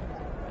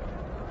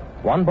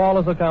 1 ball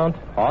is the count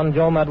on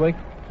Joe Medwick.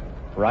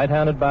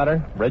 Right-handed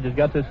batter. Bridges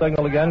gets his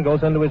signal again,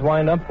 goes into his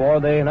windup for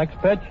the next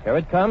pitch. Here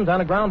it comes,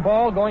 and a ground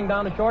ball going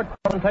down to short.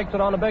 Cronin takes it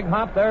on a big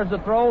hop. There's the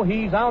throw.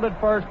 He's out at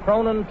first.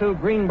 Cronin to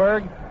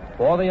Greenberg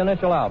for the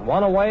initial out.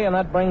 1 away, and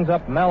that brings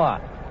up Mel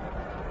Ott.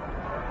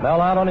 Mel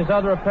Ott on his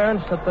other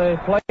appearance at the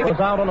plate was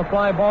out on a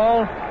fly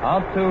ball,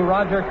 out to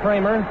Roger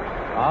Kramer,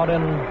 out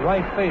in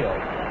right field.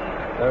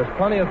 There's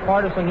plenty of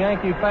partisan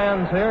Yankee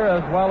fans here,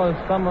 as well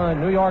as some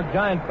New York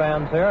Giant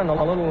fans here, and a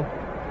little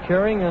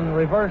cheering and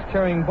reverse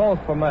cheering both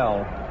for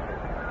Mel.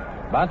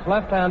 Bats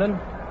left-handed.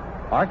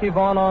 Archie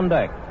Vaughn on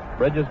deck.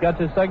 Bridges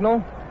gets his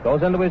signal,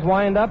 goes into his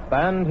wind-up,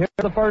 and here's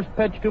the first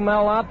pitch to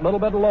Mel Ott, a little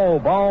bit low,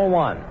 ball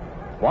 1.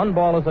 1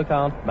 ball is the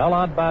count. Mel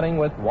Ott batting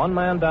with 1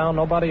 man down,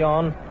 nobody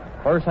on.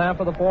 First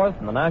half of the 4th,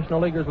 and the National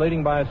Leaguers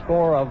leading by a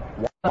score of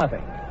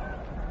 1-0.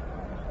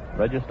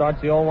 Bridges starts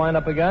the old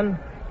wind-up again.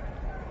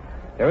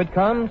 Here it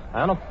comes,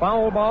 and a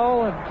foul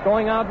ball. It's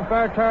going out in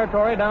fair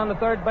territory down the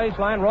third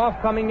baseline.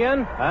 Rolfe coming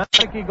in, and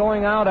Dickey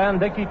going out, and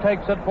Dickey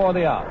takes it for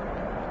the out.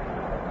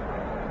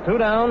 2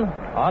 down.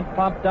 Ott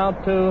popped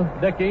out to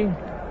Dickey,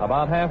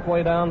 about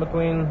halfway down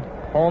between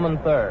home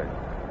and third.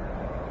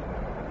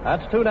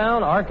 That's 2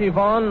 down. Archie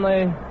Vaughn,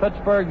 the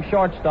Pittsburgh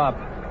shortstop,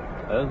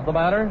 is the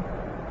batter.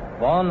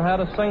 Vaughn had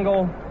a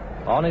single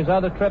on his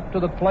other trip to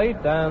the plate,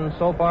 and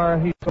so far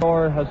he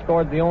has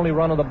scored the only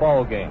run of the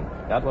ball game.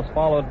 That was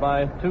followed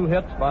by 2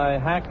 hits by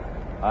Hack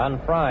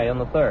and Fry in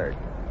the 3rd.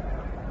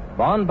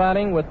 Vaughn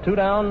batting with 2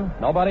 down,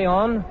 nobody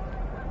on.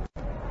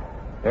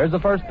 Here's the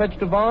first pitch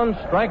to Vaughn,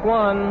 strike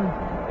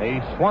 1. He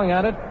swung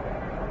at it.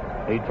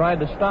 He tried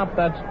to stop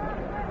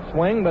that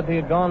swing, but he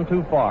had gone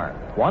too far.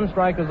 1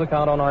 strike is the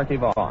count on Archie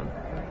Vaughn.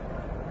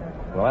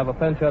 We'll have a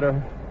pinch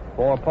hitter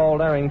for Paul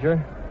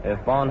Derringer if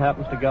Vaughn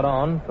happens to get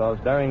on, because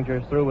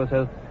Derringer's through with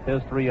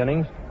his 3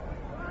 innings.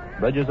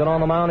 Bridges it on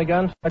the mound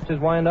again, starts his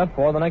wind-up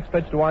for the next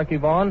pitch to Archie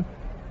Vaughn.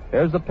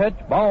 Here's the pitch,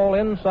 ball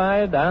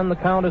inside, and the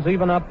count is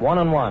even up,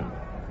 1-1.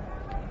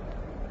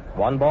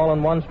 1 ball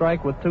and 1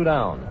 strike with 2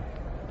 down.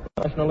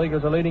 The National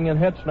Leaguers are leading in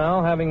hits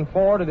now, having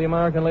 4 to the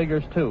American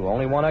Leaguers 2.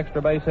 Only 1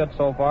 extra base hit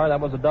so far. That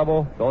was a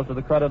double. Goes to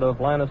the credit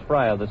of Lannis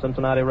Fry of the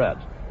Cincinnati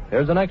Reds.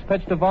 Here's the next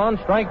pitch to Vaughn,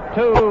 strike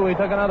 2. He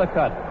took another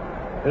cut.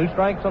 2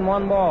 strikes and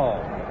 1 ball.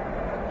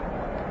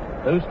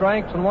 2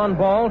 strikes and 1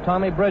 ball.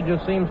 Tommy Bridges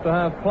seems to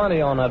have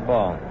plenty on that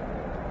ball.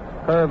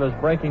 Curve is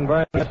breaking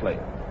very nicely.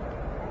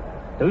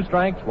 2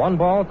 strikes, 1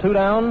 ball, 2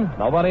 down,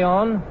 nobody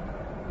on.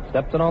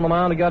 Steps in on the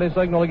mound to get his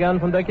signal again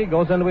from Dickey.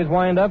 Goes into his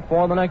windup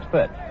for the next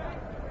pitch.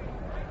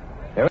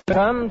 Here it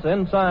comes,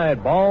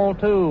 inside, ball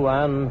 2,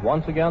 and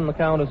once again the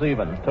count is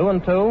even.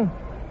 2-2.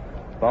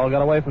 Ball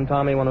got away from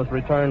Tommy when it was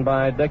returned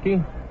by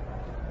Dickey.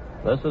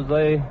 This is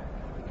the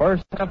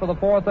first half of the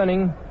 4th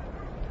inning.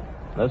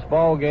 This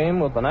ball game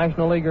with the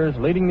National Leaguers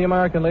leading the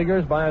American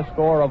Leaguers by a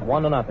score of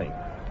 1-0.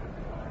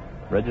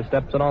 Bridges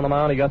steps in on the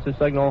mound. He gets his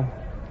signal.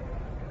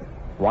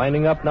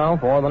 Winding up now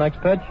for the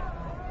next pitch.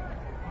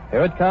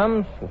 Here it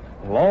comes.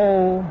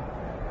 Low.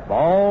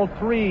 Ball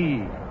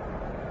 3.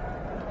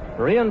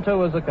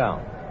 3-2 is the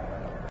count.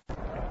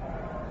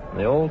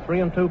 The old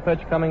 3-2 pitch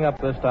coming up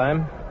this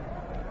time.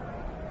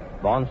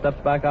 Vaughn steps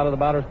back out of the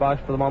batter's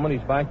box for the moment.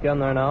 He's back in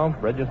there now.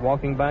 Bridges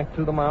walking back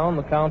to the mound.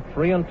 The count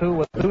 3-2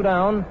 with 2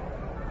 down.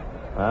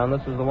 And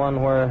this is the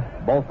one where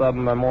both of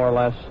them are more or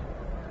less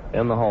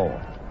in the hole.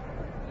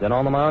 He's in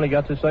on the mound. He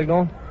gets his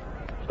signal.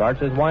 Starts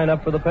his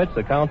wind-up for the pitch.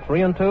 The count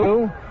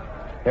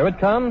 3-2. Here it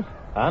comes.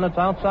 And it's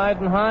outside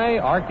and high.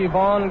 Archie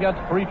Vaughn gets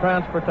free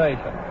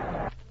transportation.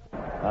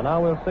 And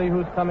now we'll see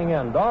who's coming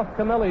in. Dolph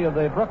Camilli of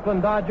the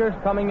Brooklyn Dodgers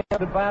coming in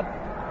to bat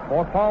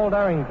for Paul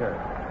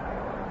Derringer.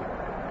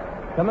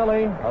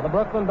 Camilli of the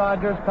Brooklyn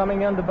Dodgers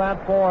coming in to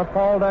bat for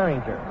Paul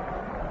Derringer.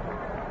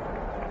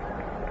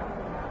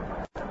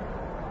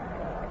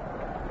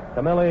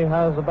 Camilli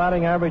has a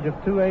batting average of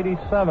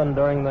 .287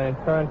 during the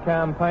current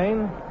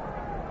campaign.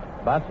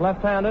 Bats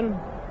left-handed.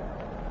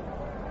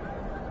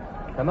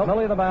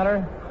 Camilli the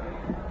batter.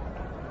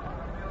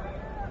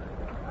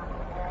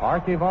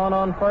 Archie Vaughn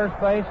on first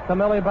base.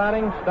 Camilli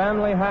batting.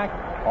 Stanley Hack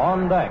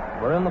on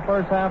deck. We're in the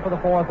first half of the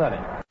 4th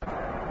inning.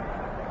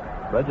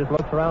 Bridges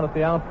looks around at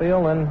the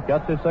outfield and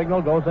gets his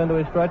signal, goes into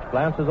his stretch,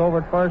 glances over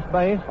at first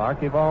base.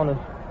 Archie Vaughn is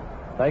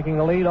taking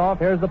the lead off.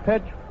 Here's the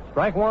pitch.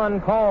 Strike 1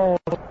 called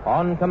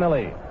on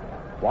Camilli.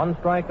 1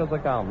 strike is the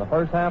count. The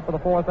first half of the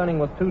 4th inning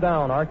with 2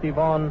 down. Archie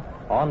Vaughn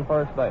on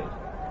first base.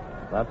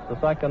 That's the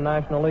second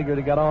National Leaguer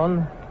to get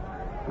on.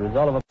 The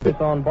result of a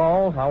pitch on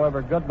balls.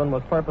 However, Goodman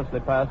was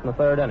purposely passed in the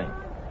 3rd inning.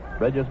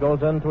 Bridges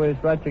goes into his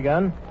stretch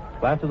again.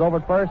 Glances over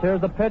at first.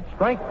 Here's the pitch.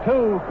 Strike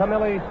 2.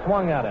 Camilli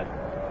swung at it.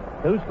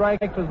 2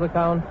 strikes is the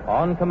count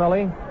on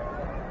Camilli.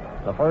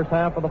 The first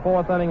half of the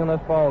 4th inning in this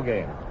ball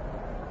game.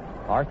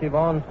 Archie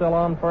Vaughn still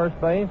on first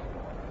base.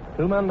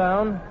 2 men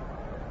down.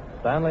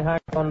 Stanley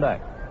Hack on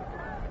deck.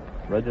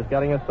 Bridges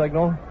getting his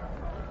signal.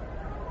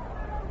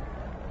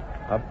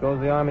 Up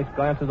goes the arm. He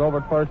glances over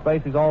at first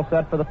base. He's all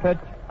set for the pitch.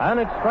 And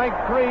it's strike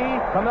 3.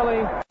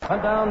 Camilli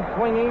went down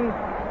swinging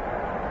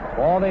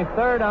for the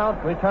 3rd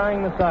out,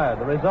 retiring the side.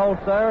 The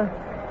results there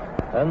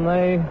in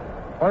the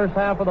first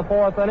half of the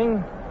 4th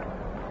inning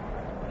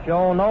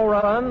show no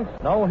runs,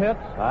 no hits,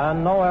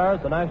 and no errors.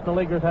 The National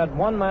Leaguers had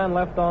 1 man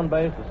left on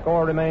base. The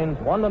score remains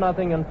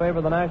 1-0 in favor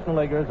of the National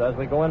Leaguers as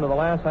we go into the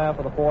last half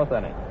of the 4th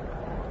inning.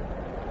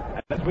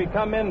 As we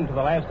come into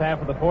the last half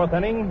of the 4th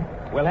inning,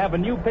 we'll have a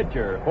new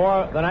pitcher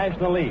for the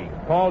National League.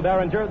 Paul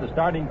Derringer, the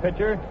starting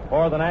pitcher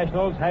for the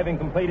Nationals, having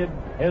completed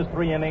his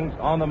 3 innings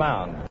on the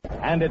mound.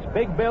 And it's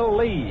Big Bill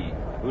Lee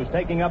who's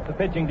taking up the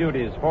pitching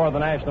duties for the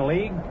National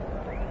League.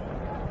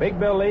 Big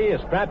Bill Lee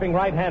is a strapping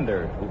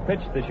right-hander who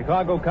pitched the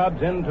Chicago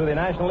Cubs into the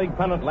National League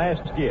pennant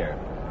last year.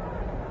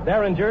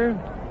 Derringer,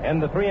 in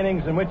the 3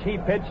 innings in which he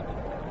pitched,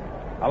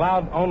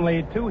 allowed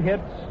only 2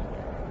 hits,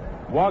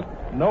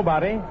 walked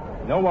nobody,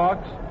 no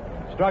walks,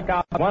 struck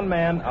out 1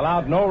 man,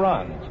 allowed no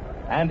runs.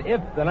 And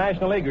if the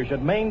National Leaguers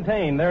should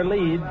maintain their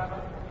lead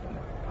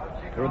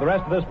through the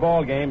rest of this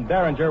ball game,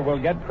 Derringer will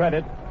get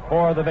credit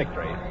for the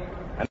victory.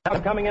 And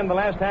now coming in the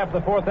last half of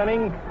the 4th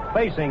inning,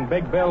 facing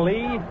Big Bill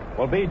Lee,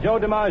 will be Joe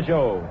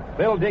DiMaggio,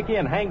 Bill Dickey,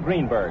 and Hank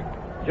Greenberg.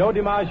 Joe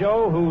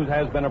DiMaggio, who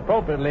has been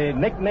appropriately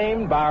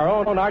nicknamed by our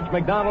own Arch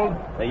McDonald,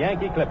 the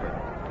Yankee Clipper.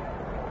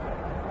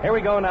 Here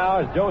we go now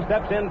as Joe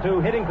steps into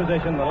hitting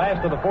position the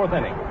last of the 4th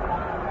inning.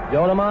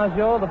 Joe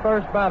DiMaggio, the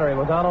first batter. He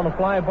was out on a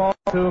fly ball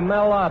to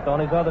Mel Lott on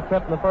his other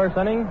trip in the 1st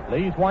inning.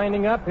 Lee's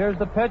winding up. Here's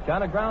the pitch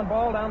on a ground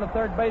ball down the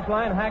 3rd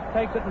baseline. Hack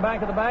takes it in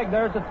back of the bag.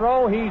 There's the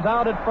throw. He's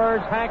out at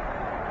first.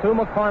 Hack to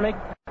McCormick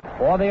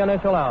for the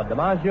initial out.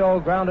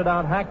 DiMaggio grounded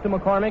out Hack to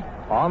McCormick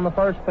on the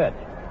first pitch.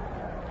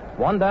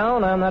 1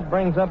 down, and that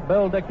brings up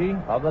Bill Dickey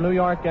of the New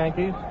York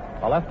Yankees,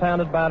 a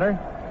left-handed batter.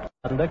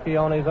 And Dickey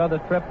on his other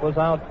trip was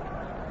out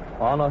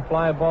on a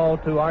fly ball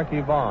to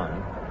Archie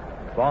Vaughn.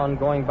 Vaughn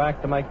going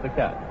back to make the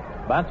catch.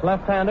 Bats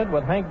left-handed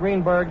with Hank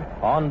Greenberg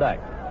on deck.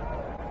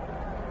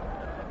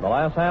 The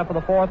last half of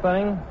the 4th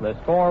inning, the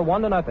score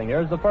 1-0.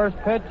 Here's the first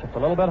pitch. It's a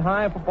little bit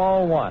high for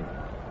ball 1.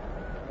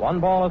 1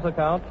 ball is the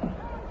count.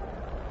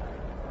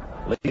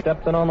 Lee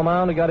steps in on the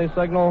mound. He got his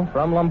signal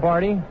from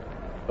Lombardi.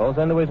 Goes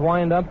into his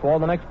windup for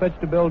the next pitch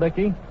to Bill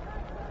Dickey.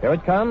 Here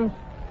it comes.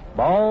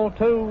 Ball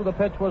 2. The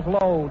pitch was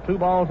low. 2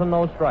 balls and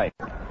no strikes.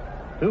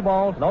 2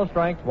 balls, no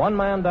strikes. 1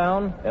 man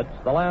down. It's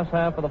the last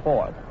half of the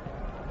 4th.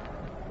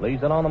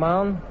 Lee's in on the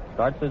mound.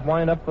 starts his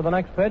windup for the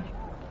next pitch.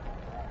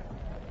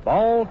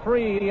 Ball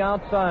 3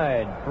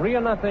 outside.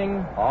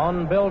 3-0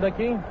 on Bill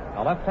Dickey.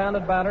 A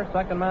left-handed batter,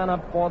 second man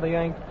up for the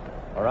Yanks,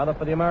 or rather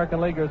for the American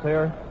Leaguers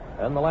here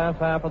in the last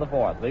half of the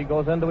fourth. Lee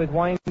goes into his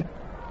wind,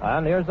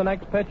 and here's the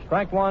next pitch.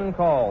 Strike one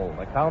call.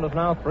 The count is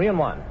now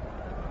 3-1.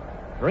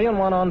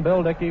 3-1 on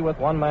Bill Dickey with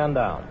one man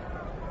down.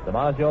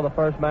 DiMaggio, the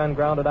first man,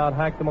 grounded out,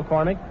 hacked to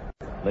McCormick.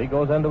 Lee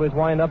goes into his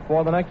windup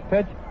for the next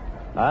pitch.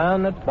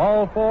 And it's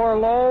ball 4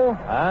 low,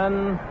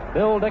 and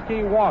Bill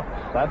Dickey walks.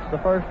 That's the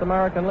first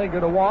American Leaguer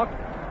to walk.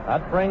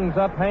 That brings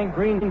up Hank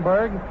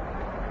Greenberg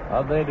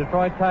of the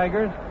Detroit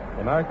Tigers,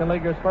 the American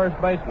Leaguer's first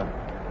baseman.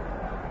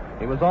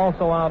 He was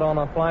also out on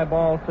a fly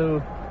ball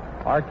to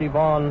Archie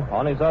Vaughan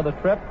on his other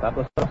trip. That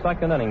was the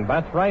second inning.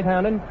 Bats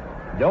right-handed.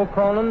 Joe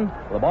Cronin,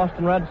 the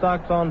Boston Red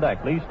Sox on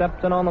deck. Lee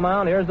steps in on the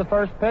mound. Here's the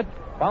first pitch.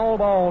 Foul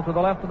ball to the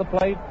left of the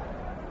plate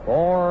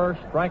for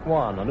strike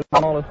one. A new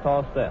ball is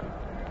tossed in.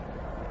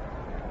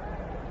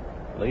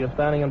 Lee is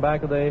standing in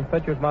back of the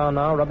pitcher's mound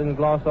now, rubbing the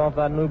gloss off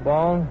that new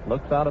ball.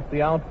 Looks out at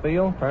the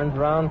outfield, turns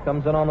around,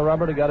 comes in on the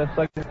rubber to get his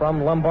signal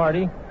from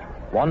Lombardi.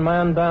 One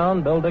man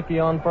down, Bill Dickey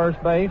on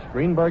first base.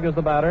 Greenberg is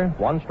the batter.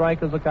 One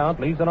strike is the count.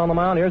 Lee's in on the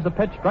mound. Here's the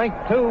pitch.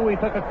 Strike two. He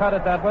took a cut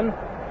at that one.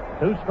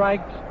 2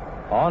 strikes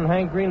on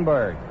Hank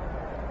Greenberg.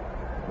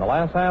 In the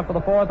last half of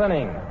the fourth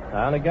inning.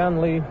 And again,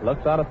 Lee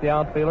looks out at the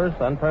outfielders,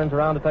 then turns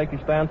around to take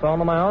his stance on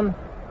the mound.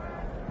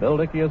 Bill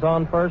Dickey is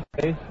on first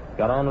base.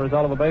 Got on the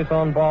result of a base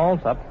on balls.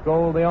 Up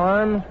go the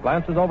arms.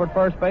 Glances over at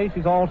first base.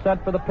 He's all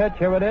set for the pitch.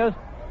 Here it is.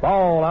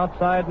 Ball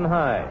outside and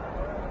high.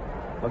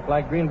 Looked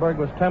like Greenberg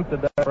was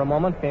tempted there for a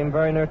moment. Came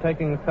very near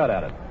taking a cut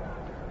at it.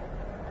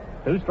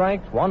 2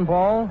 strikes, 1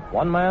 ball,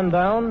 1 man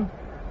down.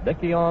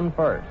 Dickey on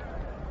first.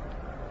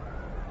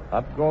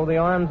 Up go the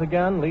arms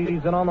again.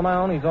 Lee's in on the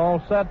mound. He's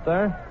all set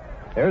there.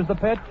 Here's the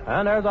pitch,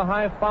 and there's a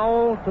high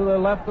foul to the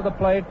left of the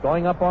plate,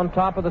 going up on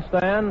top of the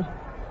stands.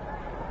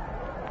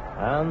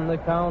 And the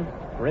count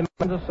remains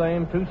the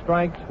same. 2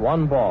 strikes,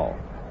 1 ball.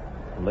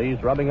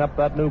 Lee's rubbing up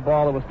that new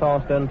ball that was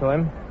tossed into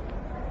him.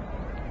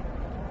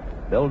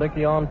 Bill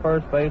Dickey on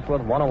first base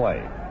with 1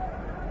 away.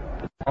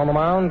 On the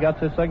mound, gets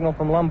his signal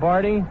from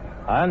Lombardi.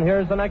 And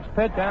here's the next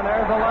pitch, and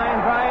there's a line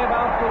drive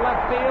out to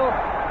left field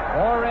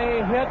for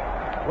a hit,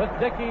 with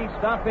Dickey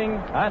stopping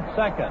at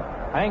second.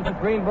 Hank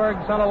Greenberg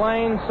sent a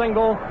line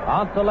single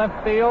out to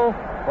left field,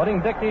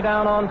 putting Dickey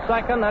down on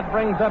second. That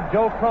brings up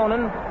Joe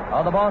Cronin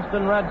of the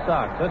Boston Red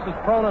Sox. This is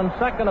Cronin's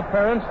second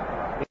appearance.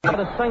 He had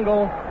a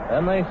single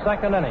in the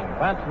second inning.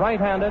 Bats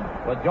right-handed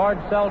with George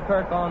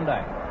Selkirk on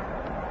deck.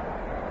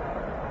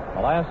 The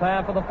last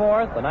half of the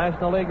fourth, the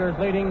National Leaguers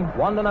leading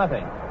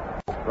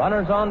 1-0.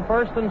 Runners on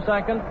first and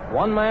second,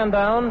 1 man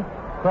down,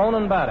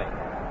 Cronin batting.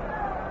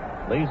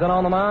 Lee's in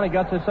on the mound. He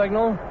gets his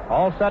signal.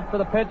 All set for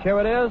the pitch. Here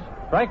it is.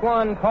 Strike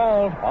one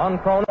called on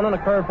Cronin, and a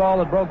curveball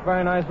that broke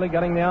very nicely,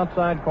 getting the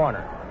outside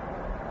corner.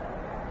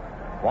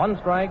 1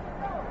 strike.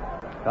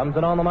 Comes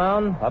in on the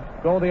mound.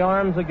 Up go the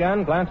arms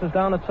again. Glances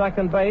down at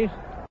second base.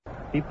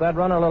 Keep that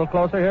runner a little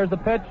closer. Here's the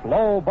pitch.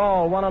 Low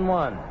ball,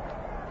 1-1.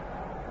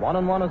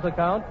 1-1 is the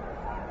count.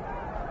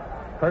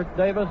 Kurt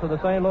Davis of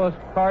the St. Louis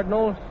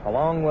Cardinals,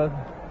 along with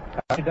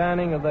Harry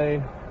Danning of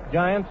the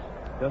Giants,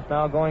 just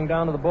now going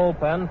down to the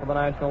bullpen for the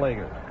National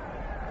Leaguers.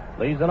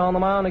 Lee's in on the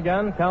mound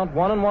again. Count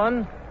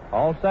 1-1.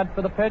 All set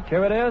for the pitch.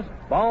 Here it is.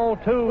 Ball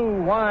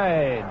 2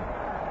 wide.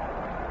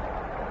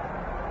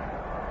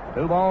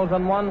 2 balls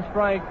and 1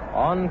 strike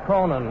on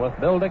Cronin, with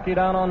Bill Dickey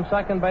down on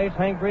second base,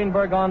 Hank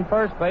Greenberg on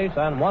first base,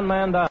 and 1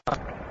 man down.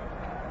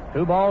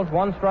 2 balls,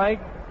 1 strike.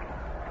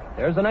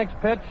 Here's the next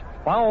pitch.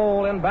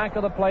 Foul in back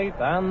of the plate,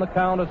 and the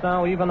count is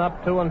now even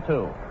up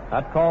 2-2.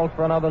 That calls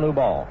for another new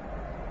ball.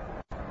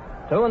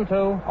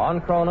 2-2 on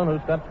Cronin, who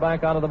steps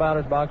back out of the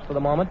batter's box for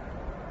the moment.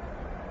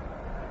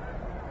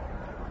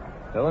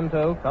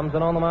 2-2. Comes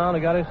in on the mound.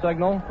 He got his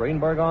signal.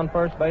 Greenberg on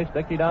first base.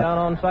 Dickey down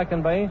on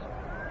second base.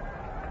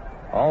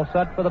 All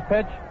set for the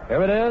pitch.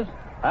 Here it is.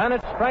 And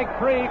it's strike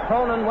 3.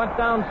 Cronin went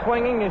down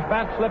swinging. His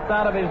bat slipped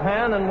out of his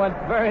hand and went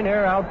very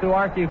near out to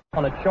Archie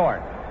on it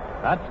short.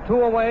 That's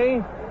 2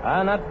 away.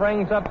 And that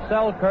brings up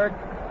Selkirk,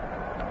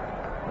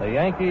 the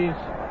Yankees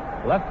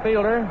left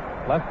fielder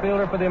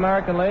for the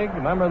American League,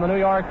 member of the New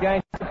York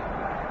Yankees.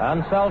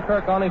 And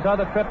Selkirk, on his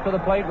other trip to the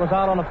plate, was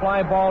out on a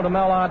fly ball to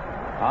Mellott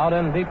out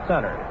in deep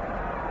center.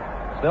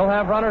 Still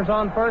have runners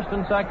on first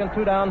and second,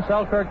 2 down.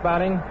 Selkirk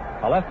batting,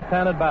 a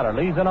left-handed batter.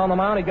 Lee's in on the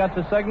mound. He gets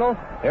a signal.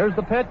 Here's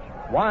the pitch.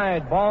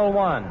 Wide, ball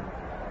 1.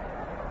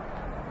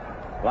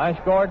 Flash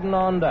Gordon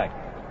on deck.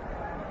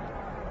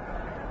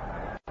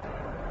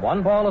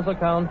 1 ball is the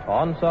count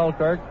on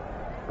Selkirk.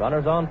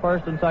 Runners on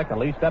first and second.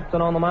 Lee steps in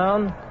on the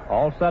mound.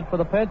 All set for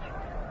the pitch.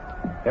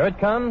 Here it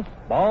comes.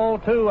 Ball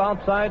 2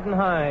 outside and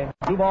high.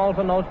 2 balls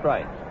and no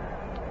strikes.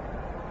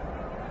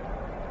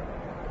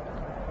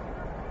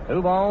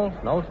 2 balls,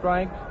 no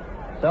strikes.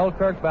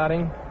 Selkirk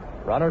batting.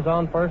 Runners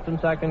on first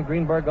and second.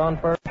 Greenberg on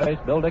first base.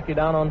 Bill Dickey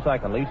down on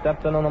second. Lee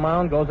steps in on the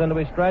mound. Goes into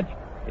his stretch.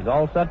 He's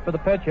all set for the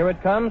pitch. Here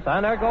it comes.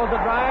 And there goes the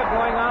drive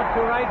going out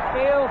to right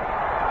field.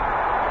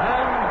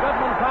 And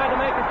Goodman tried to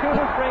make a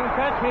shoestring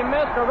catch. He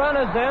missed. A run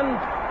is in.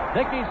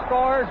 Dickey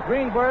scores.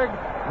 Greenberg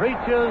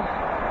reaches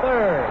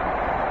third.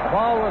 The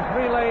ball was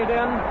relayed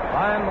in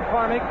by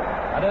McCormick.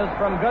 That is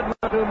from Goodman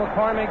to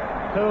McCormick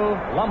to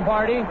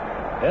Lombardi.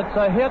 It's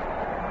a hit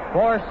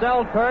for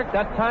Selkirk.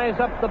 That ties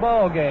up the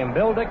ball game.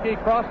 Bill Dickey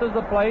crosses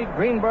the plate.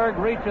 Greenberg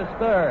reaches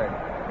third.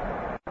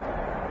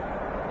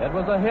 It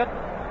was a hit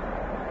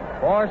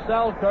for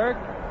Selkirk.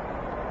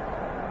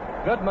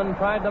 Goodman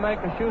tried to make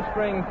a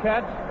shoestring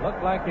catch.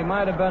 Looked like he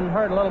might have been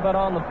hurt a little bit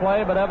on the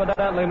play, but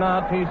evidently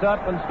not. He's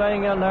up and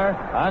staying in there,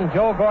 and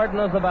Joe Gordon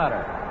is the batter.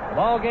 The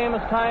ball game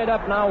is tied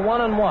up now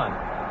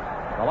 1-1.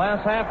 The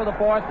last half of the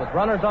fourth with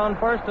runners on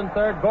first and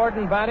third.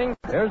 Gordon batting.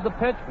 Here's the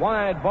pitch.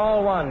 Wide,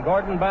 ball one.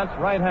 Gordon bats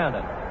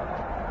right-handed.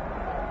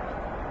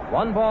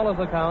 1 ball is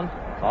the count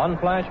on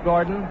Flash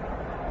Gordon.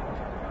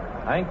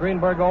 Hank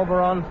Greenberg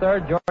over on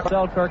third. George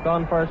Selkirk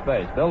on first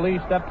base. Bill Lee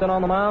steps in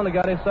on the mound. He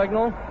got his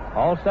signal.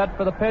 All set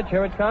for the pitch.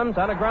 Here it comes.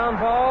 And a ground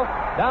ball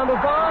down to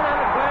Vaughn. And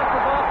it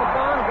glances off of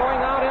Vaughn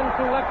going out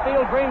into left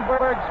field.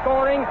 Greenberg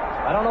scoring.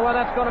 I don't know whether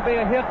that's going to be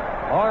a hit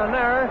or an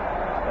error.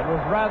 It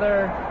was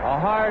rather a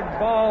hard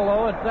ball,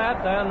 though, at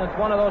that, and it's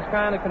one of those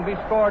kind that can be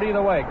scored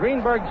either way.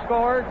 Greenberg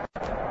scored.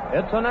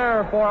 It's an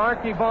error for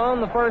Archie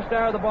Vaughn, the first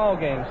error of the ball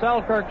game.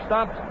 Selkirk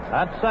stops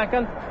at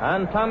second,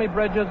 and Tommy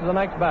Bridges is the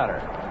next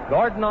batter.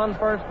 Gordon on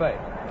first base.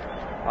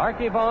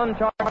 Archie Vaughn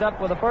charged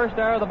up with the first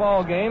error of the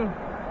ball game.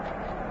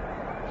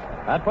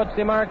 That puts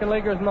the American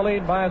Leaguers in the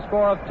lead by a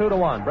score of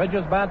 2-1.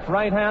 Bridges bats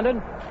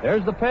right-handed.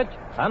 There's the pitch,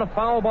 and a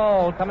foul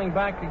ball coming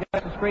back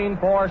against the screen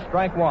for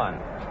strike one.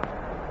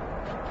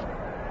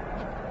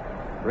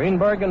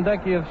 Greenberg and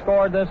Dickey have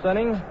scored this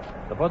inning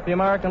to put the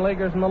American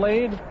Leaguers in the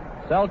lead.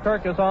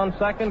 Selkirk is on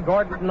second,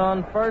 Gordon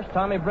on first,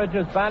 Tommy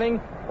Bridges batting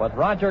with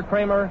Roger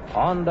Kramer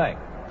on deck.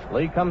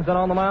 Lee comes in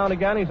on the mound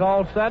again. He's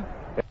all set.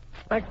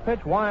 Next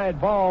pitch, wide,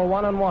 ball,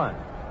 1-1.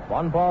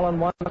 1 ball and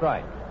 1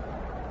 strike.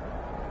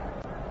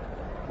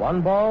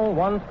 1 ball,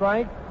 1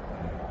 strike.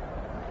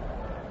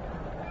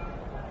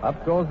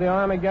 Up goes the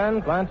arm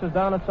again, glances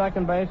down at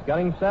second base,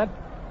 getting set.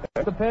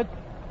 Here's the pitch,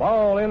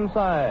 ball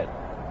inside.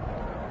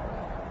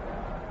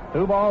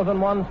 2 balls and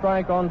 1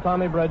 strike on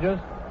Tommy Bridges.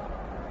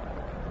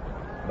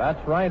 Bats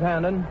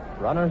right-handed.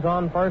 Runners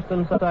on first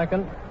and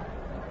second.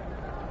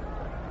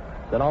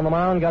 Then on the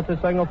mound, gets his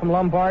signal from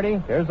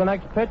Lombardi. Here's the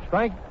next pitch.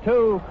 Strike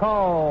 2,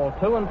 call.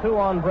 2-2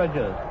 on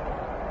Bridges.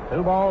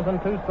 2 balls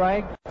and 2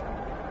 strikes.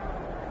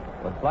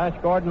 With Flash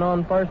Gordon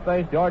on first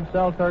base, George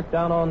Selkirk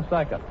down on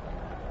second.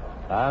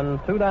 And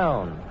 2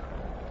 down.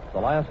 The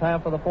last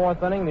half of the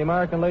fourth inning, the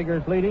American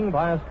Leaguers leading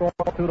by a score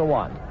of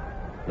 2-1.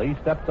 Lee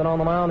steps in on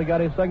the mound. He got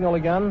his signal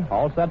again.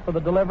 All set for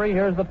the delivery.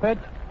 Here's the pitch.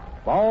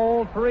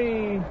 Ball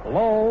 3,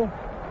 low.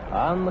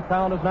 And the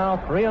count is now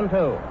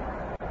 3-2.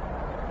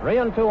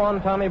 3-2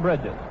 on Tommy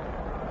Bridges.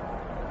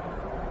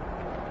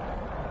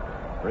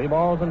 3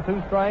 balls and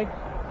 2 strikes.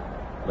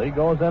 Lee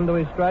goes into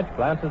his stretch,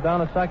 glances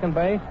down at second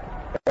base.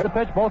 Here's the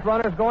pitch. Both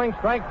runners going.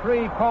 Strike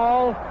 3,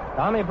 call.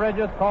 Tommy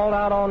Bridges called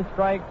out on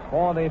strikes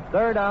for the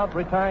third out,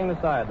 retiring the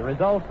side. The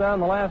results then in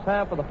the last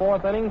half of the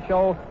fourth inning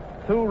show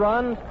 2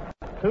 runs,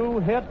 2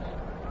 hits,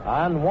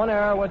 and 1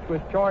 error, which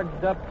was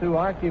charged up to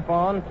Archie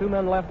Vaughn. 2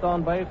 men left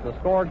on base. The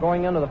score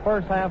going into the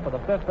first half of the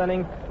fifth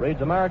inning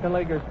reads American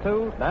Leaguers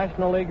 2,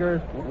 National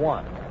Leaguers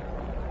 1.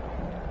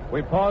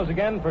 We pause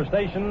again for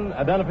station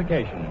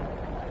identification.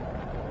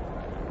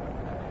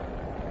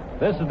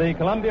 This is the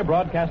Columbia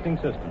Broadcasting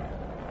System.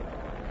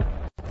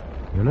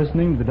 You're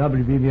listening to the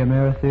WBBM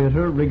Air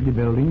Theater, Wrigley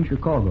Building,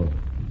 Chicago.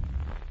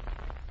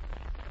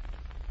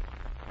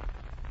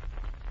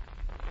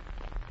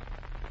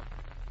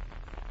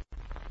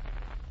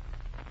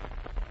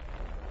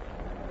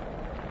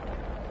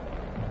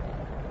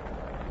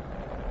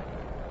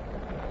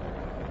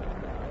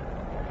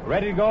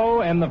 Ready to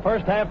go in the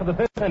first half of the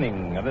fifth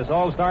inning of this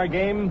All-Star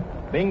game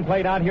being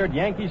played out here at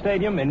Yankee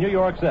Stadium in New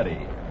York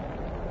City.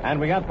 And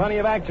we got plenty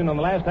of action in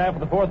the last half of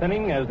the fourth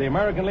inning as the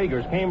American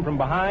Leaguers came from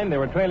behind. They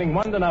were trailing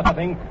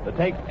 1-0 to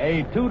take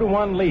a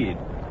 2-1 lead.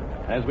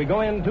 As we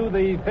go into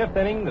the fifth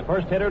inning, the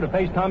first hitter to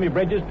face Tommy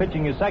Bridges,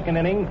 pitching his second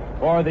inning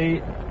for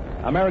the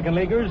American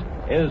Leaguers,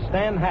 is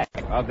Stan Hack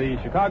of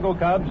the Chicago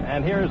Cubs,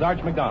 and here's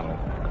Arch McDonald.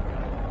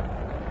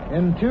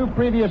 In 2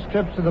 previous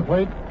trips to the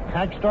plate,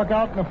 Hack struck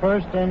out in the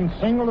first and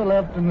singled to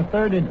left in the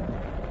third inning.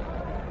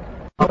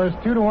 It was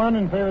 2-1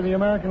 in favor of the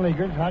American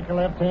Leaguers. Hack, a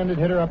left-handed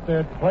hitter up there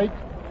at the plate.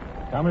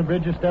 Tommy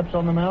Bridges steps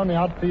on the mound. The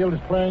outfield is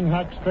playing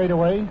Hack straight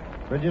away.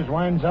 Bridges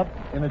winds up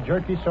in a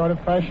jerky sort of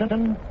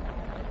fashion.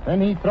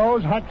 Then he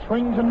throws. Hack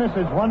swings and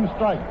misses. 1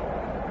 strike.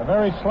 A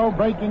very slow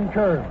breaking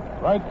curve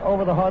right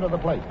over the heart of the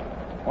plate.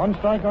 1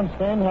 strike on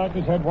Stan Hack.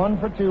 He's had 1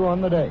 for 2 on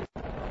the day.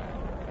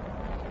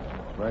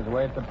 Squares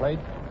away at the plate.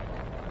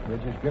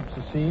 Bridges grips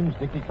the seams.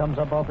 Dickey comes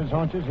up off his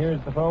haunches.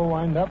 Here's the throw.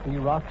 Wind up. He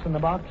rocks in the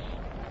box.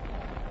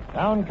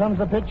 Down comes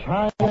the pitch.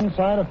 High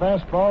inside. A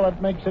fastball. That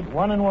makes it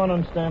 1-1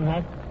 on Stan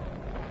Hack.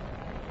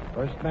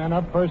 First man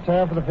up, first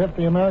half of the fifth.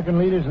 The American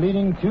leaders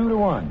leading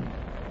 2-1.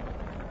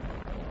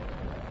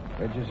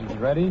 Bridges is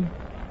ready.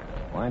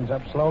 Winds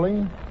up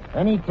slowly.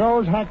 Then he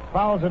throws. Hack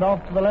fouls it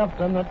off to the left,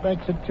 and that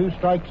makes it 2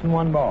 strikes and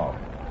 1 ball.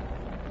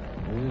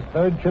 His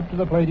third trip to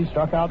the plate. He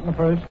struck out in the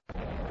first,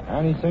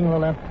 and he singled the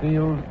left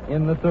field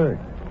in the third.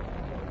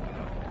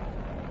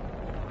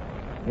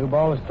 New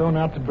ball is thrown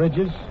out to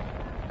Bridges.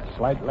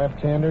 Slight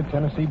left-hander,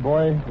 Tennessee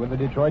boy with the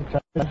Detroit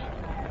Tigers.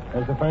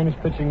 Has the finest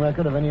pitching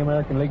record of any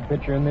American League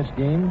pitcher in this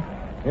game.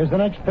 Here's the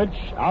next pitch,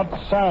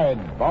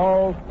 outside.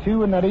 Ball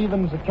 2, and that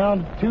evens the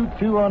count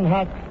 2-2 on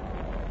Hack,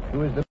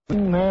 who is the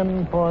leading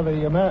man for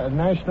the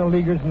National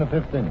Leaguers in the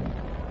 5th inning.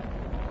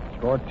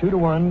 Score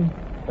 2-1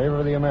 in favor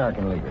of the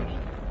American Leaguers.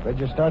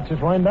 Bridges starts his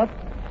windup.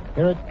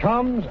 Here it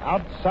comes,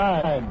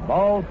 outside.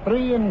 Ball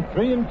 3, and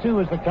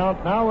 3-2 is the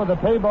count now with the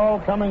pay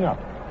ball coming up.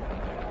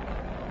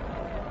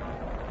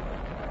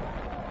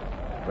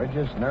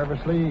 Bridges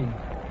nervously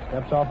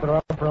steps off the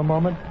rubber for a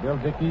moment. Bill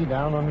Dickey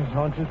down on his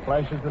haunches,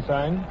 flashes the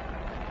sign.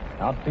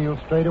 Outfield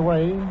straight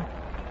away.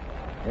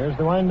 Here's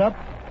the windup.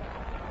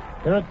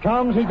 Here it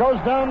comes. He goes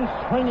down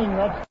swinging.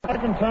 That's the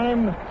second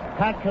time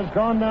Hack has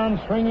gone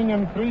down swinging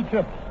in 3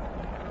 trips.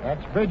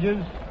 That's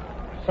Bridges'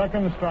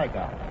 second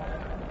strikeout.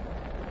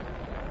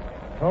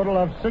 Total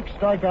of 6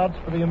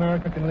 strikeouts for the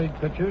American League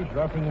pitchers,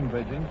 Ruffing and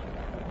Bridges.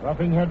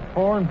 Ruffing had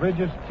 4 and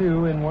Bridges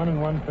 2 in 1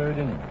 1/3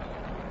 innings.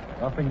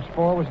 Ruffing's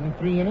 4 was in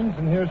 3 innings,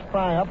 and here's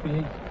Fry up.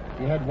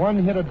 He had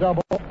 1 hit, a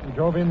double. He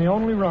drove in the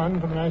only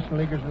run for the National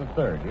Leaguers in the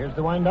 3rd. Here's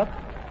the windup.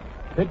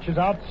 Pitch is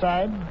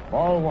outside.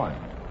 Ball 1.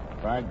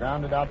 Fry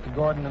grounded out to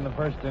Gordon in the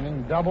 1st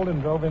inning, doubled,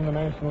 and drove in the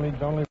National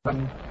League's only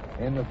run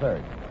in the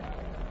 3rd.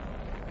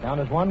 Count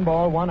is 1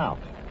 ball, 1 out.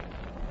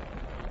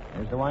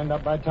 Here's the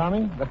windup by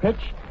Tommy. The pitch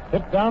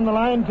hit down the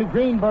line to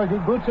Greenberg, who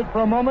boots it for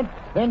a moment,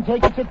 then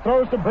takes it,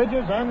 throws to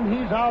Bridges, and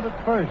he's out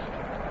at first.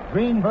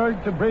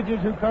 Greenberg to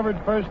Bridges, who covered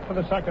first for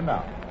the 2nd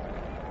out.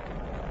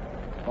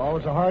 Ball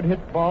was a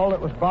hard-hit ball. It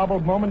was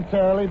bobbled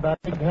momentarily by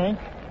Big Hank,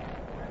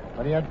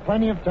 but he had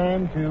plenty of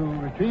time to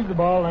retrieve the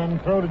ball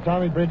and throw to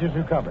Tommy Bridges,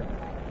 who covered.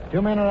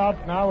 2 men are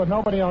out now with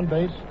nobody on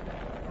base,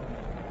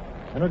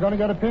 and we're going to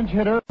get a pinch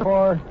hitter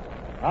for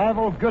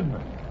Ivel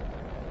Goodman.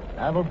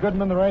 Ivel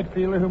Goodman, the right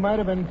fielder, who might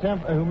have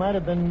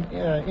been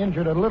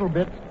injured a little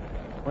bit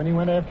when he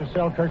went after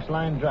Selkirk's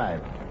line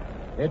drive.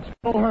 It's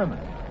Phil Herman,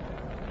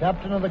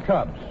 captain of the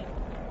Cubs,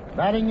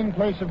 batting in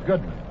place of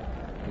Goodman.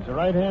 He's a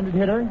right-handed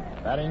hitter,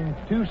 batting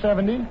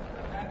 .270.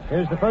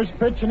 Here's the first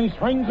pitch, and he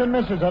swings and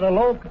misses at a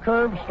low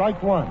curve,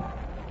 strike 1.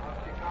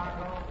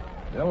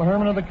 Bill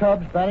Herman of the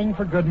Cubs batting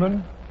for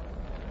Goodman.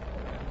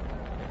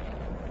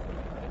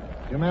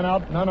 2 men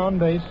out, none on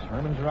base.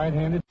 Herman's a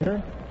right-handed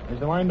hitter.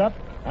 Here's the windup,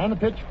 and the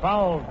pitch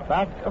fouled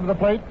back of the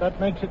plate. That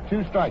makes it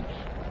 2 strikes.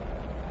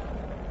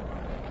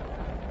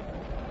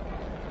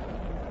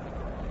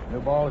 New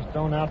ball is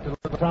thrown out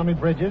to Tommy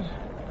Bridges,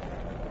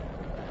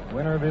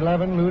 winner of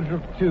 11, loser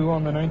of 2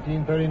 on the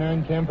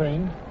 1939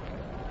 campaign.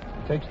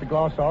 He takes the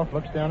gloss off,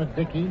 looks down at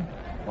Dickey,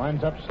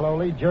 winds up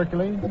slowly,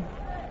 jerkily.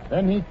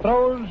 Then he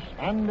throws,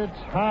 and it's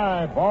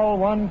high. Ball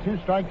 1, 2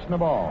 strikes and a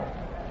ball.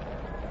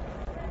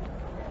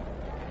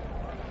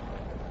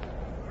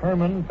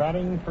 Herman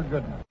batting for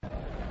Goodman.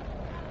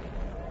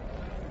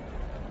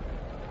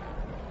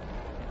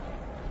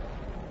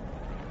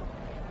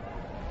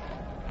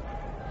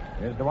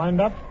 Here's the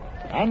windup.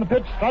 And the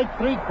pitch, strike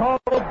 3, called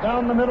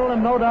down the middle,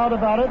 and no doubt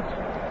about it.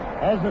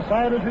 As the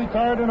side is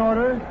retired in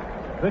order,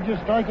 Bridges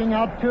striking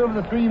out 2 of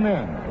the 3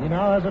 men. He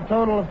now has a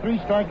total of 3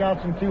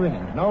 strikeouts in 2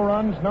 innings. No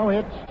runs, no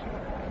hits,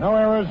 no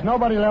errors,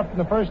 nobody left in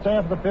the first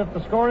half of the 5th.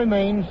 The score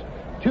remains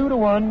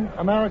 2-1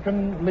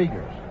 American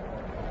Leaguers.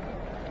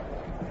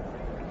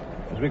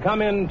 As we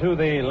come into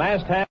the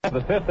last half of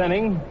the 5th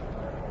inning,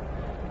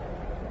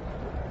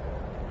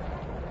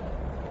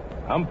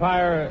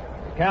 umpire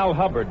Cal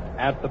Hubbard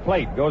at the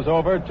plate goes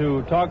over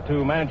to talk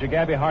to manager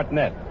Gabby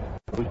Hartnett,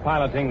 who's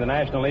piloting the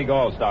National League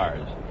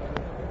All-Stars.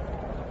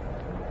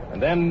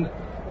 And then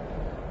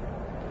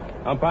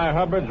umpire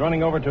Hubbard's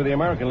running over to the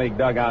American League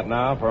dugout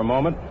now for a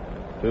moment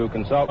to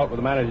consult with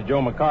the manager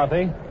Joe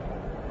McCarthy.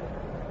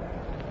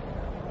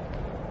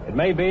 It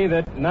may be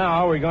that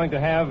now we're going to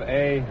have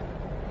a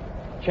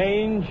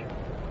change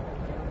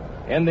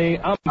in the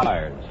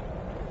umpires.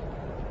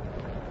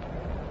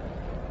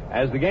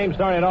 As the game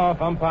started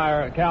off,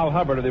 umpire Cal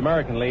Hubbard of the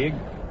American League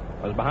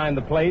was behind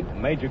the plate.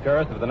 Major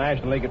Kurth of the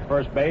National League at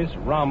first base,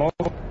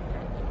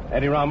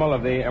 Eddie Rommel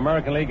of the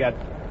American League at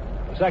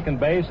second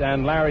base,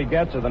 and Larry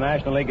Getz of the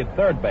National League at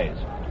third base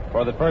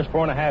for the first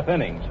 4.5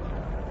 innings.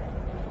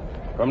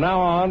 From now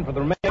on, for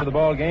the remainder of the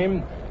ball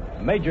game,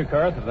 Major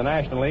Kurth of the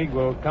National League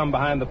will come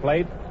behind the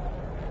plate.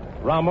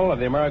 Rommel of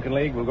the American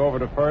League will go over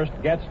to first,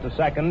 Getz to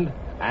second,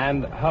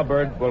 and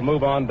Hubbard will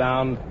move on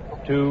down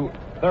to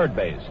third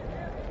base.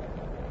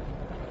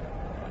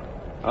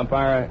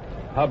 Umpire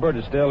Hubbard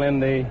is still in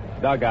the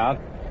dugout.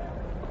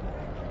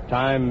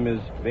 Time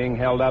is being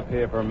held up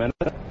here for a minute.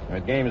 The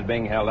game is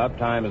being held up.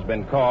 Time has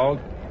been called.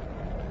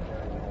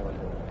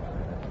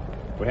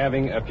 We're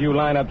having a few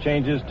lineup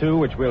changes, too,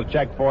 which we'll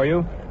check for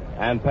you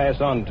and pass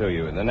on to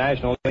you. In the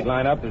National League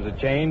lineup, there's a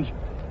change.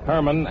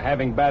 Herman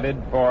having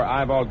batted for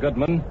Ival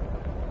Goodman.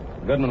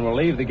 Goodman will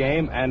leave the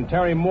game, and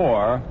Terry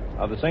Moore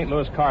of the St.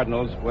 Louis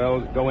Cardinals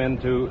will go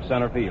into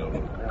center field.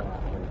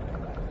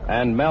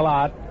 And Mel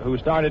Ott, who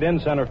started in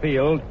center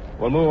field,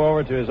 will move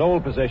over to his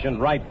old position,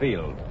 right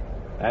field.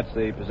 That's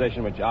the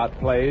position which Ott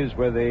plays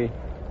with the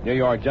New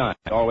York Giants,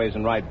 always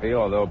in right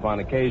field, although upon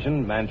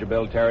occasion, manager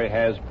Bill Terry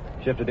has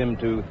shifted him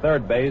to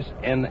third base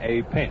in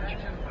a pinch.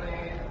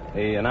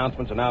 The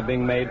announcements are now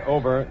being made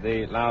over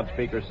the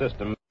loudspeaker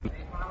system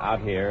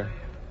out here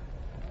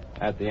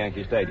at the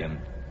Yankee Stadium.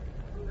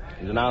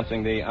 He's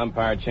announcing the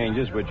umpire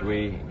changes, which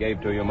we gave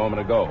to you a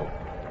moment ago.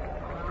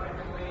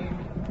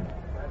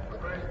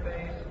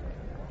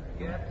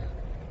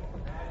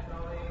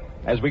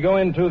 As we go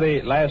into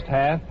the last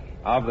half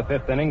of the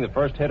fifth inning, the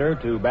first hitter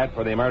to bat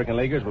for the American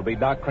Leaguers will be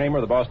Doc Kramer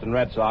of the Boston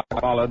Red Sox,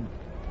 followed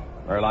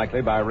very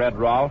likely by Red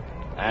Ruffing,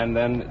 and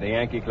then the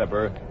Yankee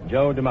Clipper,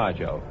 Joe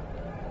DiMaggio.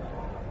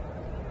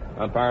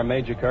 Umpire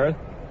Major Kurth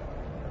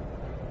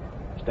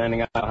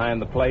standing out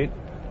behind the plate,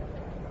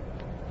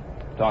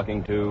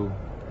 talking to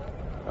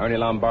Ernie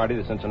Lombardi,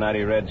 the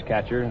Cincinnati Reds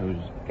catcher, who's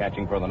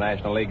catching for the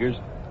National Leaguers.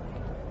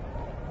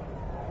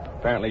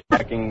 Apparently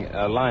checking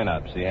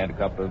lineups. He had a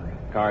couple of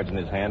cards in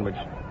his hand, which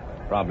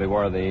probably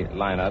were the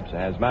lineups.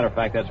 As a matter of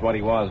fact, that's what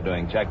he was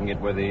doing, checking it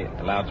with the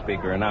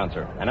loudspeaker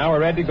announcer. And now we're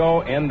ready to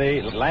go in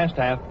the last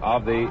half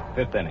of the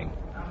fifth inning.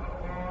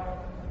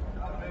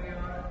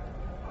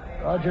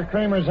 Roger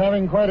Kramer's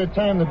having quite a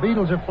time. The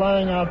Beatles are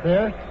flying out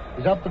there.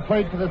 He's up the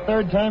plate for the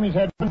third time. He's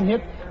had one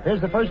hit.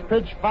 Here's the first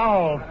pitch,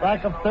 foul,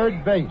 back of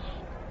third base.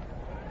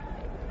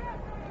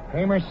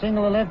 Kramer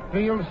single to left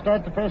field to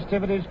start the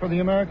festivities for the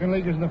American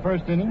Leaguers in the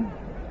first inning,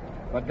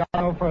 but got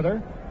no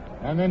further.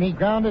 And then he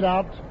grounded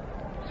out,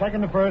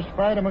 second to first,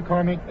 Frank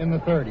McCormick in the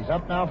third. He's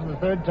up now for the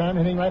third time,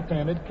 hitting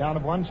left-handed, count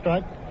of one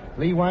strike.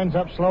 Lee winds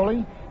up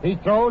slowly. He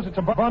throws, it's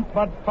a bunt,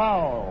 but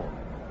foul.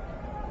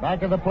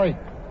 Back of the plate.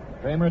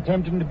 Kramer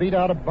attempting to beat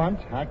out a bunt.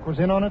 Hack was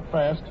in on it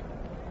fast.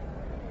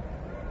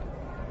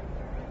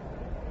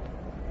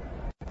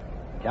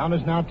 Count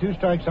is now 2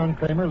 strikes on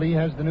Kramer. Lee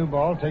has the new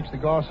ball, takes the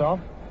gauze off.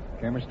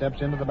 Kramer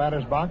steps into the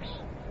batter's box.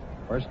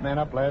 First man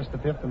up, last the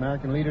fifth.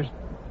 American leaders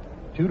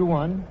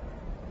 2-1.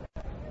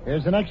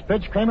 Here's the next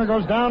pitch. Kramer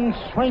goes down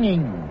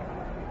swinging.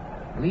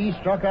 Lee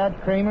struck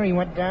out Kramer. He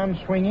went down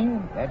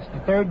swinging. That's the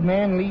third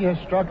man Lee has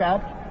struck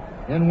out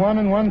in 1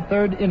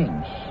 1/3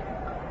 innings.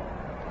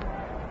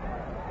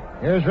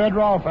 Here's Red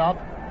Ruffing out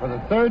for the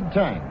third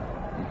time.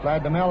 He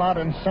flied the Mel out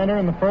in center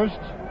in the first,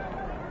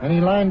 and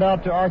he lined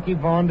out to Archie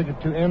Vaughn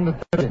to end the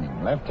third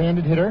inning.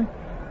 Left-handed hitter.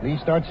 Lee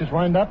starts his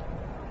windup.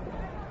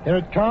 Here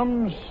it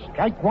comes.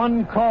 Strike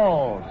one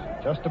called.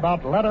 Just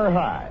about letter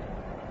high.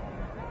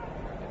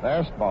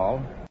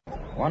 Fastball.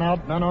 One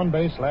out, none on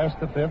base, last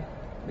the fifth.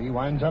 Lee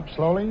winds up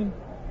slowly.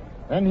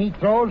 Then he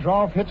throws.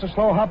 Rolfe hits a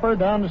slow hopper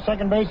down to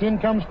second base. In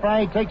comes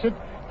Fry. He takes it.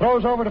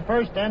 Throws over to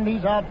first, and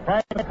he's out.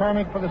 Fry to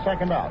McCormick for the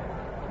second out.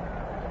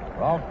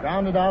 Rolfe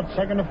grounded out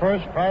second to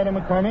first. Fry to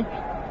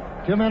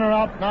McCormick. 2 men are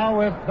out now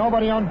with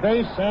nobody on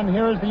base, and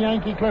here is the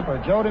Yankee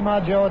Clipper, Joe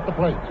DiMaggio at the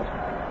plate.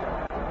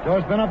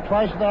 Joe's been up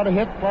twice without a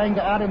hit, flying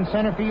to Ott in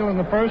center field in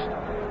the first,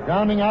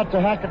 grounding out to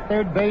Hack at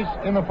third base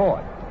in the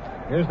fourth.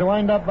 Here's the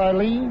windup by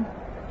Lee,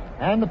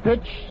 and the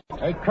pitch,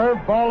 a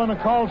curveball and a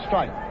called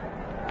strike.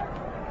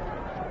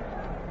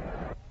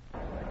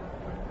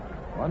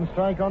 1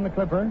 strike on the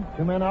Clipper,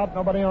 2 men out,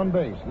 nobody on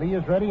base. Lee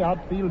is ready,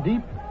 outfield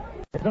deep.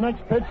 Here's the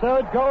next pitch, there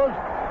it goes,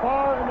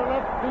 far into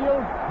left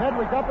field.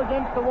 Medwick up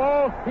against the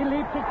wall. He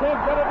leaps, he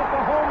can't get it. It's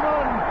a home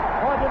run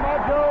for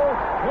DiMaggio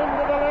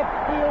into the left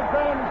field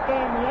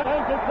grandstand. The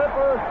Yankee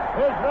Clipper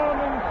is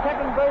rounding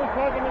second base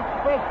like an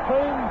express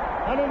train,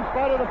 and in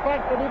spite of the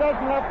fact that he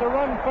doesn't have to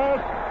run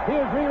fast, he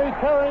is really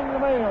carrying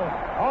the mail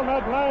on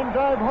that line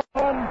drive home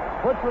run,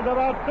 which was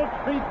about 6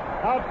 feet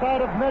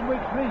outside of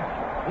Medwick's reach.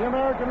 The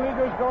American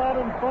Leaguers go out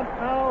in front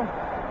now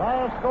by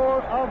a score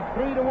of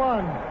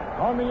 3-1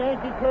 on the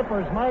Yankee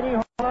Clippers. Mighty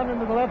home run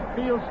into the left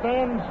field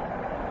stands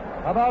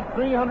about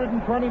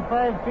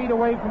 325 feet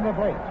away from the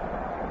plate.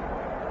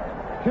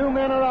 2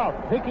 men are out.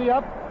 Hickey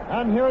up,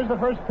 and here is the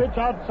first pitch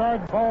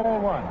outside, ball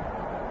 1.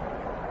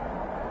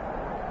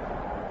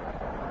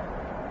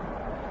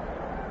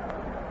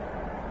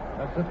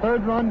 That's the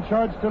third run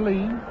charged to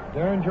Lee.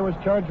 Derringer was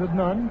charged with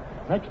none.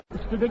 Next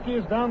pitch to Dickey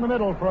is down the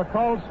middle for a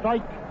called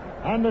strike,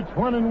 and it's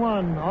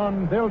 1-1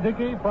 on Bill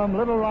Dickey from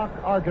Little Rock,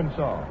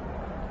 Arkansas.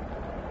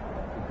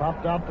 He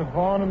popped out to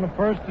Vaughn in the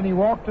first, and he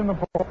walked in the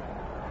fourth.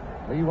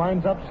 Lee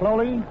winds up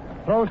slowly,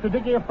 throws to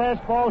Dickey a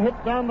fastball, hit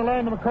down the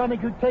line to McCormick,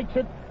 who takes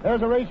it.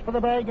 There's a race for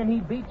the bag, and he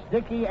beats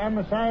Dickey, and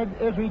the side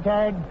is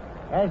retired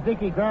as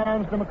Dickey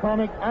grounds to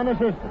McCormick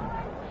unassisted.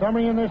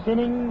 Summary in this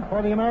inning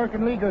for the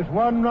American Leaguers,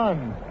 1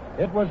 run.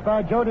 It was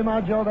by Joe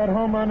DiMaggio, that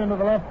home run into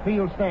the left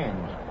field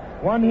stands.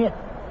 1 hit.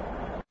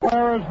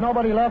 Whereas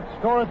nobody left.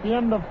 Score at the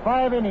end of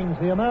 5 innings.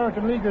 The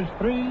American Leaguers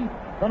 3,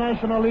 the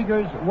National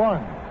Leaguers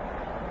 1.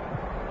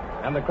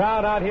 And the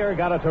crowd out here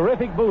got a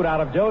terrific boot out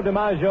of Joe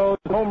DiMaggio's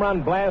home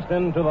run blast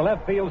into the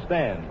left field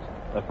stands.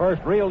 The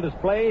first real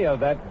display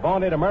of that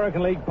vaunted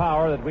American League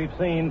power that we've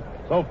seen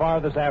so far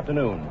this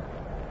afternoon.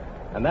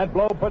 And that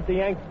blow put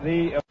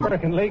the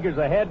American Leaguers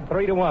ahead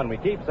 3-1. We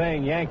keep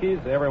saying Yankees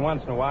every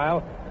once in a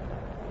while.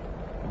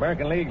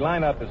 American League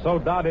lineup is so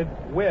dotted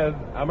with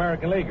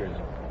American Leaguers.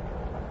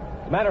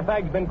 As a matter of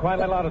fact, there's been quite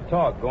a lot of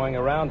talk going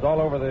around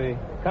all over the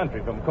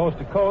country from coast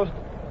to coast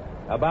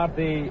about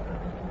the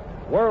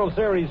World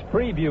Series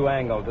preview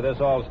angle to this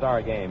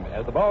All-Star game.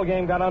 As the ball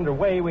game got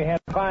underway, we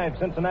had 5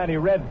 Cincinnati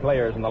Red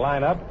players in the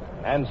lineup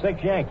and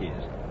 6 Yankees.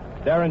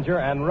 Derringer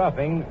and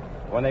Ruffing,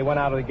 when they went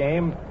out of the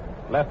game,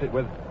 left it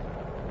with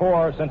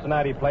 4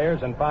 Cincinnati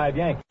players and 5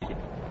 Yankees.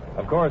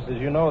 Of course, as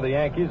you know, the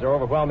Yankees are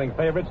overwhelming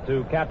favorites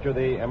to capture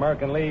the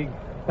American League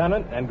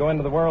pennant and go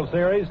into the World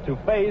Series to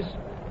face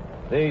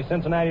the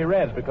Cincinnati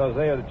Reds, because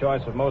they are the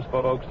choice of most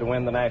folks to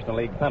win the National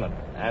League pennant.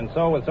 And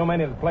so, with so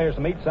many of the players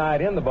from each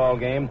side in the ball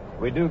game,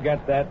 we do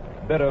get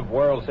that bit of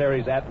World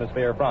Series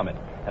atmosphere from it.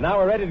 And now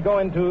we're ready to go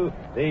into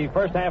the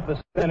first half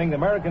of the inning. The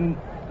American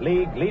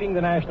League leading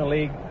the National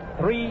League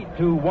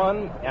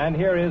 3-1, and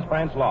here is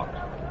Franz Laux.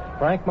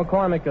 Frank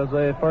McCormick is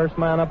the first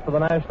man up for the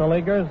National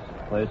Leaguers.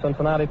 The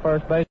Cincinnati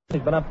first base.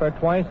 He's been up there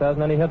twice,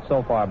 hasn't any hits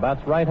so far.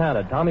 Bats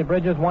right-handed. Tommy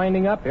Bridges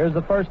winding up. Here's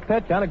the first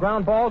pitch and a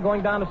ground ball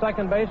going down to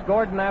second base.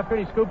 Gordon after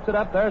it. He scoops it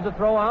up. There's a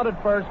throw out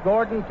at first.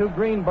 Gordon to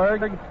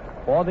Greenberg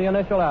for the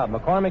initial out.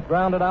 McCormick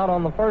grounded out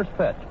on the first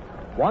pitch.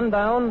 1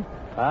 down,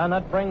 and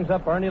that brings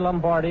up Ernie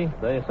Lombardi,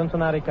 the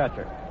Cincinnati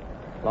catcher.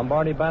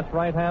 Lombardi bats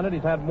right-handed.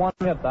 He's had 1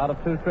 hit out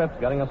of 2 trips,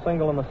 getting a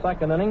single in the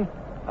second inning,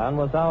 and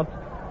was out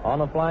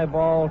on a fly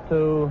ball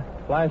to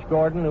Flash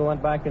Gordon, who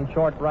went back in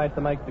short right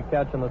to make the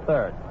catch in the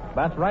third.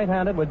 Bats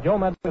right-handed with Joe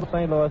McCarthy of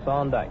St. Louis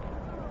on deck.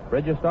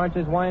 Bridges starts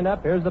his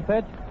wind-up. Here's the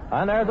pitch.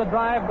 And there's a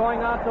drive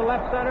going out to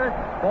left center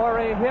for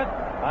a hit.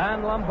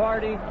 And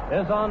Lombardi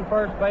is on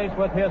first base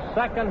with his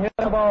second hit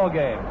of the ball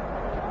game.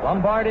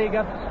 Lombardi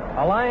gets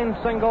a line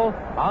single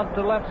out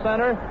to left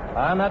center.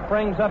 And that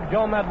brings up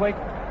Joe Medwick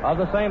of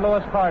the St.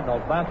 Louis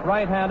Cardinals. Bats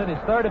right-handed. His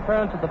third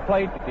appearance at the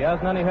plate. He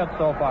hasn't any hits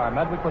so far.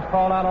 Medwick was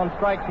called out on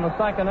strikes in the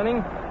second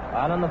inning.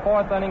 And in the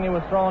fourth inning, he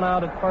was thrown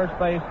out at first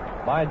base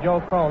by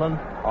Joe Cronin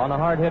on a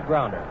hard-hit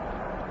grounder.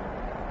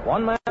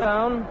 1 man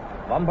down,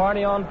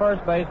 Lombardi on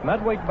first base,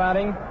 Medwick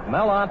batting,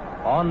 Mellott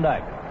on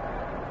deck.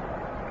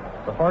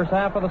 The first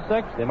half of the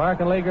 6th, the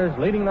American Leaguers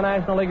leading the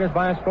National Leaguers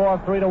by a score of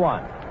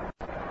 3-1.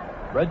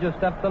 Bridges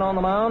steps in on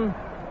the mound,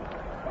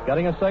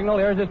 getting a signal.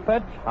 Here's his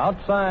pitch,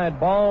 outside,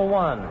 ball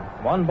 1.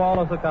 1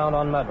 ball is the count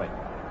on Medwick.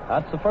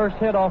 That's the first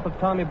hit off of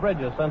Tommy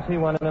Bridges since he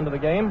went into the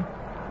game.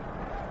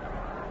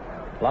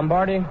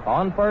 Lombardi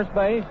on first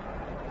base.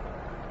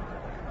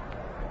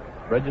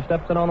 Bridges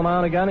steps in on the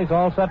mound again. He's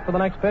all set for the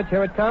next pitch.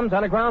 Here it comes,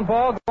 and a ground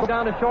ball goes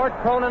down to short.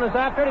 Cronin is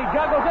after it. He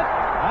juggles it,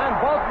 and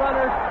both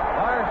runners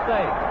are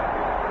safe.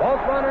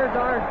 Both runners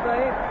are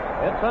safe.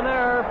 It's an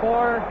error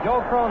for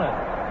Joe Cronin.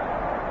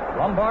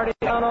 Lombardi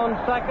down on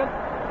second.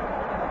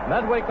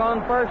 Medwick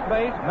on first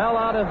base.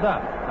 Mellott is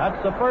up.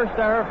 That's the first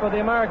error for the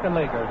American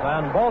Leaguers,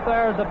 and both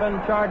errors have been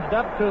charged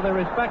up to the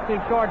respective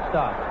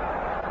shortstops.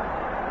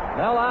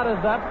 Mellott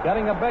is up,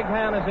 getting a big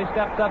hand as he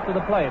steps up to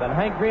the plate, and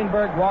Hank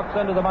Greenberg walks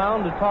into the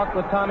mound to talk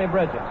with Tommy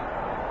Bridges.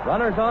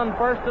 Runners on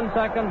first and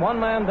second, 1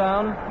 man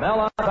down.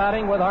 Mellott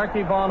batting with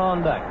Archie Vaughn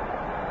on deck.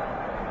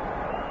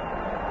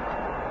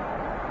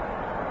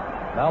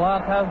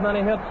 Mellott hasn't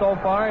any hits so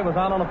far. He was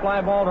out on a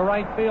fly ball to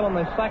right field in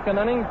the second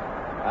inning,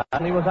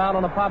 and he was out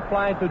on a pop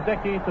fly to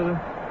Dickey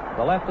to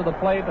the left of the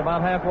plate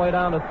about halfway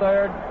down to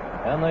third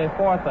in the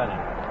fourth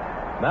inning.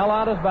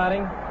 Mellott is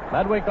batting.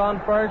 Medwick on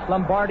first,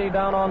 Lombardi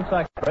down on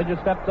second. Bridges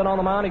steps in on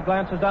the mound. He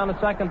glances down to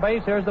second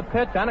base. Here's the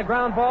pitch and a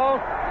ground ball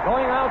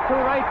going out to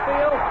right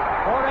field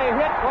for a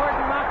hit.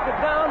 Gordon knocked it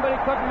down, but he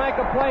couldn't make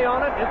a play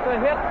on it. It's a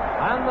hit,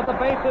 and the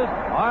bases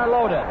are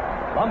loaded.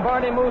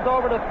 Lombardi moves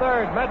over to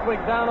third. Medwick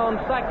down on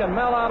second.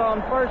 Mellott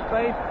on first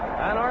base,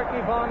 and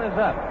Archie Vaughn is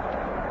up.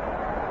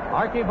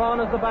 Archie Vaughn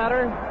is the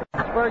batter.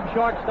 Pittsburgh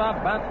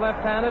shortstop, bats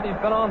left-handed. He's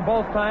been on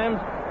both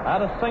times.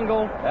 Had a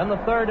single in the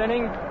third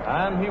inning,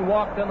 and he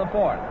walked in the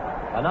fourth.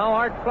 And now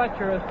Art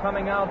Fletcher is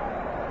coming out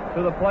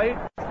to the plate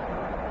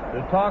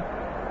to talk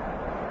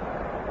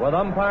with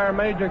umpire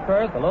Major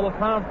Kurth. A little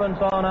conference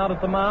on out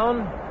at the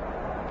mound.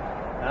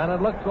 And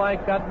it looks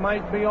like that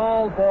might be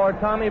all for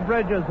Tommy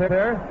Bridges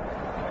here.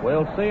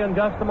 We'll see in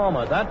just a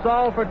moment. That's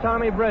all for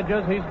Tommy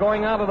Bridges. He's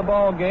going out of the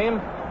ball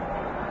game.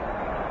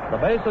 The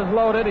base is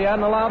loaded. He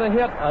hadn't allowed a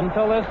hit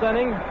until this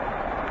inning.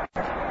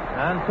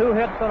 And 2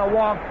 hits and a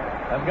walk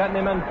have gotten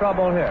him in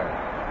trouble here.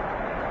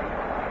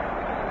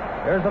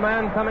 Here's a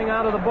man coming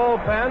out of the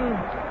bullpen.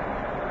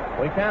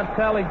 We can't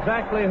tell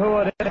exactly who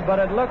it is, but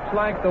it looks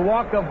like the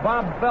walk of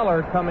Bob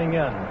Feller coming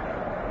in.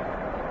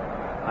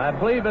 I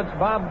believe it's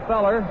Bob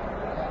Feller.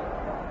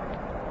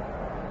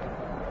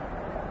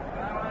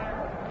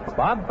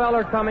 Bob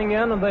Feller coming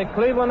in of the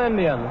Cleveland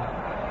Indians.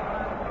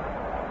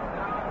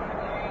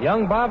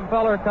 Young Bob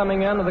Feller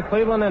coming in of the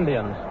Cleveland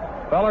Indians.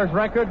 Feller's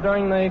record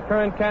during the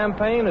current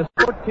campaign is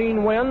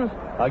 14 wins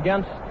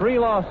against 3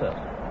 losses.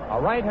 A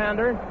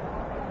right-hander,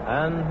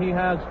 and he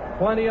has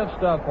plenty of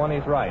stuff when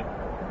he's right.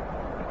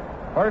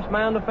 First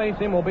man to face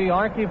him will be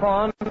Archie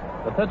Vaughn,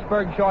 the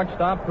Pittsburgh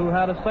shortstop, who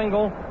had a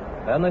single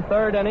in the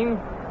third inning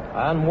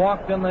and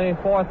walked in the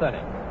fourth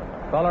inning.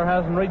 Feller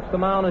hasn't reached the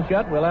mound as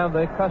yet. We'll have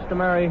the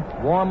customary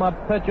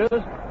warm-up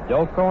pitches.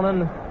 Joe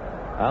Cronin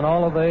and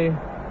all of the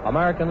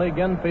American League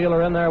infield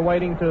are in there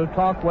waiting to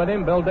talk with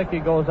him. Bill Dickey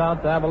goes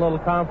out to have a little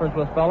conference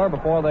with Feller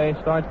before they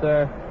start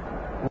their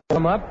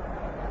warm-up.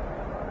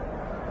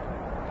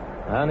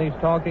 And he's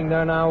talking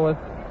there now with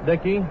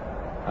Dickey.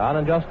 And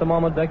in just a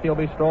moment, Dickey will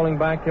be strolling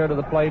back here to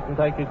the plate and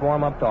take his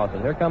warm-up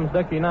tosses. Here comes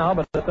Dickey now,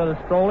 but instead of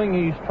strolling,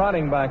 he's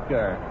trotting back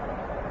there.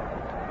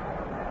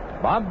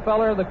 Bob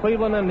Feller of the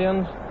Cleveland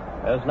Indians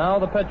is now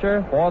the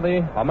pitcher for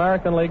the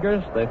American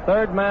Leaguers, the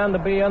third man to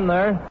be in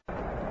there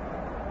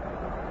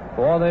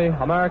for the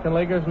American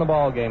Leaguers in the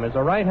ball game. Is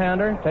a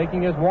right-hander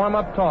taking his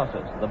warm-up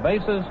tosses. The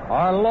bases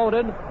are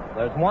loaded.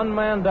 There's one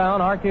man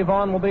down. Archie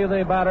Vaughan will be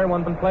the batter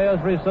when play is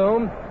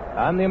resumed.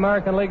 And the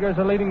American Leaguers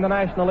are leading the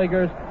National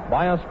Leaguers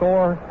by a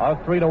score of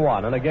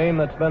 3-1 in a game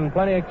that's been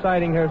plenty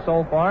exciting here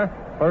so far.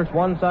 First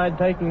one side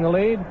taking the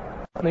lead,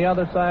 and the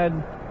other side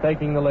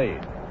taking the lead.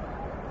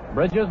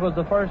 Bridges was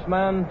the first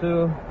man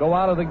to go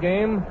out of the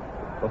game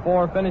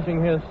before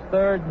finishing his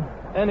third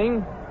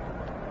inning.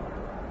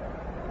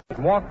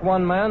 He walked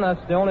one man. That's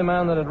the only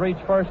man that had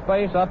reached first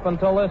base up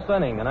until this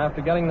inning. And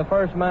after getting the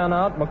first man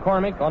out,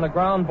 McCormick on a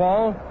ground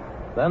ball,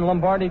 then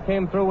Lombardi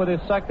came through with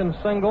his second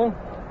single.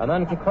 And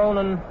then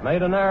Cronin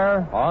made an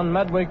error on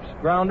Medwick's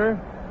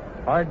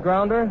hard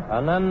grounder.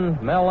 And then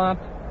Mellott,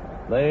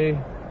 the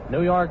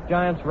New York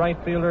Giants right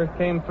fielder,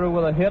 came through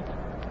with a hit.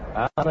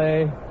 And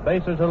the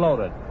bases are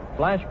loaded.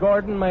 Flash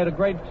Gordon made a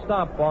great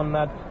stop on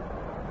that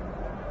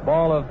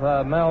ball of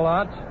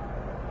Mellott.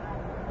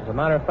 As a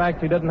matter of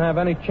fact, he didn't have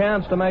any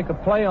chance to make a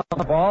play on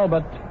the ball,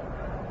 but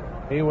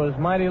he was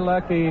mighty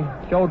lucky.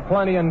 Showed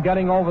plenty in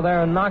getting over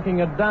there and knocking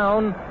it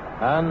down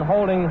and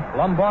holding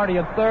Lombardi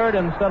at third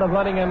instead of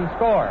letting him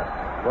score.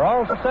 We're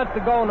all set to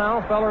go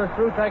now. Feller is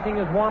through taking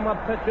his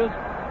warm-up pitches.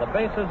 The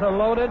bases are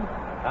loaded,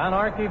 and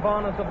Archie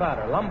Vaughan is the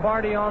batter.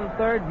 Lombardi on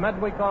third,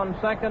 Medwick on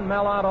second,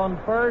 Mellott on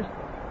first,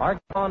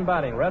 Archie Vaughan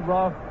batting. Red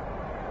Ruff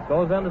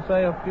goes in to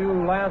say a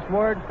few last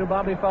words to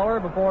Bobby Feller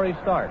before he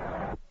starts.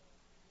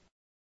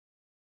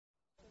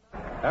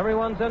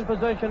 Everyone's in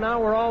position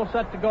now. We're all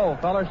set to go.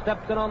 Feller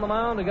steps in on the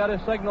mound to get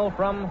his signal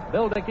from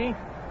Bill Dickey.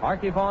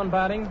 Archie Vaughan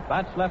batting,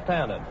 bats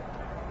left-handed.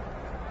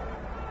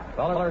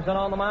 Feller's in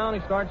on the mound.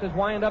 He starts his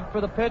wind-up for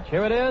the pitch.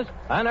 Here it is.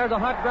 And there's a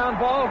hot ground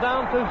ball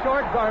down to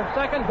short.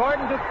 Second,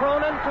 Gordon to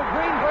Cronin to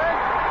Greenberg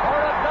for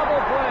a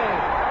double play.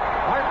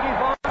 Archie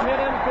Vaughan hit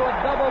into a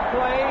double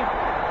play.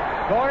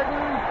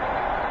 Gordon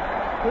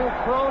to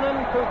Cronin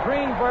to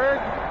Greenberg,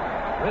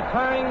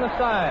 retiring the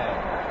side.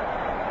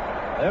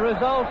 The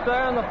results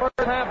there in the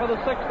first half of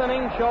the sixth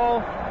inning show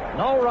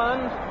no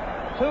runs,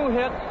 2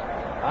 hits,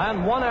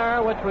 and 1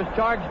 error, which was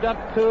charged up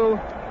to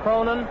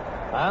Cronin.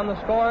 And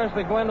the scores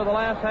that go into the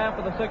last half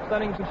of the sixth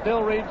innings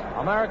still reach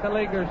American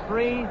Leaguers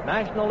 3,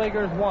 National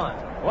Leaguers 1.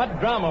 What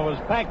drama was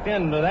packed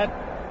into that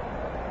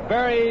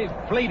very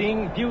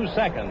fleeting few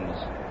seconds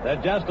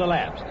that just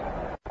elapsed.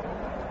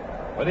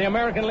 With the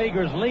American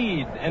Leaguers'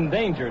 lead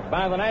endangered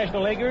by the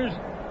National Leaguers,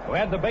 who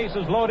had the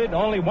bases loaded,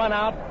 only 1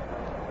 out,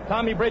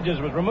 Tommy Bridges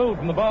was removed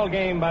from the ball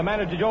game by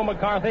manager Joe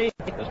McCarthy,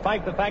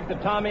 despite the fact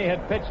that Tommy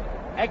had pitched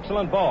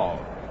excellent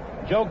ball.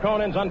 Joe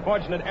Cronin's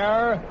unfortunate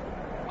error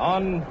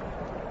on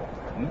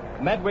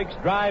Medwick's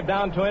drive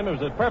down to him. It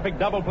was a perfect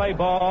double play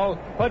ball,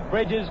 put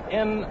Bridges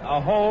in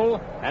a hole,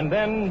 and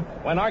then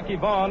when Archie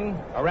Vaughan,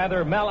 or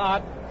rather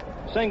Mellott,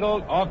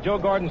 singled off Joe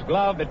Gordon's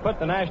glove, it put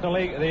the National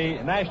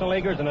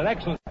Leaguers in an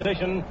excellent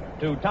position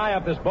to tie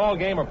up this ball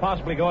game or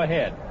possibly go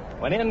ahead.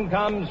 When in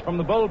comes from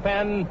the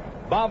bullpen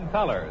Bob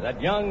Feller, that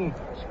young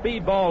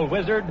speedball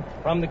wizard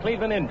from the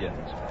Cleveland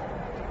Indians.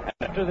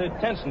 After the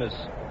tenseness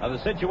of the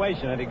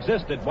situation that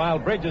existed while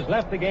Bridges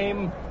left the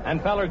game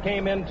and Feller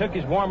came in, took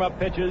his warm-up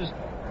pitches,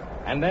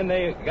 and then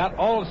they got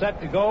all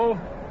set to go.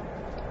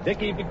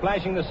 Dickey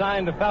flashing the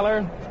sign to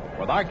Feller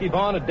with Archie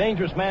Vaughan, a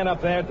dangerous man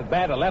up there at the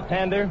bat, a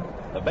left-hander.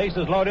 The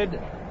bases loaded,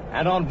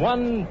 and on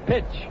one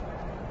pitch,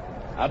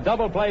 a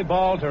double play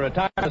ball to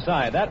retire the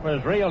side. That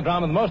was real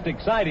drama, the most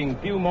exciting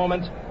few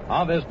moments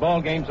of this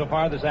ball game so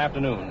far this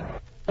afternoon.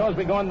 So as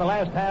we go in the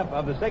last half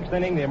of the sixth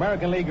inning, the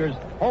American Leaguers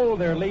hold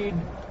their lead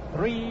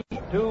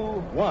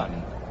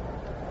 3-1.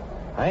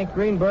 Hank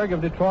Greenberg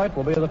of Detroit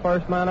will be the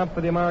first man up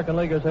for the American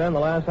Leaguers here in the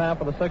last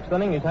half of the sixth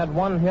inning. He's had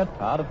 1 hit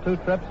out of 2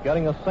 trips,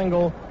 getting a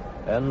single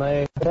in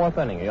the fourth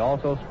inning. He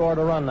also scored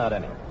a run that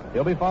inning.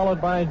 He'll be followed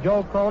by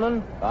Joe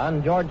Cronin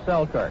and George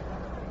Selkirk.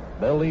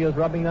 Bill Lee is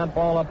rubbing that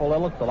ball up a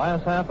little. It's the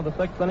last half of the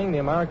sixth inning. The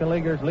American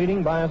Leaguers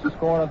leading by a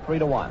score of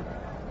 3-1.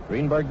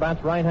 Greenberg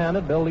bats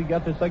right-handed. Bill Lee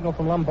gets his signal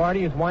from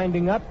Lombardi. He's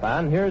winding up,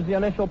 and here's the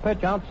initial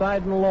pitch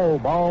outside and low.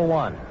 Ball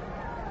 1.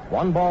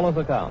 1 ball is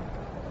the count.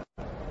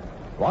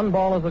 1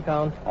 ball is the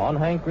count on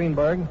Hank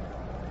Greenberg.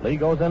 Lee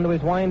goes into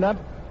his wind-up.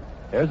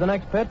 Here's the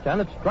next pitch, and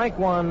it's strike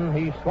 1.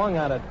 He swung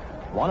at it.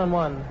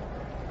 1-1.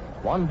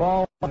 1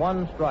 ball,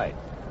 1 strike.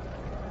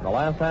 In the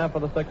last half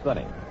of the sixth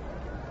inning.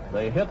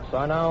 The hits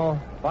are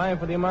now 5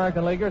 for the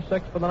American Leaguers,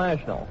 6 for the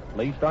National.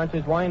 Lee starts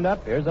his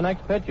wind-up. Here's the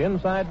next pitch,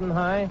 inside and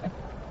high.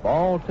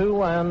 Ball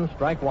 2 and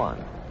strike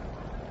 1.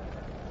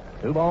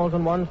 2 balls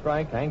and 1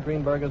 strike. Hank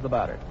Greenberg is the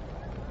batter.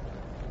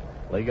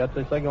 Lee gets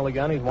his signal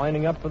again. He's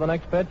winding up for the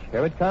next pitch.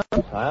 Here it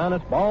comes, and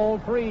it's ball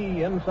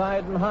 3,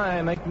 inside and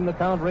high, making the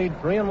count read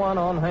 3-1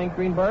 on Hank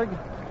Greenberg.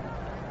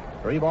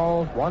 3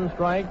 balls, 1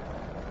 strike.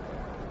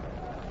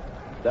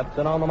 Steps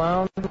in on the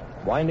mound,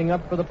 winding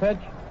up for the pitch.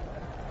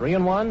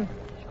 3-1.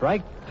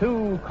 Strike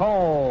 2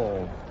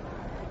 called.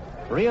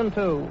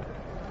 3-2.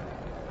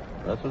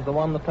 This is the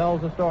one that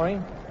tells the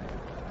story,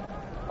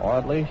 or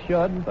at least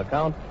should. The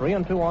count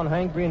 3-2 on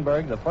Hank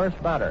Greenberg, the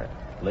first batter.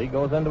 Lee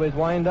goes into his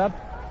windup,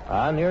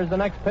 and here's the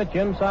next pitch,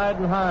 inside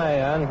and high,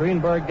 and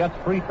Greenberg gets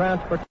free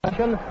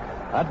transportation.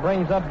 That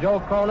brings up Joe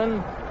Cronin,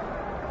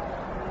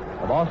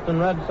 the Boston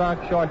Red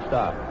Sox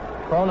shortstop.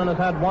 Cronin has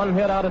had 1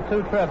 hit out of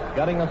 2 trips,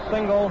 getting a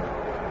single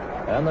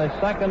in the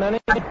 2nd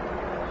inning,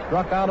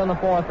 struck out in the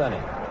 4th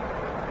inning.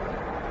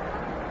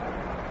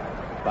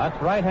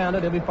 That's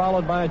right-handed. He'll be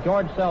followed by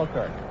George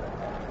Selkirk.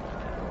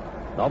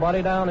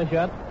 Nobody down as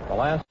yet. The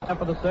last half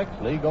of the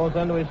 6th. Lee goes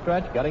into his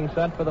stretch, getting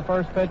set for the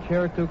first pitch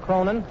here to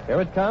Cronin. Here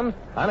it comes,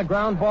 and a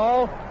ground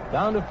ball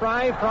down to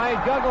Fry. Fry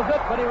juggles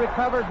it, but he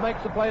recovers,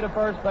 makes the play to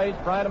first base.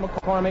 Fry to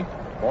McCormick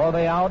for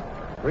the out.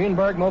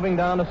 Greenberg moving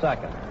down to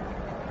second.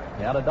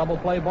 He had a double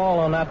play ball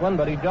on that one,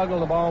 but he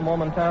juggled the ball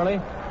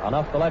momentarily,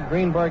 enough to let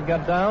Greenberg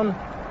get down,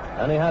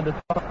 and he had to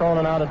toss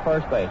Cronin out at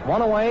first base.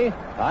 1 away,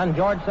 and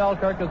George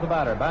Selkirk is the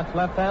batter. Bats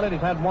left-handed.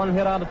 He's had 1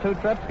 hit out of 2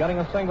 trips, getting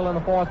a single in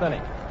the 4th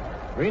inning.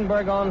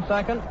 Greenberg on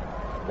second,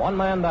 1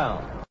 man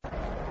down.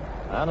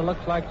 And it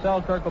looks like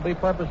Selkirk will be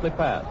purposely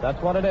passed.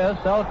 That's what it is.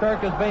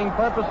 Selkirk is being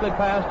purposely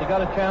passed. He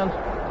got a chance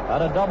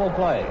at a double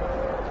play.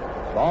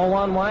 Ball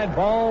 1 wide,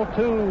 ball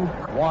 2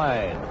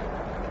 wide.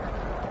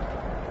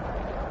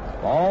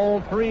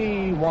 Ball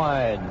 3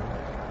 wide.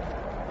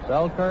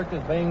 Selkirk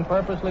is being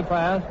purposely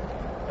passed.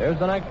 Here's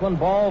the next one,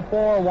 ball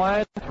 4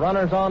 wide.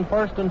 Runners on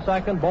first and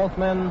second, both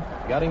men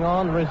getting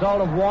on. The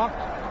result of walks.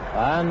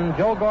 And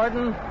Joe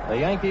Gordon, the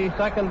Yankee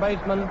second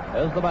baseman,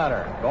 is the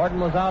batter. Gordon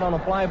was out on a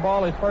fly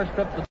ball his first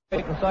trip to the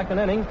plate in the 2nd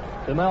inning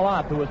to Mel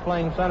Ott, who was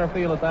playing center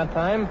field at that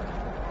time.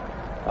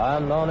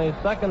 And on his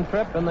second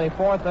trip in the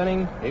 4th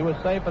inning, he was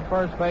safe at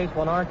first base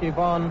when Archie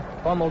Vaughn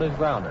fumbled his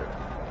grounder.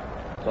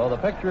 So the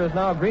picture is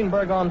now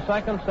Greenberg on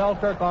second,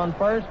 Selkirk on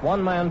first,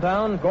 1 man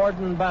down,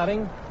 Gordon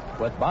batting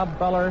with Bob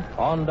Feller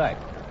on deck.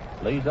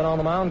 Leads in on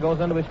the mound,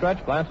 goes into his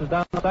stretch, glances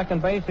down to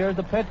second base. Here's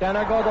the pitch, and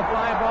there goes the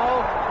fly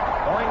ball.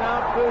 Going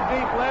out to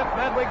deep left,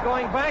 Medwick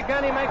going back,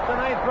 and he makes a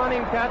nice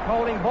running catch,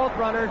 holding both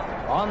runners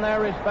on their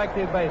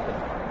respective bases.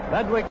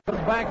 Medwick was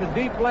back to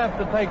deep left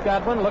to take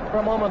that one. Looked for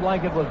a moment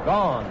like it was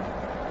gone.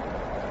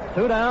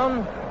 2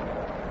 down,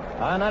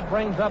 and that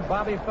brings up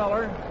Bobby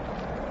Feller,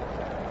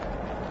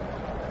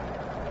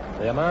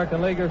 the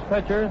American Leaguers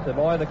pitcher, the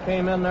boy that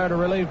came in there to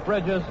relieve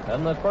Bridges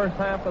in the first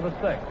half of the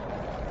 6th.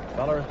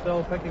 Feller is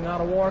still picking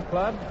out a war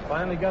club.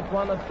 Finally gets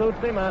one that suits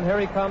him, and here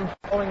he comes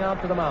going out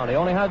to the mound. He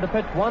only had to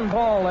pitch 1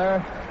 ball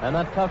there, and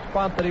that tough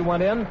spot that he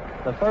went in.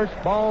 The first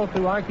ball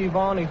to Archie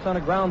Vaughn, he sent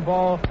a ground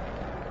ball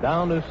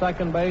down to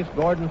second base.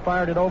 Gordon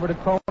fired it over to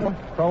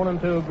Cronin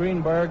to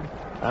Greenberg,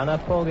 and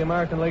that pulled the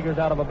American Leaguers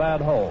out of a bad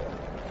hole.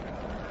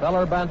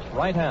 Feller bats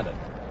right-handed,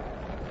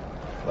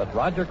 with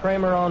Roger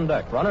Kramer on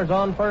deck. Runners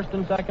on first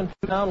and second,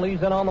 2 down.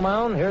 Lee's in on the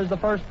mound. Here's the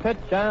first pitch,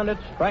 and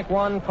it's strike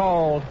 1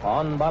 called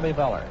on Bobby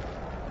Feller.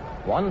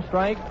 1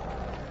 strike.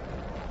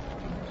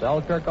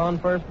 Selkirk on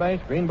first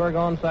base, Greenberg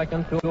on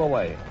second, 2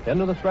 away.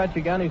 Into the stretch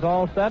again, he's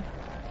all set.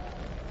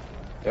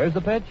 Here's the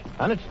pitch,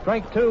 and it's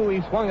strike 2.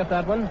 He swung at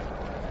that one.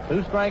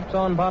 2 strikes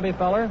on Bobby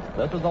Feller.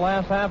 This is the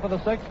last half of the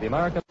 6th. The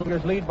American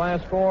Leaguers lead by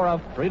a score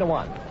of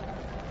 3-1.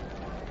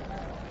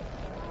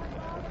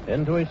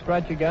 Into his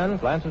stretch again,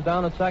 glances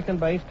down at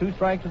second base, 2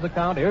 strikes is the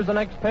count. Here's the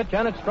next pitch,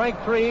 and it's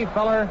strike 3.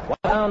 Feller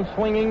down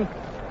swinging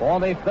for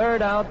the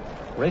 3rd out,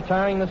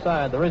 retiring the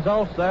side. The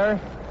results there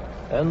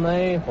in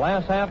the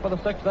last half of the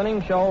 6th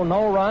inning show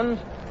no runs,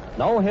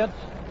 no hits,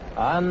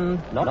 and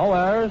no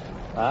errors.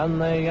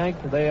 And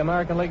the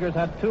American Leaguers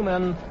had 2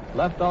 men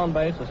left on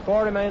base. The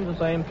score remains the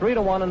same,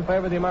 3-1 in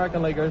favor of the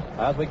American Leaguers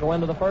as we go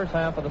into the first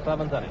half of the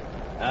 7th inning.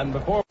 And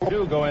before we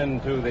do go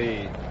into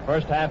the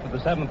first half of the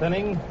 7th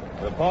inning,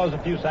 we'll pause a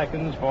few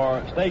seconds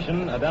for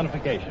station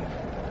identification.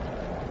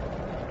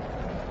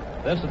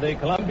 This is the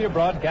Columbia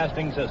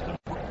Broadcasting System.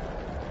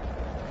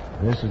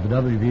 This is the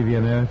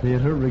WBBM Air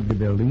Theater, Wrigley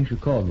Building,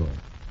 Chicago.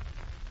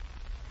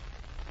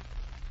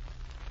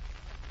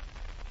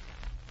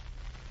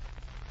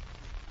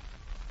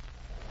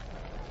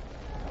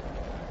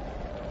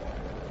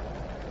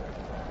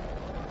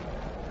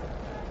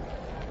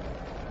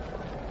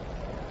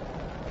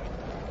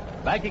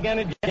 Back again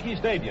at Yankee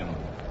Stadium.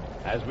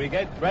 As we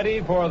get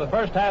ready for the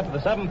first half of the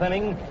 7th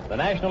inning, the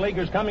National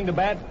Leaguers coming to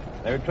bat.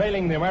 They're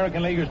trailing the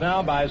American Leaguers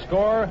now by a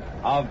score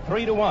of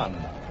 3-1.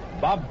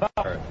 Bob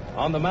Feller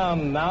on the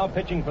mound now,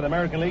 pitching for the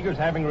American Leaguers,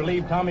 having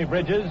relieved Tommy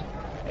Bridges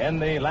in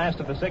the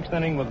last of the 6th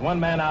inning with 1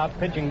 man out,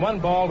 pitching 1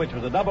 ball, which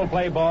was a double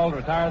play ball to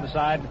retire the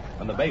side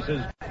when the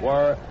bases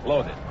were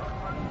loaded.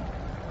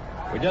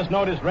 We just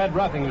noticed Red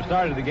Ruffing, who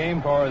started the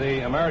game for the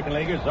American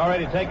Leaguers, has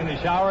already taken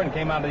a shower and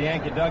came out of the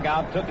Yankee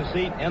dugout, took a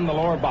seat in the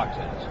lower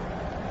boxes,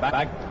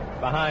 back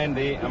behind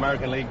the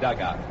American League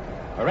dugout.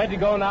 We're ready to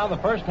go now, the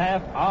first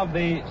half of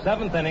the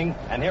seventh inning,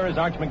 and here is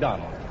Arch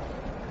McDonald.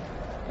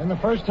 In the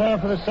first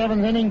half of the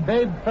seventh inning,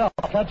 Babe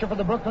Phelps, catcher for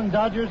the Brooklyn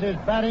Dodgers, is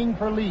batting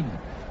for Lee.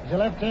 He's a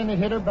left-handed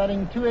hitter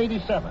batting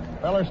 .287.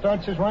 Feller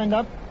starts his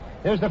windup.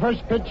 Here's the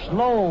first pitch,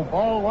 low,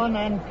 ball one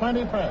and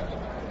plenty fast.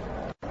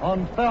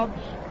 On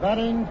Phelps,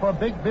 batting for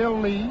Big Bill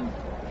Lee,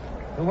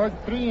 who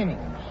worked 3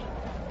 innings.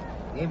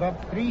 Gave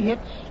up 3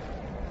 hits,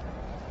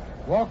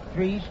 walked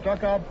 3,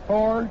 struck out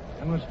 4,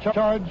 and was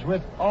charged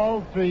with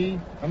all 3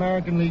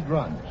 American League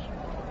runs.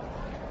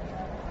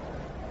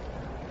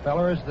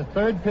 Feller is the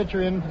 3rd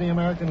pitcher in for the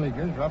American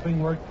Leaguers.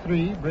 Ruffing worked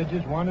 3,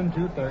 Bridges 1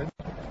 2/3.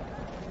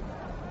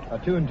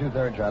 2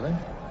 2/3, rather.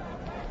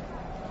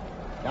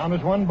 Down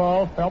is 1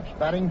 ball, Phelps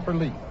batting for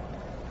Lee.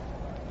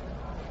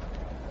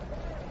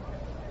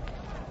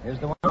 Here's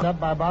the wind-up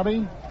by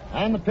Bobby,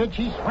 and the pitch,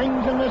 he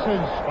swings and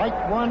misses.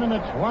 Strike 1, and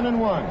it's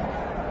 1-1.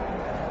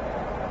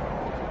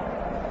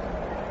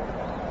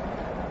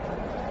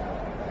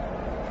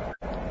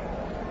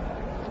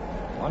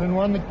 One and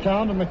 1 the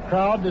count, and the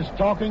crowd is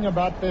talking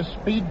about this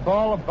speed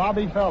ball of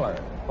Bobby Feller.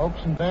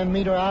 Folks in Van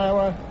Meter,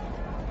 Iowa,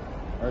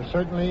 are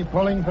certainly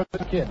pulling for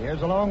the kid.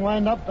 Here's a long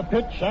wind-up, the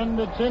pitch, and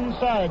it's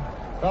inside.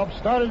 Phelps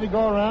started to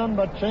go around,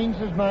 but changed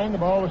his mind. The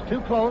ball was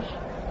too close.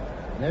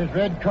 There's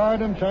Red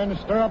Cardam trying to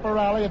stir up a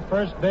rally at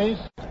first base,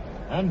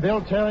 and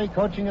Bill Terry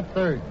coaching at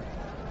third.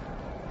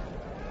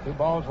 2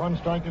 balls, 1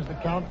 strike is the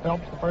count.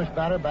 Phelps, the first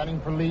batter, batting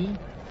for Lee.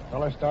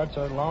 Feller starts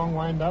a long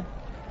wind-up.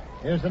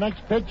 Here's the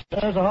next pitch.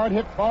 There's a hard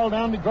hit ball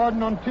down to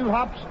Gordon on 2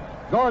 hops.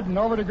 Gordon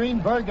over to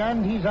Greenberg,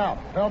 and he's out.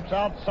 Phelps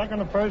out, second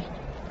to first.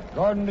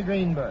 Gordon to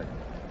Greenberg.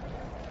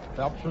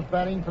 Phelps was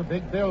batting for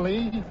Big Bill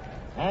Lee.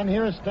 And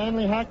here is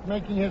Stanley Hack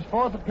making his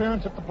 4th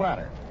appearance at the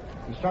platter.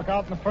 He struck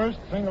out in the 1st,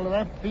 single to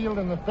left field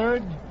in the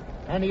 3rd,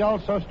 and he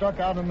also struck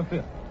out in the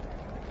 5th.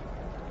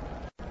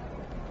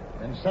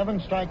 And 7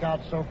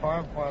 strikeouts so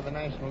far for the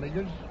National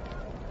Leaguers,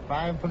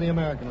 5 for the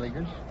American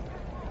Leaguers.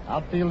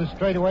 Outfield is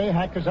straight away.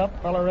 Hack is up.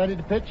 Feller ready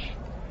to pitch.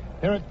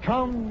 Here it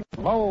comes.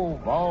 Low,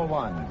 ball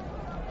 1.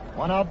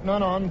 1 out,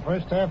 none on.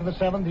 First half of the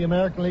 7th. The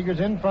American Leaguers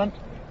in front,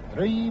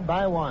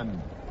 3-1.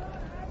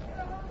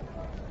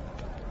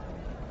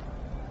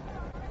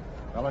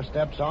 Feller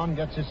steps on,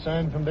 gets his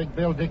sign from Big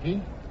Bill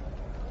Dickey.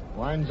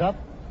 Winds up.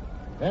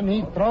 Then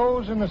he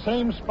throws in the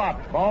same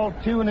spot. Ball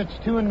 2, and it's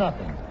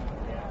 2-0.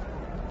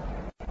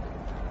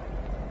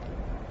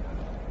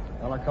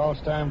 Feller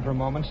calls time for a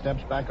moment,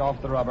 steps back off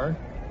the rubber.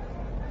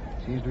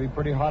 Seems to be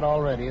pretty hot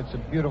already. It's a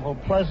beautiful,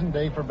 pleasant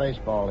day for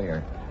baseball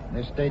here.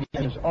 This stadium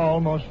is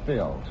almost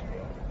filled.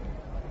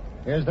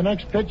 Here's the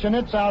next pitch, and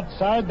it's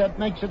outside. That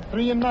makes it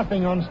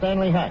 3-0 on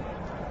Stanley Hack.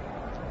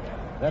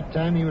 That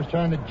time he was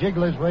trying to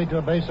jiggle his way to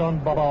a base on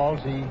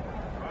balls. He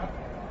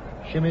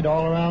shimmied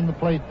all around the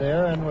plate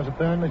there and was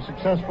apparently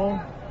successful.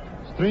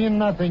 It's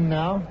 3-0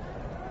 now.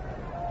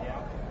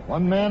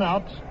 1 man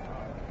out.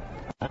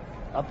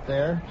 Up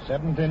there,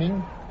 7th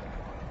inning.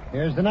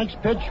 Here's the next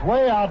pitch,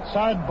 way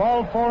outside,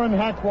 ball 4, and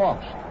Hack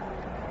walks.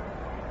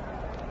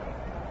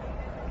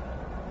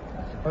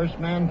 That's the first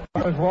man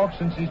Feller's walked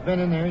since he's been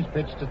in there. He's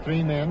pitched to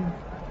 3 men.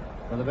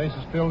 With the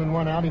bases filled and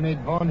 1 out, he made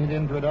Vaughn hit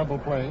into a double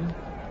play.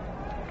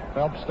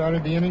 Phelps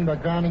started the inning by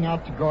grounding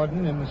out to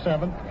Gordon in the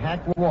 7th. Hack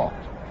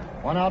walked.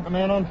 1 out, the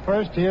man on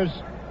first. Here's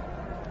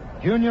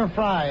Junior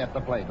Fry at the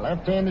plate.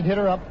 Left-handed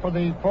hitter up for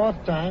the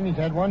 4th time. He's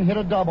had 1 hit,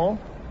 a double.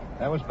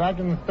 That was back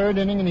in the 3rd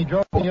inning, and he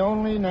drove the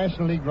only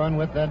National League run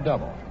with that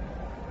double.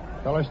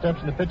 Feller steps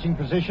into pitching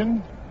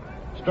position,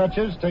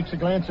 stretches, takes a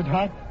glance at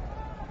Hack.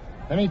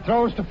 Then he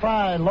throws to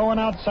Fry, low and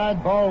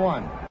outside, ball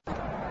 1.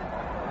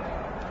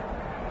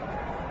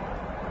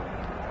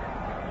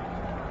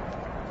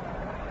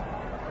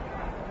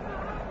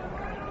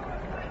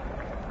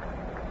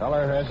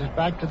 Feller has his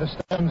back to the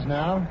stands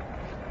now,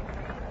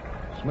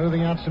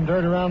 smoothing out some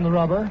dirt around the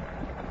rubber.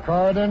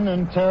 Carden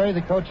and Terry,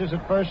 the coaches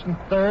at 1st and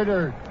 3rd,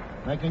 are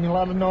making a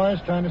lot of noise,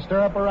 trying to stir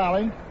up a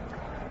rally.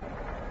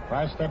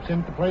 Fry steps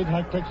into the plate.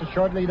 Hack takes a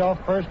short lead off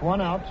first, 1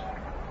 out.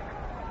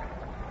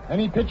 Then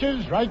he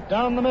pitches right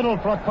down the middle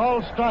for a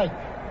called strike.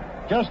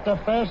 Just a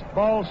fast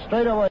ball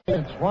straight away.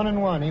 It's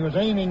 1-1. He was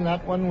aiming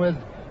that one with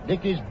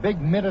Dickey's big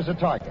mitt as a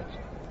target.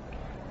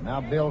 Now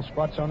Bill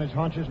squats on his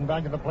haunches and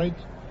back of the plate.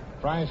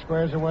 Fry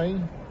squares away.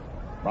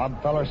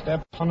 Bob Feller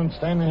steps on, and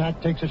Stanley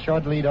Hack takes a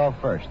short lead off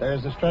first.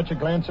 There's the stretch, a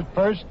glance at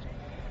first.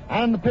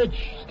 And the pitch,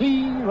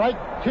 Steve,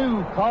 right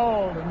 2,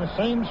 called in the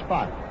same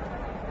spot.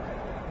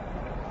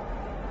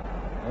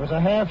 It was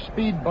a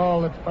half-speed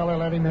ball that Feller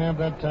let him have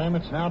that time.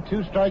 It's now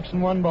 2 strikes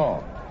and 1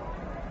 ball.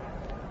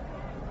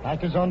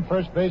 Hack is on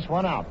first base,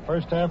 1 out.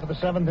 First half of the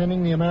 7th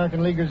inning, the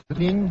American Leaguers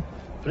leading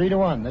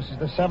 3-1. This is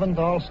the 7th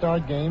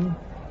All-Star game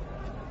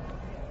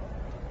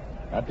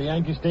at the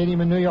Yankee Stadium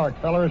in New York.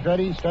 Feller is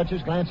ready,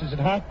 stretches, glances at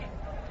Hack.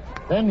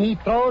 Then he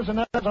throws, and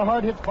there's a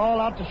hard hit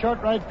ball out to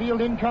short right field.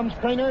 In comes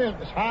Craner.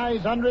 It's high,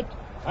 he's under it,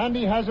 and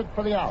he has it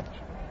for the out.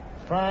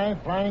 fly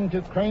flying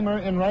to Kramer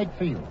in right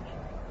field.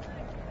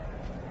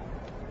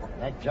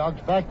 That jogs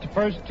back to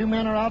first. Two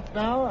men are out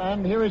now,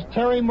 and here is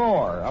Terry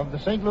Moore of the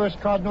St. Louis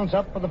Cardinals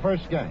up for the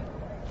first game.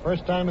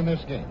 First time in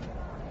this game.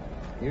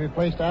 He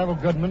replaced Ivel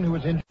Goodman, who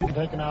was injured and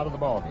taken out of the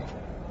ballgame.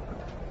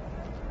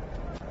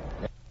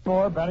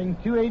 Moore batting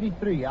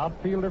 .283,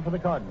 outfielder for the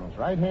Cardinals.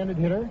 Right-handed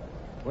hitter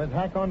with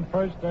Hack on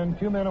first and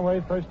two men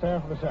away first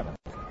half of the seventh.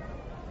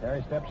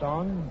 Terry steps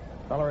on.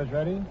 Feller is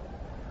ready.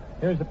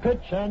 Here's the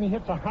pitch, and he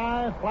hits a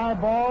high fly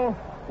ball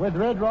with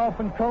Red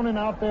Ruff and Cronin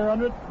out there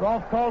under it.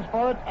 Ruff calls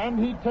for it,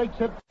 and he takes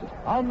it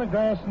on the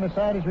grass, and the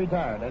side is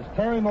retired as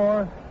Terry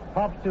Moore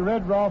pops to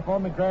Red Ruff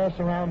on the grass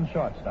around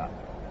shortstop.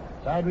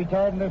 Side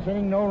retired in this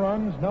inning. No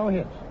runs, no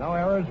hits, no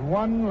errors,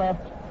 one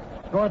left.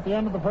 Score at the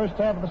end of the first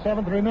half of the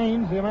seventh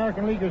remains the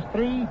American Leaguers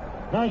 3,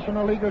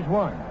 National Leaguers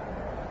 1.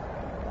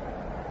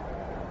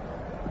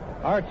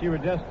 Art, you were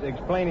just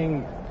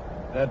explaining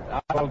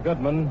that Al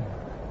Goodman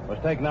was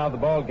taken out of the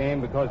ball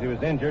game because he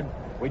was injured.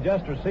 We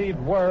just received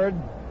word,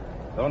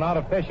 though not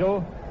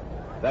official,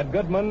 that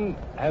Goodman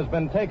has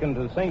been taken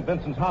to the St.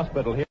 Vincent's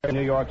Hospital here in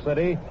New York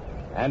City,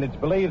 and it's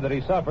believed that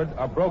he suffered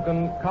a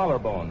broken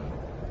collarbone.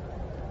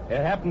 It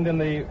happened in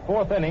the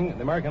fourth inning.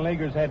 The American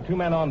Leaguers had two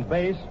men on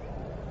base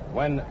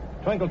when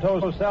Twinkle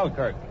Toes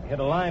Selkirk hit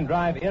a line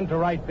drive into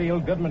right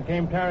field. Goodman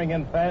came tearing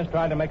in fast,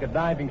 tried to make a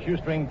diving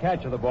shoestring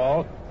catch of the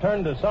ball,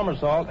 turned a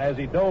somersault as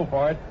he dove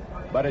for it,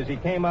 but as he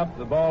came up,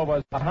 the ball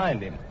was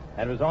behind him.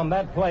 And it was on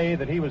that play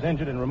that he was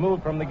injured and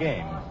removed from the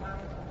game.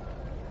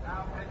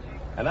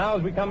 And now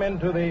as we come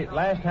into the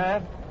last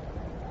half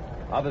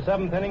of the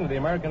seventh inning with the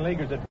American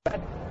Leaguers at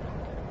bat,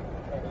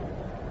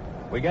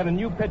 we get a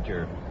new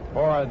pitcher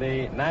for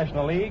the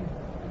National League,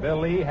 Bill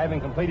Lee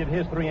having completed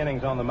his 3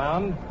 innings on the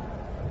mound.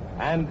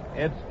 And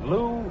it's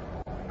Lou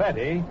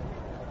Fetty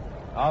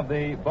of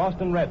the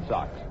Boston Red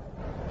Sox,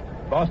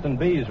 Boston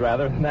Bees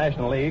rather,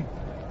 National League,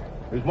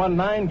 who's won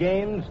 9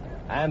 games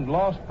and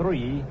lost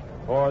 3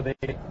 for the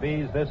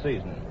Bees this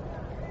season.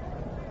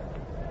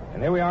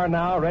 And here we are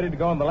now, ready to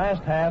go in the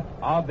last half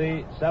of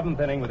the seventh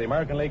inning with the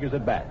American Leaguers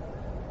at bat.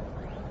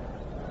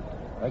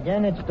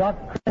 Again, it's Doc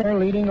Kramer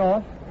leading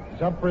off.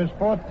 He's up for his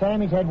 4th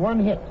time. He's had 1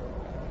 hit.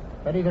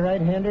 Fetty, the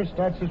right-hander,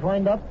 starts his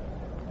wind-up.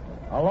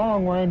 A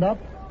long wind-up.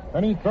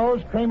 Then he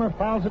throws. Kramer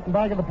fouls it in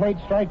back of the plate.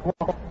 Strike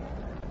 1.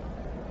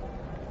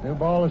 New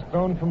ball is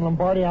thrown from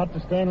Lombardi out to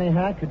Stanley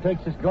Hack, who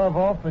takes his glove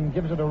off and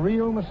gives it a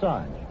real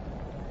massage.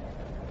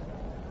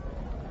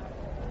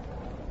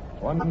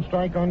 1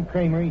 strike on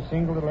Kramer. He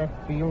singled to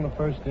left field in the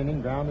first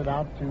inning, grounded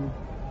out to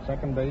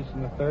second base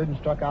in the third, and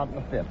struck out in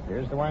the 5th.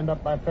 Here's the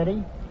wind-up by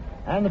Fetty.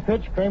 And the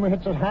pitch. Kramer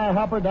hits a high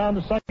hopper down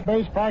to second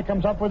base. Fry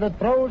comes up with it,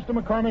 throws to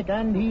McCormick,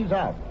 and he's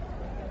out.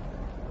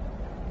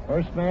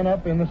 First man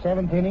up in the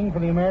 7th inning for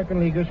the American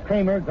Leaguers.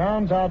 Kramer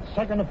grounds out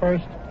second to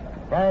first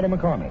prior to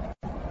McCormick.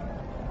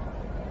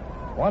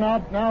 1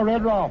 out now.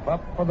 Red Ruff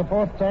up for the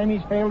 4th time.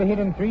 He's failed to hit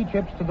in 3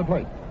 trips to the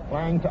plate.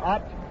 Flying to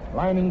Ott,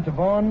 lining to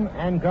Vaughn,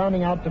 and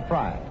grounding out to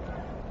Fry.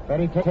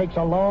 Fetty takes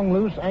a long,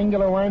 loose,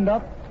 angular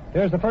wind-up.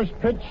 Here's the first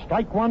pitch.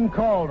 Strike 1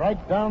 called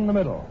right down the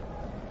middle.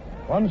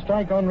 1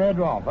 strike on Red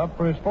Ruff. Up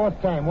for his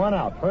 4th time. 1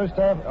 out.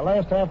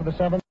 Last half of the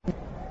 7th.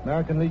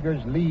 American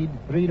Leaguers lead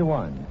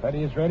 3-1.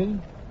 Fetty is ready.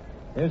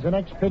 Here's the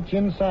next pitch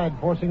inside,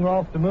 forcing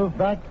Rolfe to move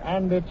back,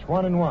 and it's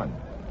 1-1.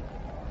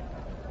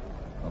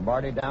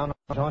 Lombardi down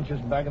on haunches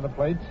back of the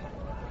plate.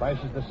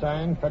 Flashes the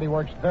sign. Fetty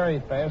works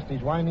very fast.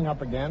 He's winding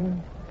up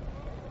again.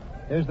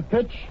 Here's the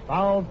pitch.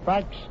 Fouled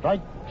back.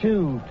 Strike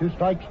 2. 2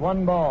 strikes,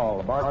 1 ball.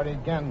 Lombardi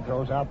again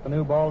throws out the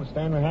new ball.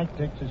 Stanley Hack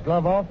takes his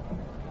glove off.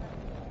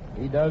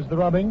 He does the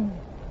rubbing.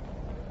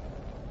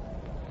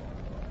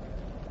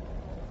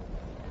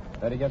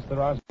 Fetty gets the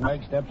rosin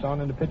bag, steps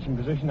on into pitching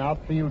position,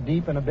 outfield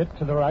deep and a bit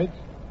to the right.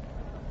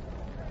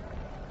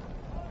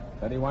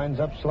 Fetty winds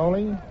up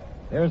slowly.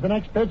 Here's the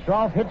next pitch.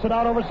 Rolfe hits it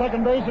out over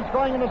second base. It's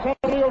going into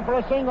center field for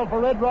a single for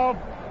Red Ruff.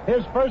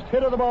 His first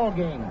hit of the ball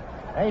game.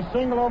 A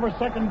single over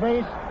second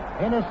base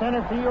into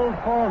center field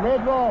for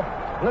Red Ruff.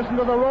 Listen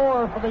to the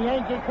roar for the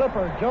Yankee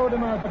Clipper, Joe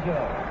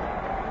DiMaggio.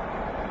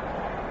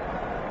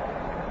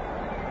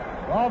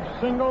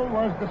 Rolfe's single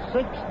was the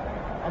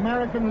 6th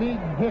American League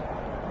hit.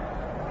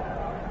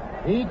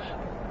 Each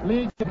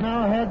league has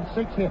now had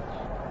 6 hits.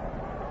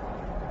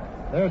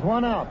 There's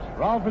 1 out.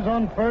 Rolfe is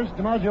on first.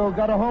 DiMaggio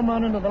got a home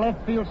run into the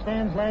left field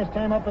stands last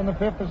time up in the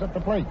 5th is at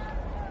the plate.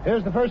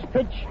 Here's the first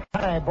pitch.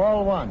 High,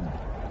 ball 1.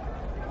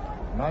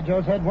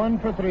 DiMaggio's had 1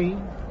 for 3.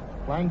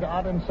 Flying to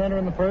Ott in center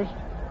in the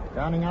 1st.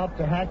 Grounding out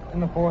to Hack in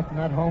the 4th and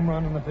that home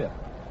run in the 5th.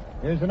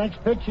 Here's the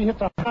next pitch. He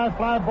hits a high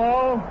fly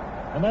ball.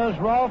 And there's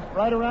Rolfe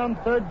right around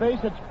third base.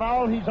 It's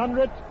foul. He's under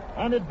it.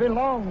 And it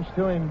belongs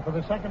to him for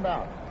the 2nd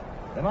out.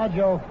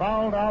 DiMaggio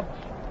fouled out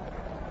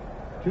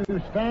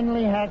to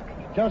Stanley Hack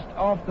just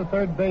off the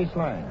third base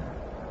line.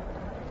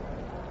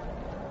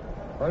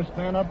 First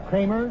man up,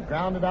 Kramer,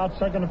 grounded out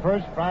second to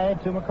first, Fry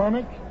to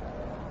McCormick.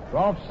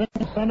 Rolfe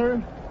sings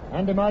center,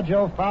 and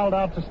DiMaggio fouled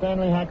out to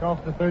Stanley Hack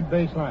off the third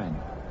base line.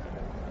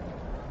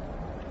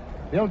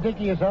 Bill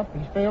Dickey is up.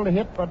 He's failed to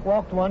hit, but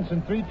walked once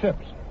in 3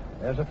 trips.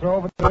 There's a throw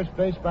over to first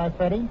base by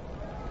Fetty.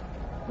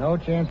 No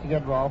chance to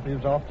get Rolfe. He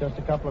was off just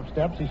a couple of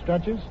steps. He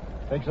stretches,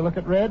 takes a look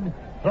at Red,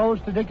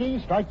 throws to Dickey.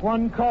 Strike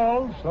one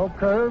called. Slow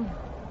curve.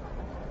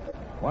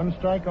 One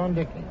strike on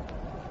Dickey.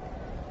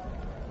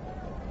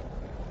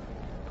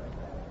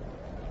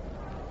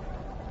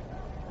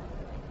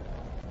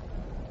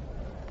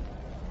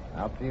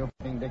 Outfield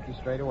putting Dickey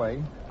straight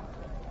away.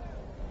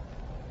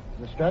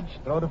 The stretch,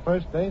 throw to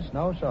first base,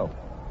 no soap.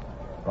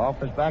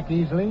 Rolfe is back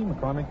easily.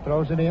 McCormick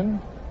throws it in.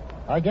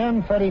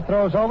 Again, Fetty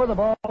throws over. The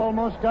ball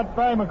almost got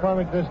by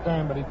McCormick this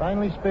time, but he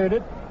finally speared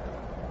it.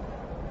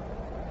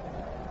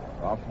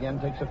 Rolfe again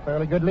takes a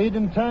fairly good lead,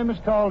 and time is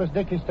called as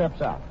Dickey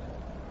steps out.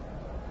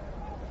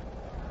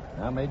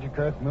 Now Major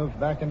Kurth moves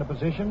back into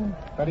position.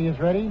 Fetty is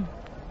ready.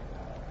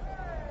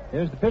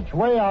 Here's the pitch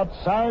way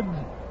outside.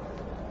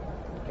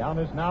 Count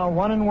is now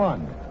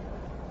 1-1.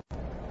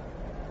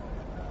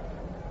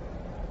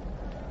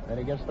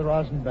 Fetty gets the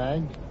rosin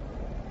bag.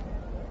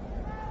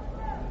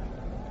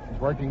 He's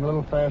working a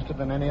little faster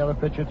than any other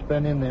pitcher that's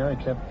been in there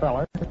except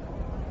Feller.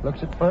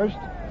 Looks at first.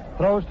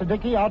 Throws to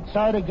Dickey.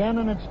 Outside again,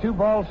 and it's 2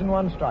 balls and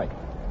 1 strike.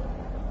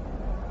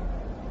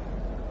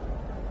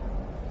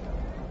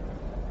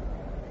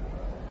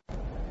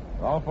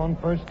 Rolfe on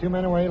first, 2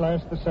 men away,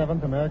 last the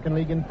 7th. American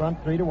League in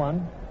front,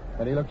 3-1.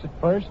 Fetty looks at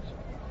first.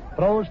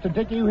 Throws to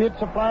Dickey, who hits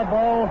a fly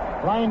ball.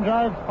 Line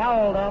drive,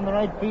 foul down the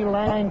right field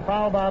line.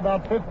 Foul by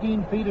about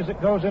 15 feet as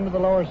it goes into the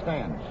lower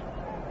stands.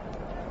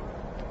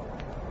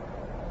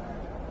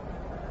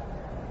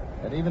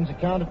 That evens the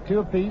count at 2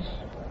 apiece.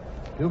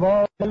 2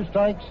 balls, 2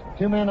 strikes,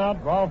 2 men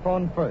out. Rolfe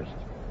on first.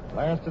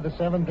 Last of the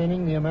 7th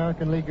inning, the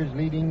American Leaguers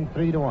leading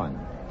 3-1.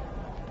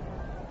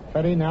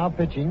 Fetty now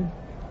pitching.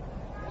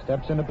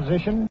 Steps into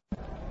position.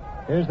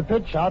 Here's the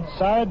pitch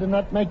outside, and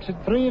that makes it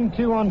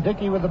 3-2 on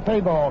Dickey with the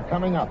pay ball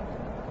coming up.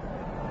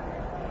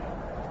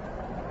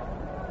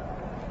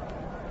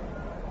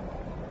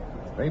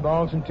 Three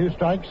balls and 2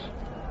 strikes.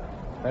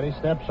 Fetty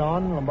steps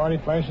on. Lombardi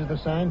flashes the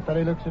sign.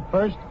 Fetty looks at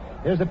first.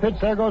 Here's the pitch.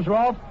 There goes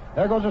Rolfe.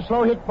 There goes a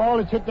slow hit ball.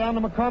 It's hit down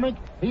to McCormick.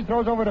 He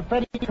throws over to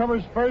Fetty. He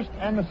covers first,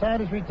 and the side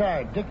is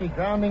retired. Dickey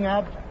grounding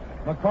out.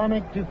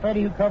 McCormick to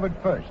Fetty, who covered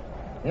first.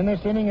 In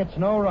this inning, it's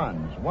no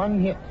runs, 1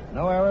 hit,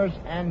 no errors,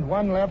 and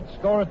 1 left.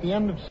 Score at the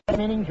end of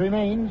 7 innings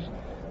remains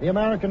the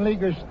American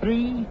Leaguers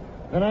 3,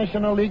 the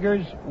National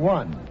Leaguers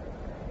 1.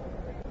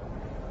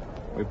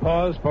 We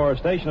pause for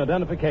station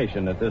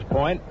identification at this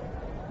point.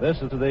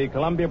 This is the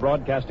Columbia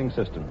Broadcasting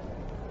System.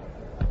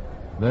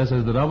 This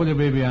is the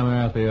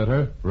WBBM Air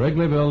Theater,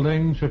 Wrigley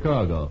Building,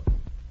 Chicago.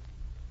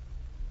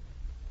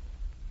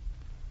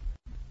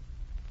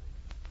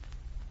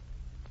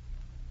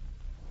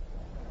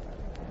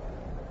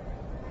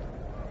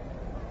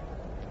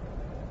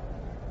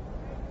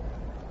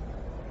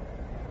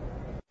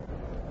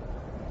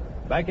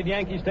 Back at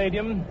Yankee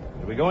Stadium,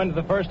 we go into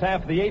the first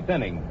half of the 8th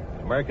inning.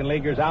 American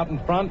Leaguers out in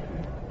front,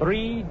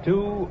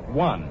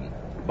 3-2-1.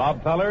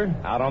 Bob Feller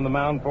out on the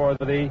mound for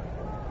the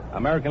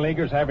American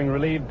Leaguers, having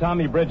relieved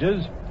Tommy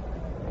Bridges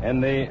in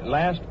the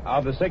last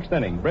of the 6th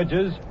inning.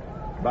 Bridges,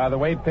 by the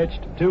way,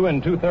 pitched 2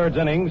 2/3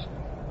 innings,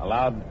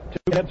 allowed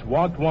 2 hits,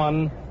 walked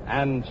 1,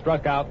 and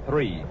struck out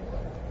 3.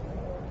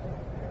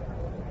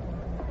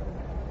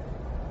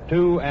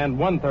 2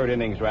 1/3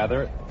 innings,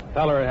 rather.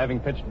 Feller having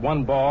pitched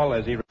 1 ball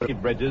as he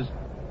relieved Bridges,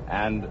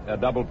 and a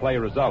double play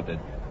resulted.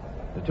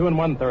 The 2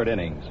 1/3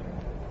 innings.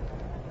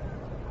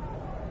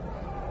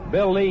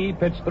 Bill Lee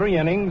pitched 3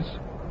 innings,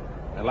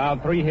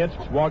 allowed 3 hits,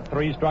 walked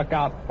 3, struck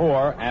out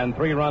 4, and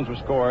 3 runs were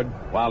scored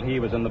while he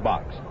was in the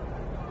box.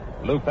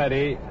 Lou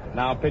Fetty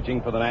now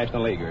pitching for the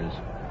National Leaguers.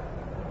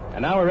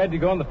 And now we're ready to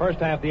go in the first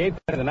half of the 8th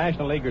inning. The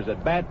National Leaguers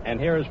at bat, and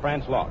here is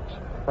Franz Laux.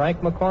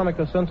 Frank McCormick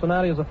of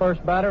Cincinnati is the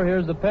first batter.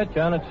 Here's the pitch,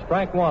 and it's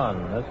strike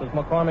 1. This is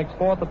McCormick's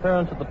 4th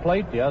appearance at the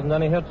plate. He hasn't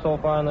any hits so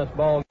far in this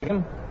ball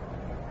game.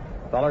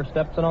 Feller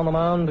steps in on the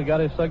mound to get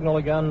his signal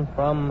again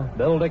from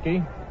Bill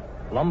Dickey.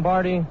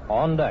 Lombardi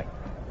on deck.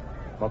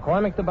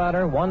 McCormick the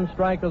batter. 1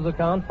 strike is the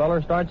count.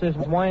 Feller starts his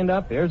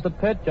wind-up. Here's the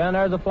pitch, and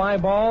there's a fly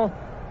ball.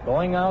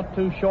 Going out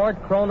too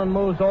short. Cronin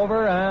moves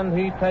over, and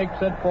he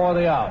takes it for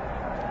the out.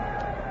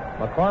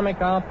 McCormick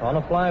out on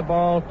a fly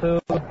ball to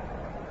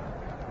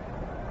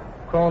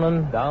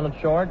Cronin down at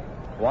short.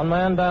 1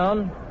 man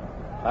down.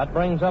 That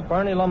brings up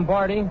Ernie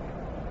Lombardi,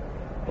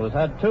 who has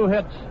had 2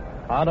 hits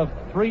out of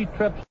 3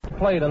 trips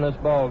played in this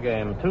ball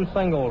game. 2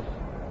 singles.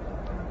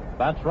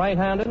 Bats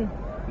right-handed.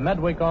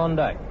 Medwick on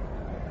deck.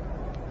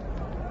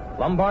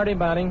 Lombardi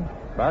batting.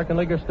 American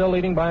Leaguers still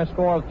leading by a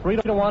score of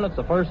 3-1. It's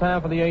the first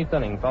half of the 8th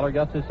inning. Feller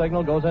gets his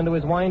signal, goes into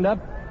his windup.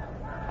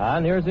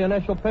 And here's the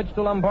initial pitch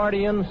to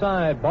Lombardi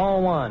inside.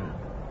 Ball 1.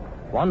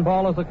 1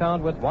 ball is the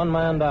count with 1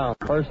 man down.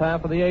 First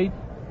half of the 8th.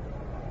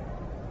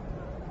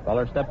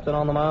 Feller steps in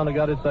on the mound to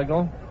get his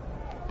signal.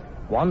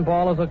 1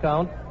 ball is the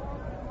count.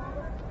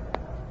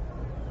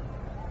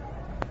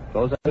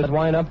 Goes in his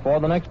windup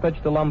for the next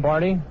pitch to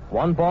Lombardi.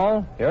 1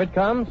 ball. Here it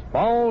comes.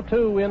 Ball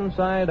 2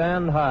 inside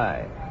and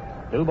high.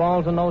 2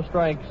 balls and no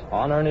strikes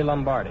on Ernie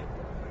Lombardi.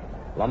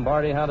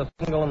 Lombardi had a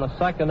single in the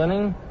 2nd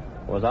inning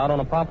was out on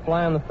a pop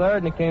fly in the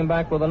third, and he came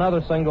back with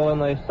another single in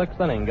the sixth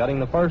inning, getting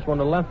the first one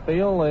to left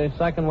field, the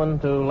second one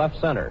to left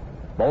center.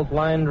 Both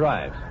line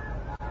drives.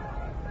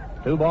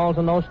 2 balls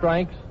and no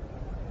strikes.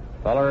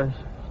 Feller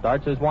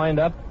starts his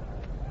windup.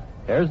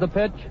 Here's the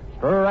pitch.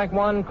 Strike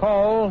one,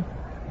 call.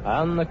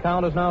 And the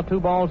count is now 2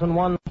 balls and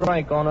 1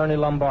 strike on Ernie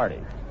Lombardi.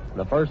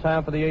 The first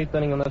half of the 8th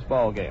inning in this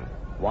ball game.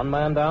 1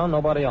 man down,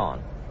 nobody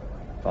on.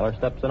 Feller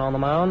steps in on the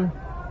mound.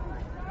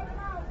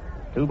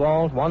 2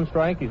 balls, 1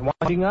 strike. He's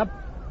winding up.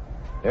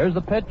 Here's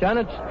the pitch, and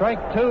it's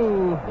strike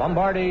 2.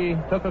 Lombardi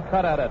took a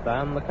cut at it,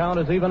 and the count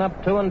is even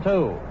up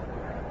 2-2.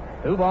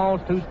 2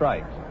 balls, 2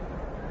 strikes.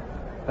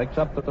 Picks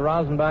up at the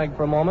rosin bag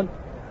for a moment.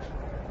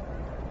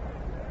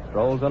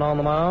 Strolls in on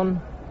the mound.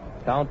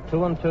 Count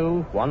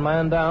 2-2. 1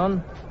 man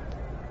down.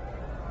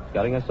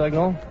 Getting a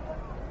signal.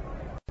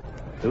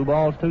 2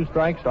 balls, 2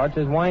 strikes. Starts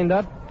his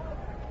windup.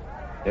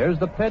 Here's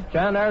the pitch,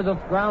 and there's a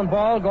ground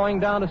ball going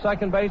down to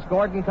second base.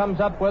 Gordon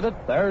comes up with it.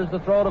 There's the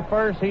throw to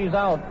first. He's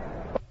out.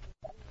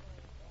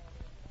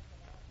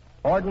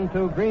 Gordon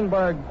to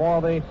Greenberg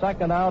for the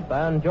second out,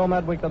 and Joe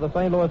Medwick of the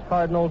St. Louis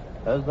Cardinals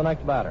is the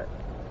next batter.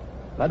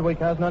 Medwick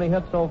hasn't any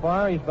hits so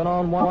far. He's been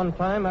on one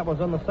time. That was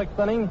in the 6th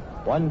inning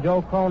when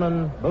Joe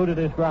Cronin booted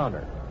his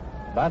grounder.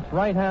 That's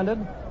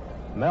right-handed.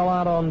 Mel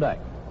out on deck.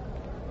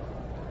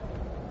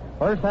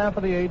 First half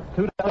of the 8th,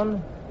 2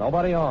 down,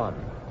 nobody on.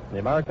 The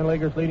American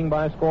Leaguers leading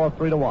by a score of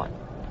 3-1.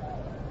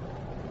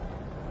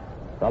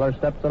 Feller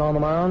steps in on the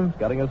mound,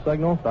 getting a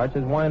signal, starts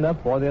his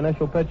windup for the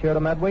initial pitch here to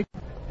Medwick.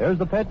 Here's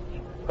the pitch.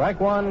 Strike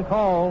 1,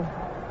 call.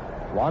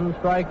 1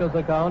 strike is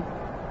the count.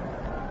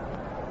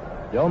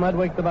 Joe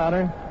Medwick, the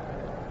batter.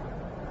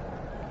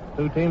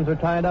 2 teams are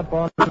tied up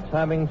on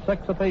having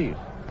 6 apiece.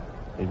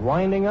 He's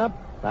winding up,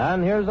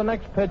 and here's the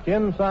next pitch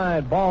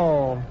inside.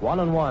 Ball,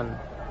 1-1.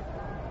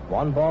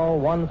 1 ball,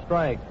 1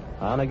 strike.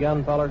 And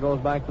again, Feller goes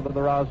back to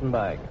the rosin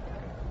bag.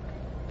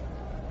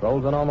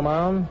 Throws in on the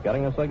mound,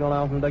 getting a signal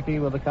now from Dickey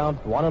with the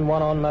count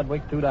 1-1 on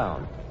Medwick, 2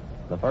 down.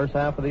 The first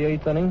half of the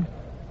 8th inning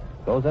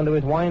goes into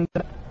his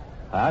windup.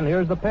 And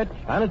here's the pitch,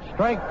 and it's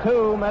strike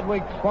 2.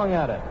 Medwick swung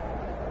at it.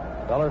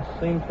 Feller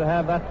seems to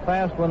have that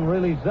fast one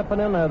really zipping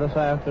in there this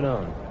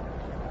afternoon.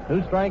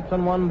 2 strikes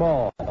and 1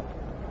 ball.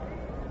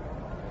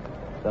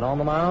 Then on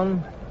the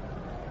mound.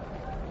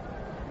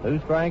 2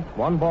 strikes,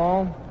 1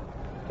 ball,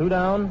 2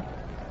 down.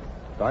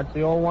 Starts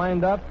the old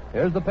wind-up.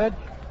 Here's the pitch,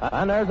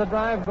 and there's a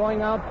drive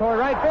going out toward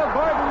right field.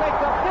 Gordon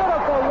makes a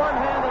beautiful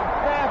one-handed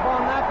stab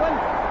on that one.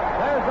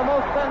 There's the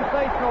most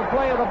sensational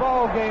play of the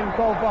ball game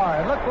so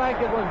far. It looked like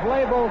it was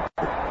labeled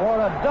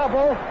for a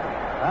double,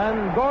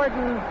 and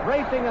Gordon,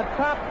 racing at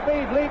top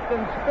speed, leaped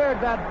and speared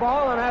that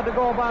ball and had to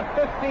go about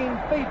 15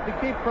 feet to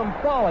keep from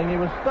falling. He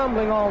was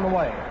stumbling all the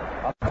way.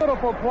 A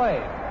beautiful play.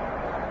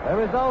 The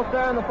results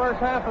there in the first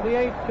half of the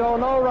 8th show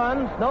no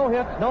runs, no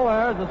hits, no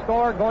errors. The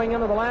score going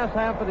into the last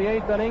half of the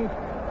 8th inning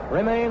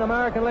remain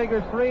American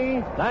Leaguers 3,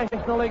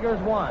 National Leaguers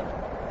 1.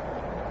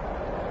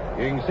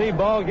 You can see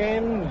ball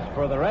games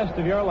for the rest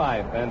of your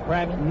life and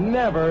perhaps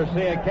never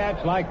see a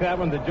catch like that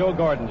one that Joe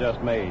Gordon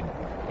just made.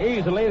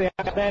 Easily the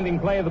outstanding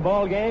play of the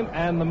ball game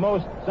and the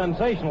most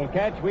sensational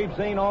catch we've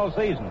seen all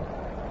season.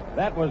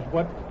 That was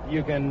what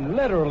you can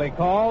literally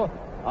call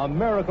a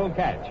miracle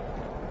catch.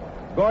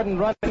 Gordon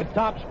running at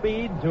top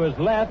speed to his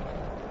left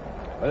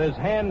with his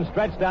hand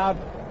stretched out,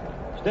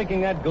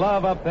 sticking that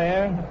glove up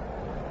there,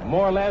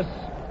 more or less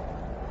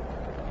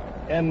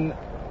in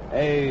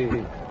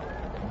a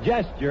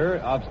gesture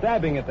of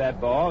stabbing at that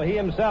ball. He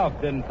himself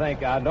didn't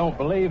think, I don't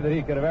believe that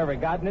he could have ever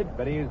gotten it,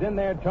 but he was in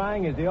there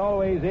trying as he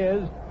always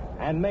is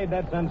and made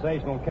that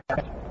sensational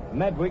catch.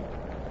 Medwick,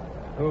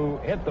 who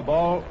hit the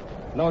ball,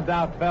 no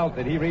doubt felt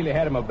that he really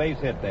had him a base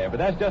hit there. But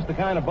that's just the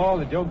kind of ball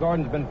that Joe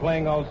Gordon's been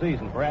playing all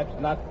season. Perhaps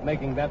not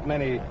making that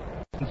many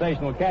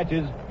sensational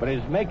catches, but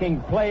is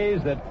making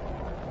plays that,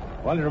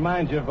 well, it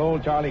reminds you of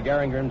old Charlie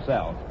Gehringer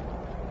himself.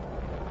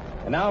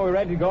 And now we're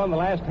ready to go in the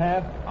last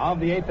half of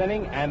the 8th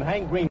inning, and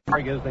Hank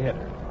Greenberg is the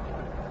hitter.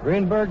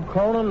 Greenberg,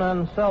 Cronin,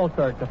 and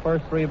Selkirk, the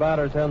first 3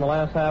 batters here in the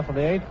last half of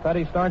the 8th.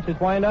 Petty starts his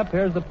windup.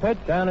 Here's the pitch,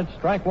 and it's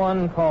strike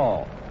 1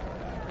 call.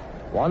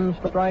 1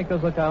 strike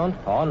is the count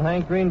on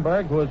Hank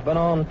Greenberg, who has been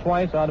on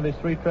twice out of his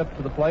 3 trips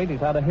to the plate. He's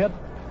had a hit,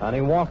 and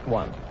he walked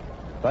once.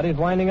 Petty's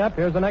winding up.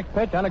 Here's the next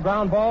pitch, and a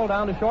ground ball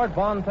down to short.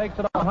 Vaughn takes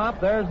it on a hop.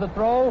 There's the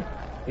throw.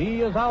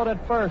 He is out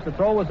at first. The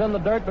throw was in the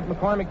dirt, but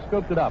McCormick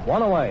scooped it up.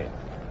 1 away.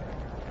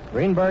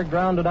 Greenberg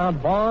grounded out.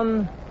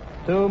 Vaughn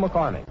to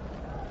McCormick.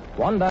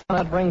 1 down.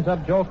 That brings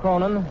up Joe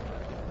Cronin,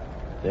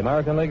 the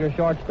American Leaguer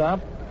shortstop.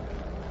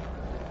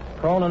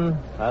 Cronin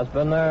has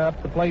been there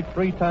up the plate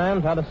 3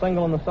 times, had a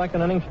single in the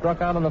 2nd inning,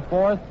 struck out in the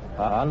 4th,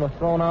 and was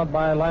thrown out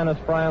by Linus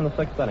Fry in the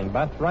 6th inning.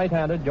 Bats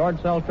right-handed,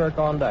 George Selkirk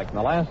on deck in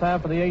the last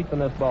half of the 8th in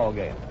this ball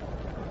game.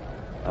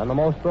 And the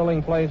most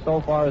thrilling play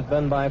so far has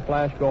been by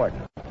Flash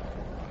Gordon.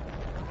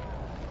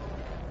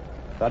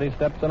 Petty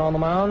steps in on the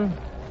mound,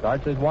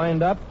 starts his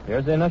wind-up.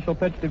 Here's the initial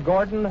pitch to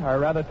Gordon, or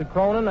rather to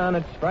Cronin, and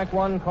it's strike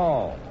 1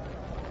 call.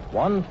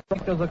 1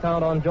 strike is the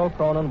count on Joe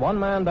Cronin, 1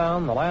 man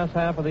down, the last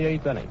half of the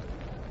 8th inning.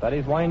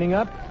 Petty's winding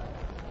up.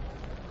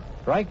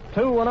 Strike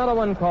two, another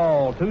one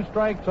called. 2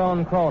 strikes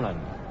on Cronin.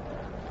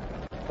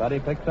 Petty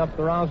picks up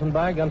the rosin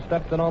bag and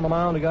steps in on the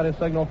mound. He got his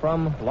signal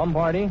from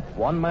Lombardi.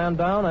 1 man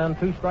down and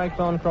 2 strikes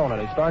on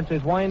Cronin. He starts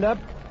his windup.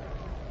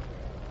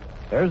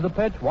 Here's the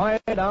pitch, wide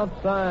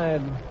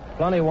outside.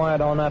 Plenty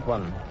wide on that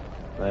one.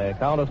 The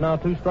count is now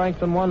 2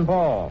 strikes and 1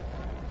 ball.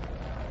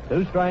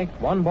 2 strikes,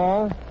 1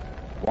 ball.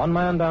 1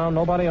 man down,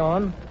 nobody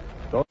on.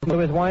 Goes to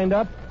his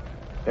windup.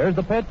 Here's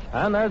the pitch,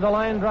 and there's a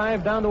line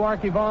drive down to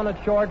Archie Vaughan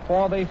at short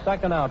for the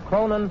second out.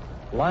 Cronin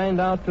lined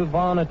out to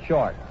Vaughan at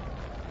short.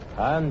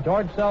 And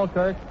George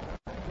Selkirk,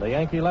 the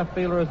Yankee left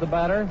fielder, is the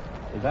batter.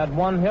 He's had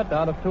 1 hit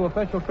out of 2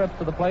 official trips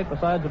to the plate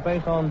besides a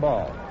base on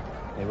ball.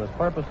 He was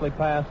purposely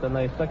passed in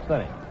the 6th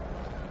inning.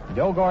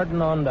 Joe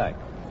Gordon on deck.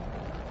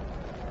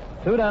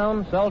 2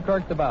 down,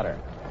 Selkirk the batter.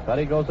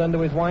 Petty goes into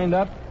his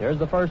windup. Here's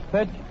the first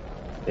pitch.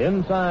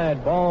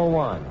 Inside, ball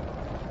 1.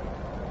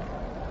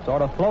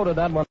 Sort of floated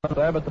that one up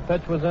there, but the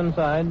pitch was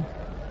inside.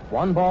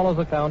 1 ball is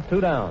the count, 2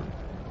 down.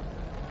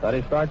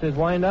 Petty starts his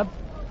windup.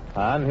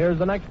 And here's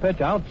the next pitch,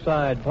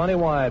 outside, plenty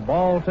wide,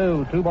 ball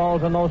 2. 2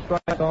 balls and no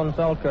strikes on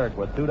Selkirk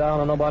with 2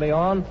 down and nobody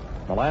on.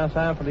 The last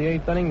half of the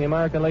 8th inning, the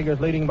American Leaguers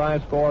leading by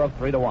a score of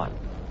 3-1.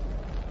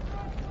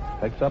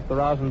 Picks up the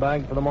rosin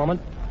bag for the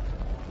moment.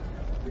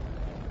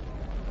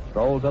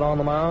 Strolls it on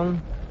the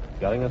mound,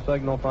 getting a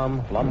signal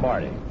from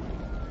Lombardi.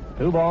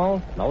 2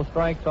 balls, no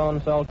strikes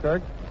on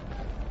Selkirk.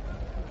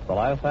 The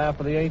last half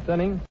of the 8th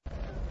inning.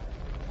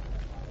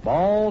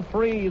 Ball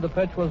 3, the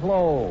pitch was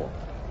low.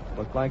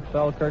 Looked like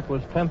Selkirk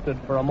was tempted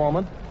for a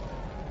moment.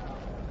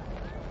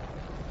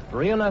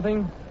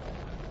 3-0.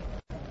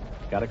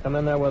 Got to come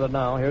in there with it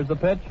now. Here's the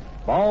pitch.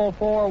 Ball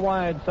 4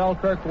 wide.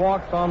 Selkirk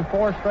walks on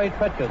 4 straight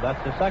pitches.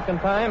 That's the second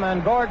time,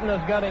 and Gordon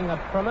is getting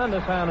a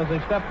tremendous hand as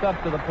he steps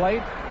up to the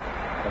plate.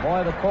 The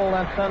boy that pulled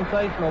that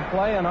sensational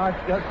play, and Arch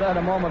just said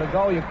a moment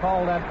ago, you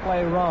called that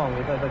play wrong.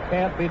 He says it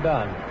can't be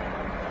done.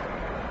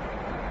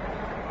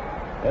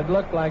 It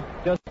looked like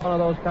just one of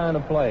those kind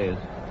of plays.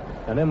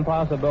 An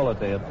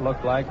impossibility, it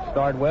looked like, to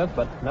start with,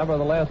 but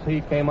nevertheless,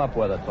 he came up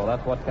with it, so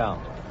that's what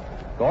counts.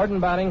 Gordon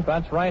batting,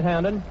 that's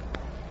right-handed.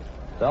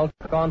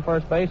 Selkirk on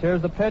first base.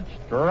 Here's the pitch.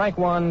 Strike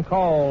 1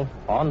 called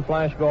on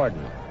Flash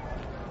Gordon.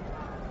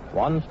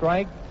 1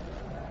 strike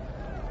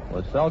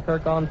with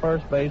Selkirk on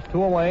first base.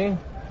 2 away.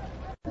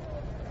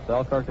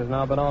 Selkirk has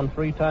now been on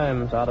 3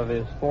 times out of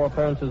his 4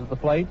 appearances at the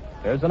plate.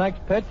 Here's the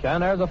next pitch,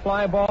 and there's a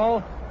fly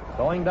ball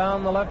going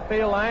down the left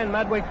field line.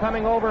 Medwick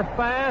coming over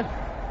fast,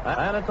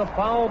 and it's a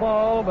foul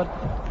ball, but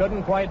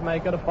couldn't quite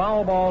make it. A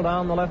foul ball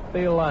down the left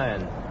field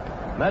line.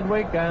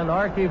 Medwick and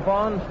Archie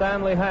Vaughan,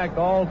 Stanley Hack,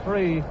 all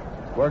 3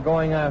 were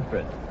going after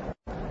it.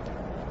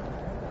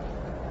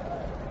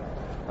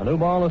 A new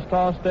ball is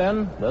tossed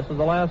in. This is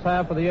the last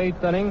half of the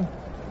 8th inning.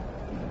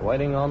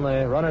 Waiting on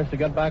the runners to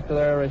get back to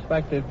their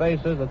respective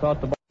bases. I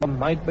thought the ball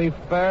might be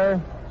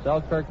fair.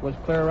 Selkirk was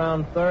clear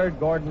around third.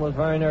 Gordon was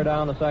very near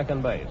down to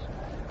second base.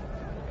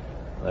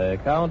 The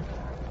count,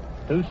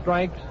 2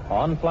 strikes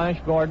on Flash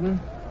Gordon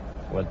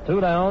with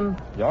 2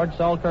 down. George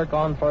Selkirk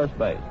on first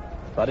base.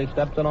 Petty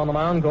steps in on the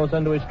mound, goes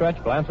into his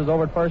stretch, glances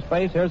over at first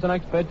base. Here's the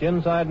next pitch,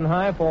 inside and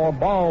high for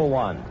ball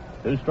 1.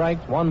 2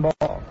 strikes, 1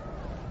 ball.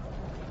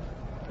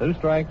 2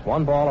 strikes,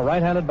 1 ball, a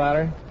right-handed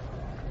batter.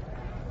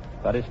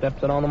 Petty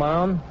steps in on the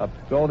mound. Up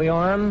go the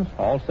arms,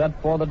 all set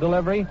for the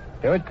delivery.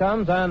 Here it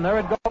comes, and there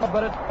it goes,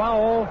 but it's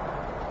foul.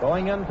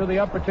 Going into the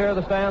upper tier of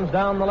the stands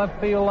down the left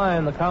field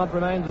line. The count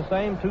remains the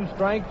same, 2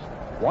 strikes,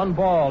 1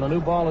 ball. A new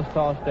ball is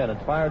tossed in.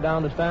 It's fired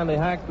down to Stanley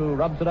Hack, who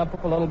rubs it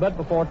up a little bit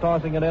before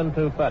tossing it in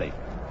to Petty.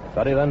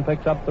 Petty then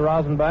picks up the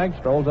rosin bag,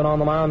 strolls in on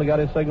the mound to get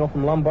his signal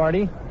from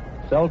Lombardi.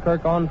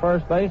 Selkirk on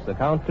first base. The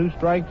count 2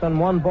 strikes and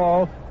 1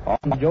 ball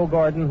on Joe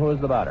Gordon, who is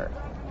the batter.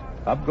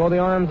 Up go the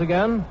arms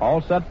again,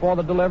 all set for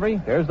the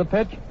delivery. Here's the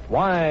pitch,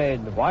 wide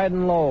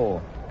and low.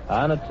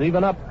 And it's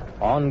even up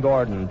on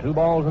Gordon. 2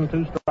 balls and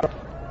 2 strikes.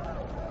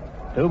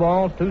 2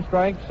 balls, 2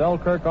 strikes.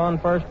 Selkirk on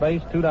first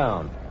base, 2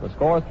 down. The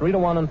score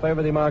 3-1 in favor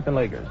of the American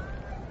Leaguers.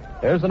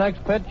 Here's the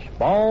next pitch,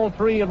 ball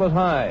 3, it was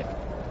high.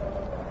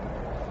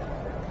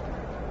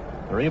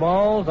 3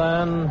 balls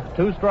and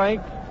 2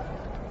 strikes.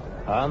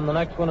 And the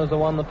next one is the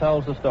one that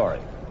tells the story.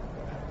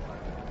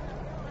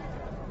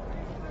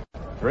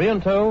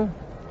 3-2.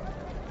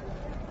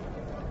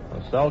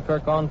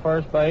 Selkirk on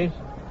first base.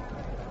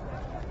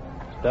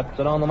 Steps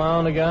it on the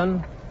mound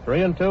again.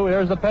 3-2.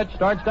 Here's the pitch.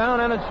 Starts down,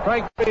 and it's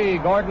strike 3.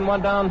 Gordon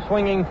went down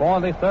swinging for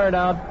the third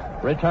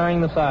out,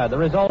 retiring the side. The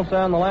results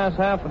in the last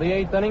half of the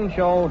 8th inning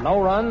show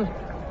no runs,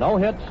 no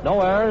hits,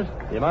 no errors.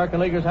 The American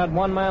Leaguers had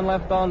 1 man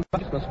left on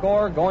base. The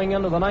score going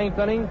into the 9th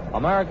inning,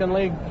 American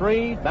League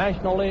 3,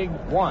 National League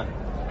 1.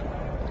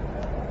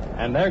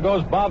 And there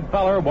goes Bob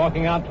Feller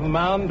walking out to the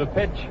mound to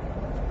pitch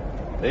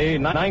the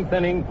 9th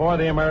inning for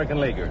the American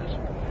Leaguers.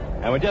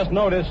 And we just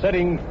noticed,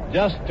 sitting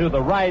just to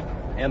the right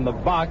in the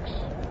box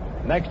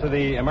next to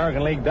the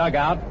American League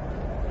dugout,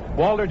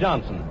 Walter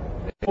Johnson,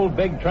 the old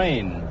big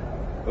train,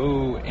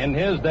 who in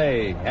his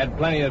day had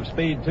plenty of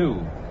speed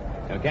too.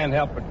 And can't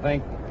help but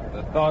think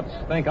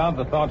of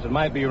the thoughts that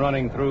might be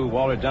running through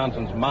Walter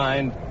Johnson's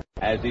mind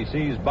as he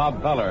sees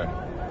Bob Feller,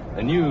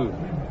 the new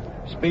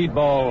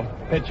speedball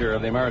pitcher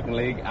of the American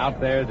League, out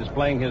there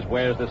displaying his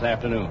wares this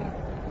afternoon.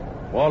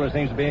 Walter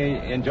seems to be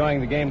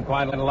enjoying the game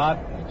quite a lot,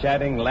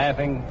 chatting,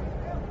 laughing,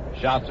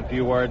 shouts a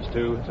few words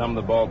to some of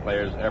the ball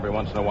players every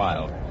once in a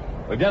while.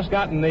 We've just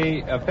gotten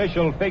the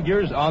official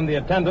figures on the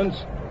attendance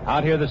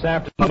out here this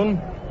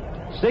afternoon.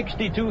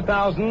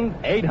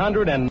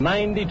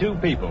 62,892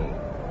 people.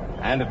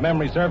 And if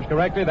memory serves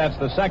correctly, that's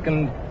the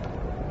second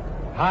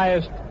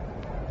highest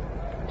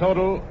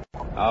total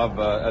of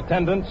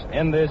attendance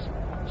in this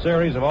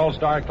series of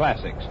All-Star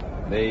Classics.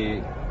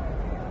 The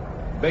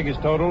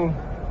biggest total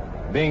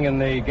being in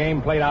the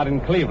game played out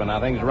in Cleveland. I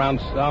think it's around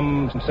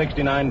some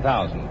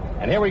 69,000.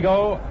 And here we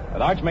go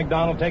with Arch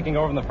McDonald taking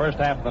over in the first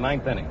half of the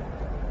ninth inning.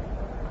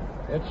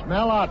 It's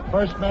Mel Ott,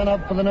 first man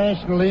up for the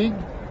National League.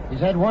 He's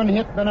had one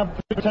hit, been up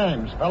 3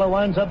 times. Feller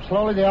winds up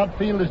slowly. The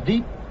outfield is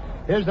deep.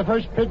 Here's the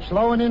first pitch,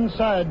 low and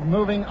inside,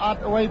 moving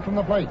Ott away from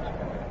the plate.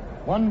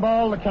 1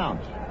 ball the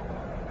count.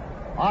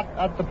 Ott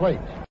at the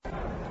plate.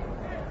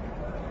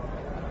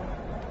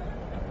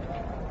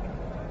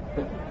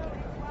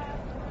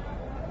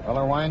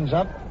 Feller winds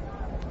up.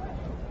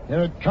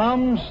 Here it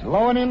comes,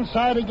 low and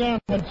inside again.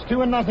 It's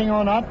 2-0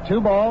 on Ott,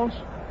 2 balls.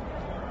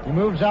 He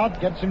moves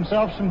out, gets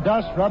himself some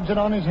dust, rubs it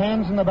on his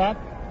hands and the bat.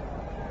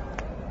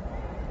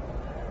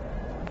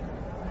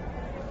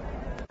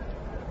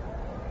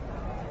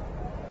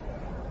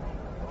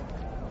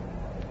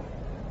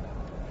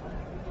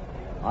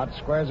 Ott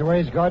squares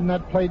away. He's guarding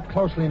that plate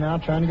closely now,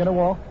 trying to get a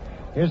walk.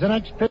 Here's the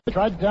next pitch,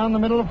 right down the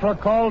middle for a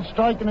called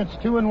strike, and it's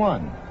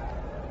 2-1.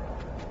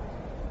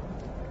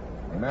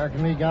 The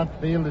American League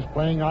outfield is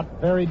playing Ott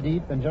very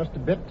deep and just a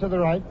bit to the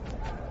right.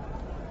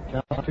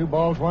 Count 2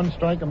 balls, 1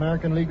 strike.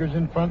 American Leaguers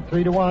in front,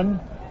 3-1.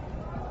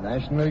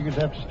 National Leaguers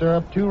have to stir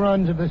up 2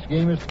 runs if this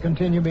game is to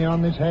continue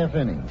beyond this half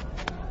inning.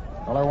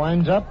 Feller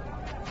winds up.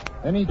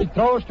 Then he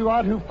throws to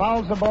Ott, who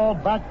fouls the ball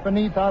back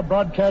beneath our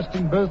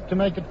broadcasting booth to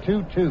make it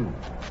 2-2.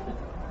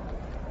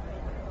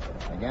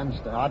 Again,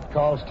 Ott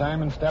calls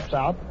time and steps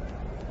out.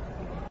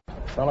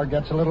 Feller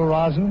gets a little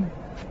rosin,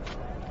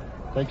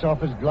 takes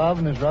off his glove,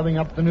 and is rubbing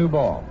up the new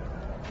ball.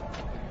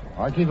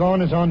 Archie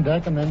Vaughan is on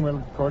deck, and then,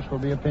 of course, will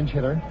be a pinch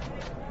hitter.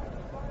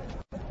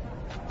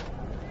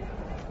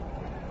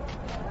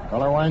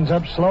 Feller winds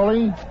up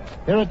slowly.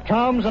 Here it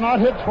comes, and Ott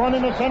hits one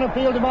in the center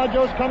field.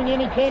 DiMaggio's coming in.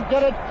 He can't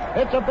get it.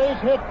 It's a base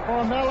hit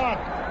for Mel Ott,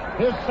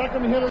 his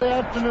second hit of the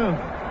afternoon.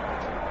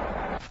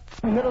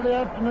 Hit of the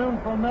afternoon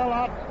for Mel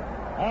Ott,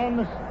 and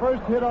the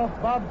first hit off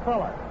Bob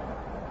Feller.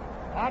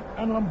 Ott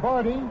and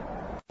Lombardi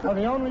are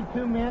the only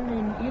 2 men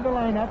in either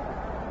lineup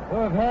who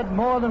have had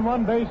more than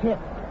 1 base hit.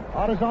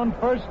 Ott is on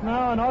first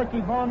now, and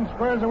Archie Vaughan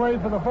squares away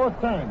for the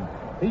 4th time.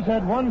 He's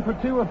had 1 for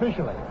 2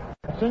 officially.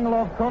 A single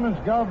off Conan's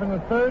glove in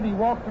the 3rd. He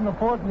walked in the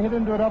 4th and hit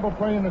into a double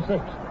play in the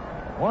 6th.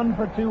 1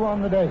 for 2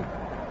 on the day.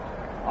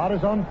 Ott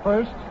is on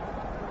first.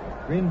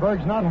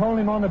 Greenberg's not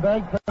holding him on the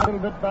bag. A little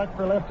bit back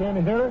for a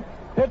left-handed hitter.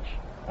 Pitch,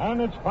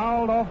 and it's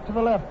fouled off to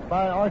the left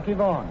by Archie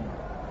Vaughan.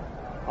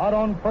 Ott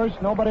on first,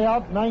 nobody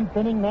out. 9th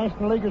inning,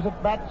 National Leaguers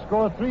at bat,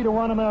 score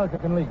 3-1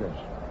 American Leaguers.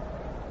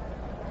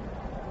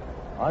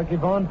 Archie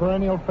Vaughan,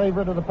 perennial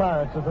favorite of the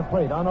Pirates, at the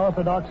plate.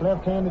 Unorthodox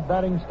left-handed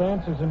batting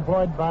stance is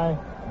employed by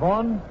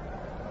Vaughan.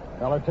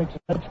 Feller takes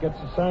a pitch, gets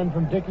a sign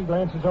from Dickey,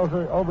 glances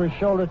over his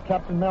shoulder at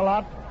Captain Mel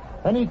Ott.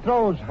 Then he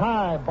throws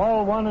high,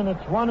 ball 1, and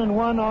it's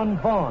 1-1 on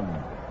Vaughan.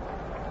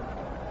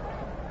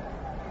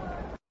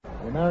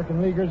 The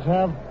American Leaguers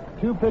have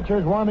 2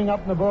 pitchers warming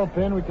up in the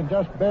bullpen. We can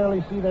just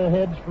barely see their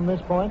heads from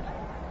this point.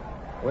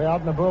 Way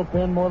out in the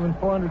bullpen, more than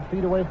 400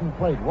 feet away from the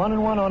plate.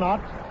 1-1 on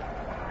Ott.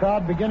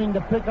 Crowd beginning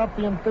to pick up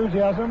the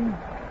enthusiasm.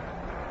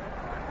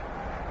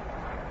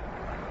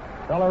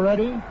 Feller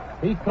ready.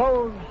 He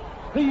throws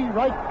the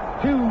right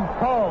to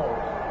calls.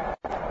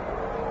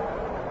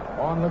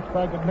 Vaughan looks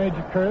back at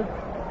Major Curve.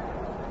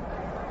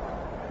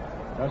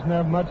 Doesn't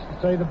have much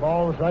to say. The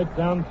ball was right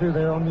down through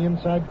there on the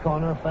inside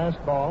corner, a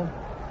fast ball.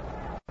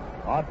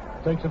 Ott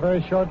takes a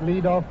very short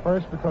lead off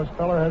first because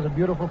Feller has a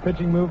beautiful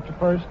pitching move to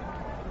first.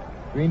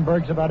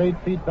 Greenberg's about 8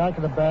 feet back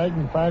of the bag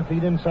and 5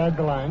 feet inside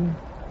the line.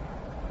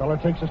 Feller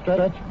takes a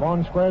stretch.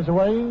 Vaughan squares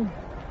away.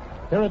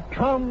 Here it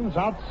comes,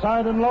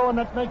 outside and low, and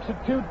that makes it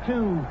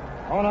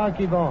 2-2 on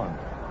Archie Vaughan.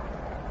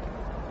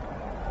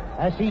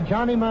 I see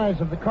Johnny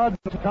Mize of the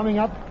Cardinals coming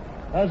up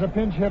as a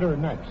pinch hitter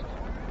next.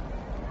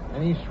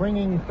 And he's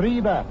swinging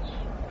 3 bats.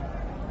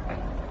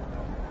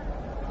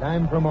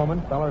 Time for a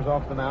moment. Feller's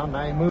off the mound.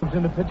 Now he moves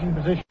into pitching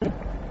position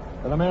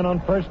with a man on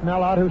first,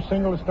 Mel Ott, who's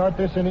single to start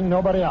this inning.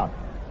 Nobody out.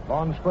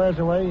 Vaughan squares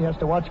away. He has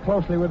to watch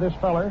closely with this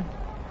Feller.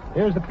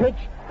 Here's the pitch.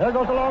 There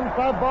goes a long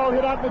fly ball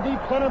hit out in the deep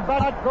center.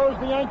 Back goes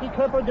the Yankee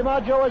Clipper.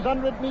 DiMaggio is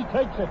under it, and he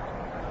takes it.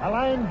 A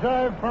line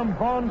drive from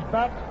Vaughan's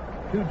bat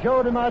to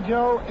Joe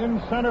DiMaggio in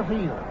center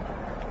field.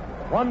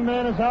 1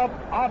 man is out.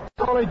 Ott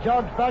slowly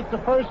jogs back to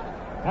first.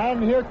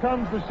 And here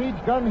comes the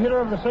siege gun hitter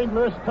of the St.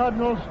 Louis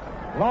Cardinals,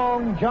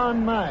 Long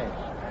John Mize.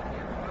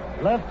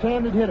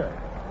 Left-handed hitter.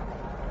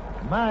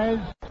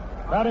 Mize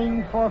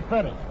batting for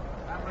Fetty.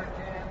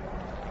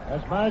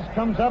 As Mize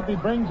comes up, he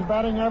brings a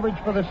batting average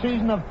for the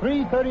season of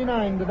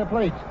 .339 to the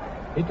plate.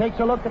 He takes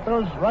a look at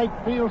those right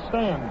field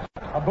stands.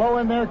 A blow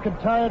in there could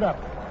tie it up.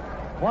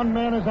 One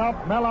man is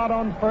out, Mel out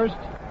on first.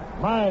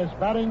 Mize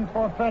batting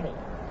for Fetty.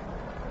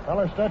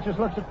 Feller stretches,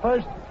 looks at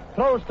first,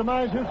 throws to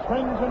Mize, who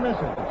swings and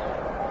misses.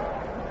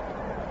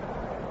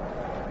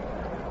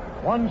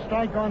 One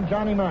strike on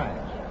Johnny Mize.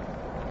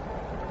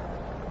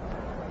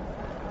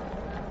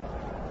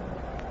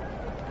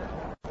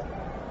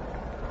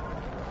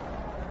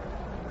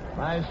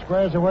 Mize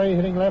squares away,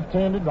 hitting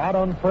left-handed, out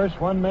on first,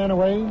 one man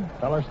away.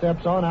 Feller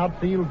steps on,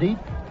 outfield deep.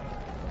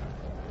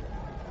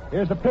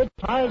 Here's the pitch.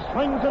 Mize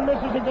swings and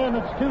misses again.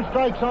 It's 2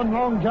 strikes on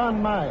Long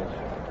John Mize.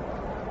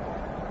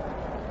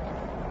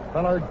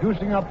 Feller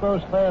goosing up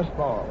those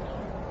fastballs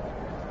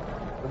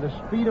with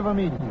the speed of a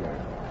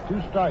meteor.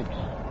 2 strikes.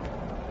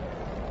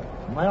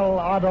 Mel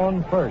out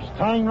on first.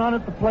 Tying run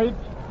at the plate.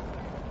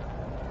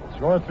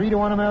 Score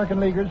 3-1 American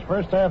Leaguers,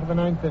 first half of the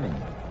 9th inning.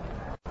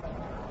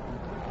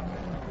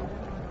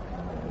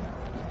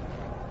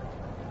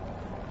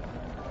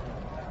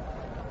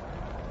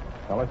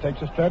 Feller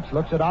takes a stretch,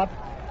 looks at Ott.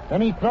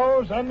 Then he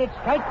throws, and it's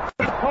strike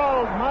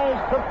called.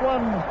 Mize took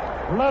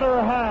one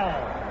letter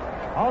high.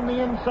 On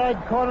the inside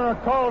corner, a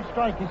called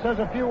strike. He says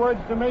a few words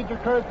to Major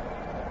Kurth,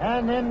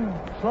 and then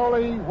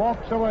slowly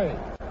walks away.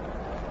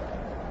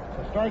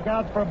 It's a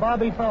strikeout for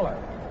Bobby Feller.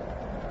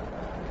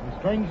 And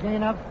strangely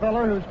enough,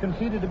 Feller, who's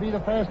conceded to be the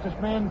fastest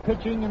man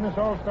pitching in this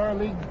All-Star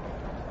League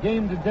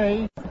game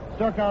today,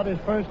 struck out his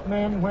first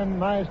man when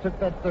Mize took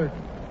that third.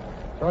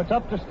 So it's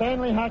up to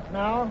Stanley Hack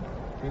now.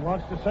 He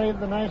wants to save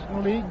the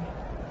National League.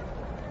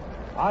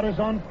 Ott is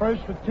on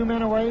first with 2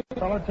 men away.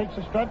 Feller takes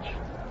a stretch.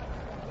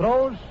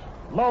 Throws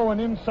low and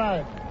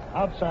inside.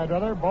 Outside,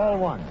 rather. Ball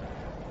 1.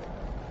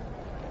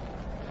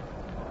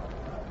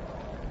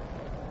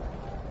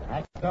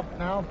 Hack's up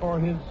now for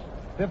his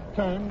 5th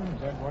time.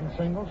 He's had 1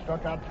 single,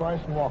 struck out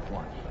twice, and walked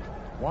once.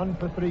 1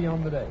 for 3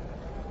 on the day.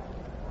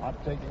 Ott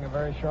taking a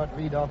very short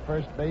lead off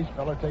first base.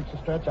 Feller takes a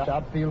stretch.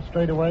 Outfield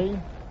straight away.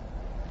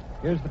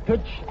 Here's the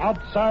pitch.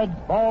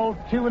 Outside, ball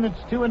 2, and it's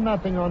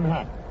 2-0 on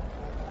Hack.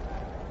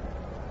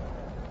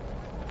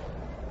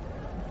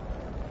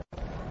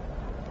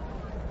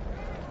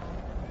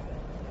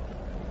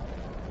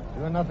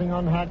 Nothing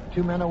on Hack,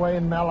 2 men away,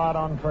 and Mel out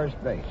on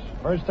first base.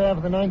 First half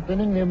of the 9th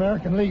inning, the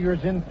American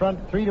Leaguers in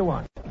front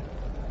 3-1.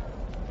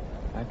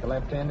 Hack, a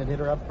left-handed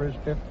hitter, up for his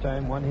 5th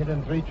time. 1 hit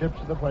and 3 trips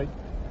to the plate.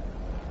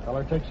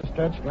 Feller takes a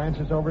stretch,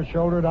 glances over his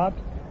shoulder at Ott.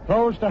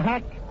 Throws to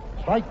Hack.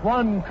 Strike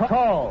 1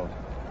 called.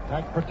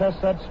 Hack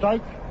protests that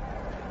strike.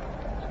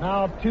 It's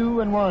now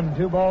 2-1,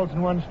 2 balls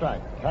and 1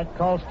 strike. Hack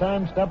calls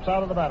time, steps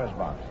out of the batter's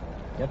box.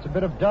 Gets a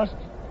bit of dust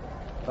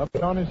up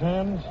on his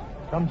hands.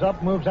 Comes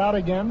up, moves out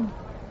again.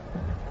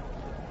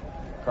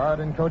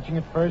 Carden coaching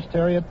at first,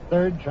 Terry at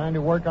third, trying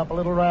to work up a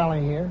little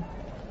rally here.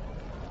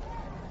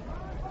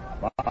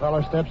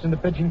 Feller steps into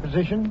pitching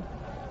position,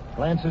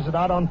 glances it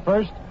out on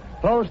first,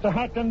 throws to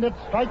Hack, and it's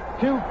strike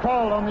 2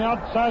 called on the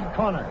outside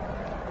corner.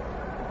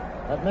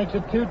 That makes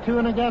it 2-2,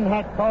 and again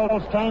Hack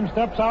calls time,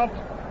 steps out,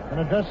 and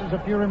addresses a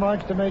few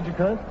remarks to Major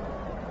Kurth.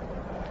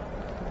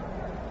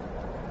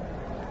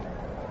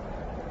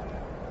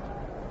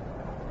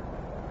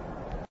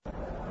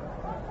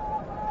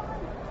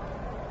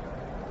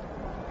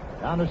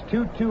 Down is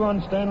 2-2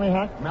 on Stanley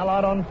Hack. Mel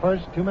out on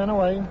first, 2 men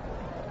away.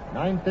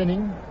 9th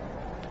inning.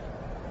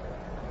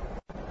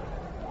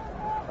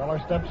 Feller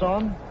steps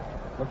on,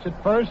 looks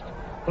at first,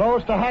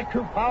 throws to Hack,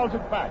 who fouls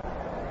it back.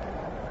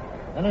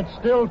 And it's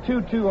still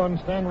 2-2 on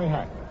Stanley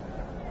Hack.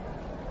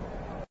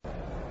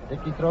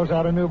 Dickey throws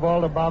out a new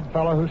ball to Bob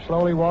Feller, who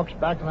slowly walks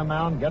back to the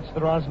mound, gets the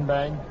rosin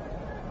bag,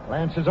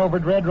 glances over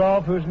at Red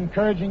Ruffing, who's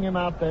encouraging him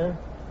out there.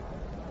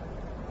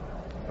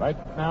 Right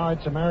now,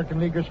 it's American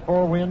Leaguers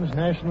 4 wins,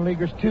 National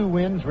Leaguers 2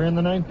 wins. We're in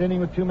the 9th inning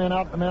with 2 men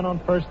out, the man on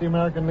first. The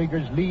American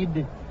Leaguers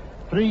lead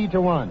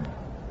 3-1.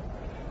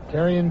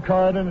 Terry and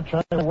Carden are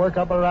trying to work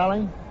up a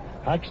rally.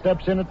 Hack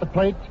steps in at the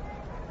plate.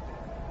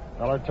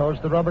 Feller toes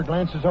the rubber,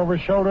 glances over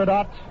his shoulder at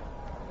Ott.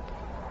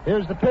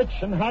 Here's the pitch,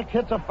 and Hack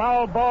hits a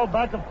foul ball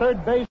back of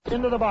third base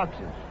into the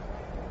boxes.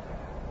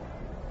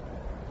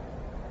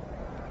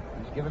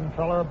 He's given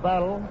Feller a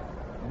battle.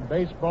 In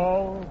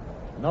baseball,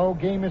 no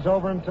game is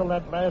over until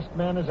that last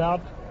man is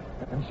out.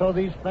 And so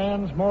these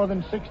fans, more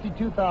than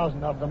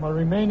 62,000 of them, are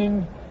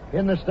remaining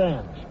in the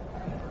stands.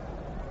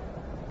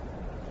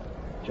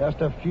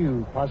 Just a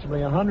few,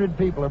 possibly 100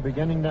 people, are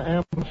beginning to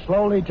amble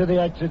slowly to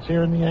the exits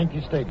here in the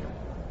Yankee Stadium.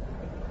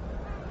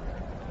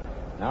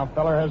 Now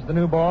Feller has the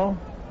new ball,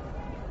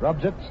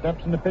 rubs it,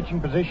 steps into pitching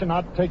position.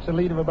 Ott takes a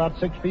lead of about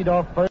 6 feet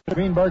off first.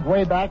 Greenberg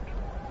way back.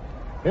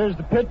 Here's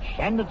the pitch,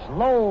 and it's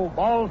low.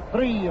 Ball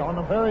 3 on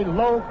a very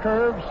low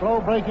curve,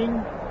 slow breaking,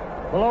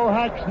 below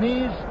Hack's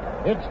knees.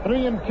 It's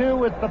 3-2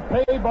 with the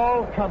pay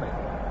ball coming.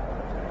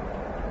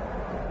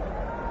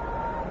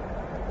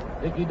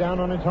 Dickey down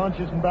on his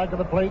haunches in back of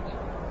the plate.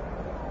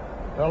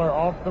 Feller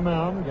off the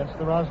mound, gets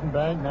the rosin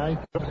bag. Now he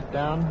throws it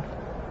down,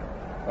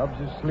 rubs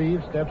his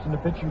sleeve, steps into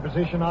pitching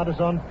position. Ott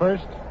is on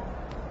first.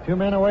 2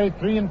 men away,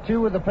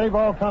 3-2 with the play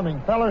ball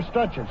coming. Feller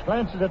stretches,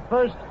 glances at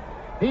first.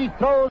 He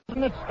throws,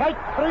 and it's strike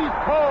 3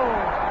 called.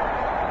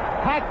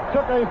 Hack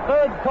took a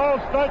third call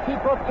strike. He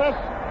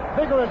protests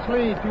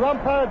vigorously to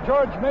umpire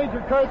George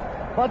Major Kurt,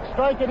 but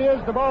strike it is.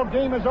 The ball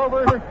game is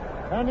over,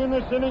 and in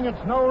this inning,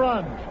 it's no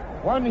runs.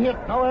 1 hit,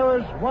 no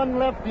errors, 1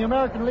 left. The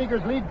American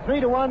Leaguers lead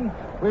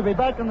 3-1. We'll be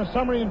back in the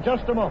summary in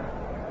just a moment.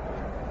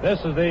 This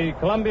is the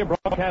Columbia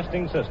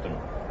Broadcasting System.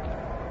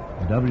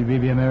 The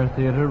WBBM Air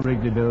Theater,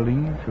 Wrigley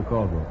Building,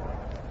 Chicago.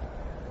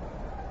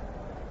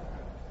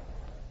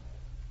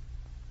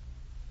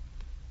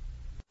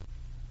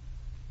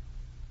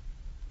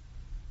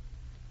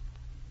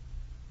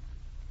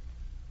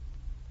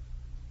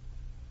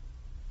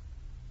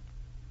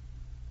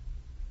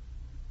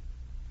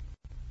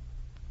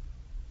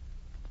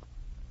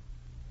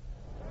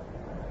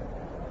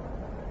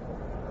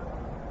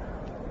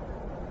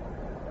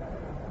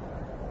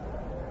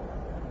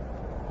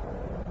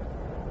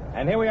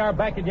 And here we are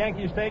back at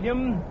Yankee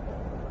Stadium,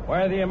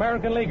 where the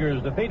American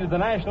Leaguers defeated the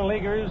National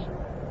Leaguers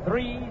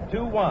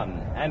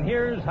 3-1. And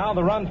here's how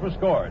the runs were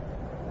scored.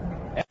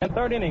 In the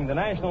third inning, the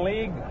National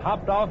League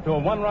hopped off to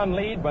a 1-run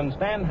lead when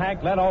Stan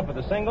Hack led off with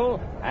a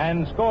single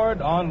and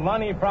scored on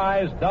Lonnie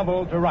Fry's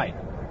double to right.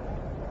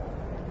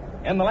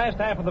 In the last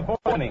half of the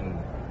fourth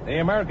inning, the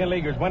American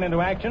Leaguers went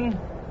into action.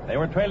 They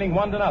were trailing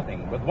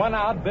 1-0. With 1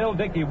 out, Bill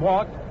Dickey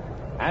walked,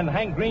 and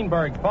Hank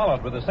Greenberg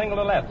followed with a single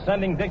to left,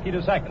 sending Dickey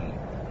to second.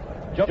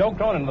 Joe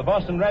Cronin of the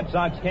Boston Red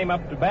Sox came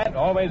up to bat,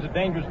 always a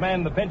dangerous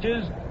man in the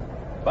pinches,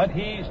 but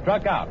he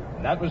struck out.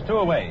 That was 2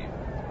 away.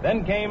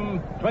 Then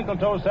came Twinkle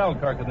Toe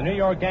Selkirk of the New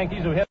York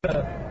Yankees, who hit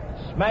a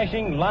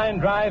smashing line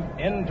drive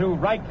into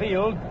right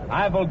field.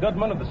 Ivor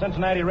Goodman of the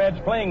Cincinnati Reds,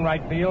 playing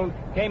right field,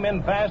 came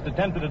in fast,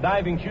 attempted a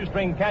diving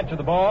shoestring catch of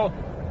the ball,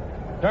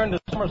 turned a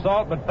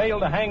somersault, but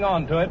failed to hang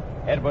on to it.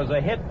 It was a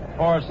hit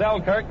for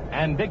Selkirk,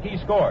 and Dickey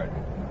scored.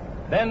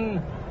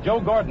 Then Joe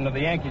Gordon of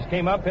the Yankees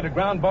came up, hit a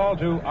ground ball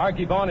to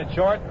Archie Vaughan at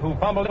short, who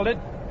fumbled it,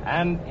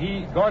 and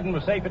Gordon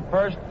was safe at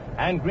first,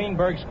 and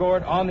Greenberg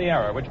scored on the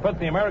error, which put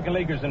the American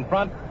Leaguers in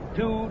front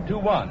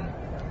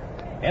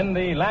 2-1. In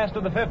the last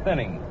of the fifth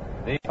inning,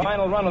 the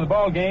final run of the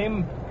ball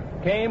game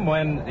came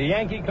when the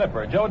Yankee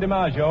Clipper, Joe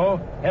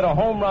DiMaggio, hit a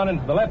home run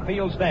into the left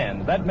field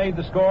stands. That made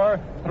the score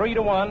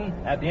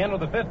 3-1 at the end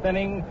of the fifth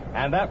inning,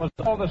 and that was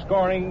all the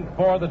scoring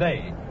for the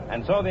day.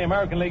 And so the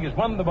American League has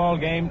won the ball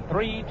game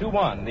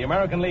 3-1. The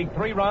American League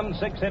 3 runs,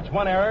 6 hits,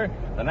 1 error.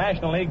 The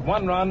National League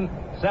 1 run,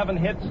 7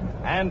 hits,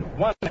 and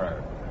 1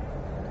 error.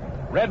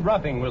 Red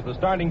Ruffing was the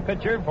starting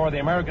pitcher for the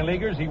American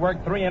Leaguers. He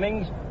worked 3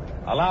 innings,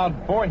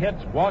 allowed 4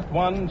 hits, walked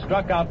 1,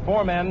 struck out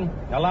 4 men,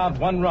 allowed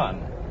 1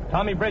 run.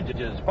 Tommy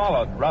Bridges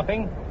followed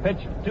Ruffing,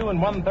 pitched 2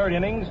 1/3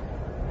 innings,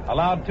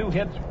 allowed 2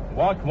 hits,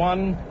 walked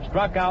 1,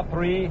 struck out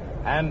 3,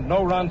 and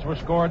no runs were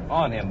scored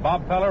on him.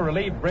 Bob Feller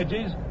relieved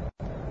Bridges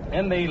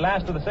in the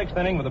last of the sixth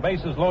inning with the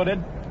bases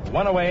loaded,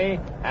 1 away,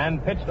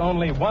 and pitched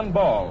only 1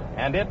 ball,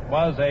 and it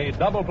was a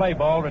double play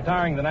ball,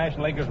 retiring the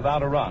National Leaguers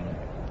without a run.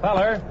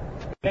 Feller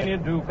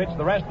continued to pitch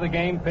the rest of the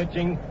game,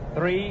 pitching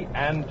 3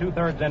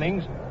 2/3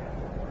 innings,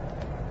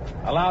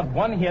 allowed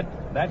 1 hit,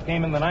 that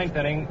came in the 9th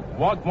inning,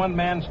 walked 1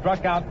 man,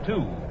 struck out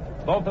 2,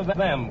 both of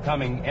them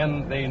coming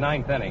in the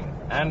 9th inning,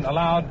 and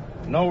allowed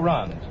no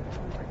runs.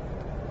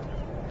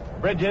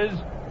 Bridges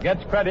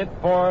gets credit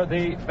for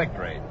the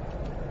victory.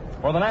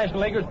 For the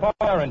National Leaguers, Paul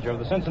Ehringer of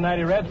the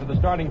Cincinnati Reds was the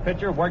starting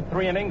pitcher, worked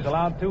 3 innings,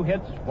 allowed 2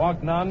 hits,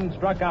 walked none,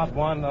 struck out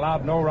 1,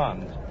 allowed no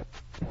runs.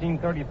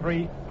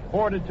 1933,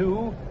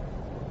 4-2.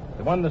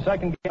 They won the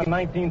second game in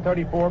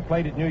 1934,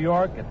 played at New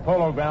York at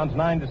Polo Grounds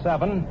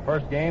 9-7.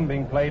 First game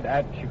being played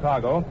at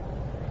Chicago.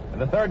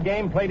 And the third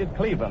game played at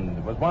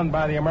Cleveland was won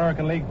by the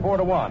American League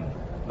 4-1.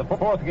 The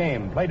fourth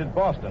game played at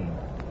Boston.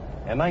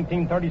 In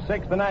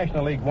 1936, the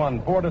National League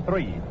won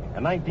 4-3.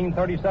 In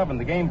 1937,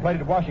 the game played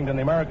at Washington,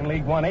 the American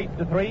League won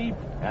 8-3.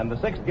 And the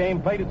sixth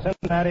game played at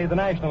Cincinnati, the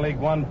National League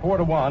won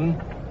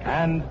 4-1.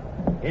 And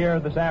here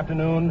this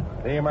afternoon,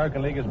 the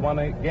American League has won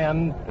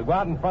again to go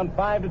out in front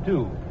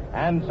 5-2.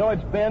 And so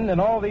it's been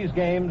in all these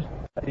games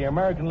that the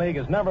American League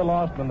has never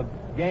lost when the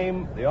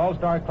game, the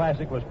All-Star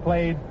Classic, was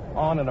played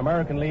on an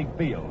American League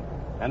field.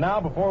 And now,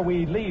 before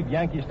we leave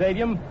Yankee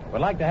Stadium, we'd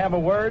like to have a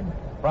word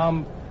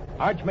from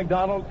Arch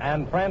McDonald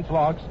and Franz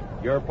Laux,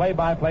 your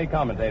play-by-play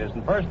commentators.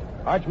 And first,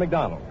 Arch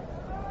McDonald.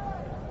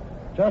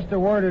 Just a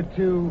word or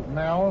two,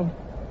 Mel.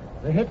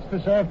 The hits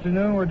this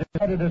afternoon were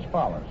divided as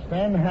follows.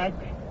 Stan Hack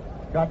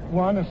got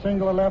 1, a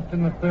single to left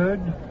in the third.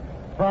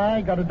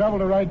 Fry got a double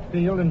to right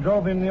field and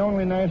drove in the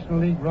only National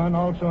League run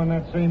also in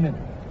that same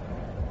inning.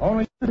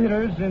 Only 2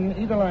 hitters in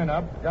either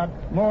lineup got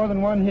more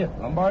than 1 hit.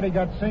 Lombardi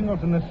got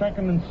singles in the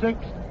 2nd and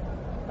 6th,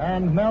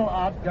 and Mel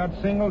Ott got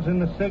singles in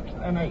the 6th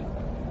and 8th.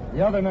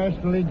 The other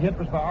National League hit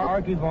was by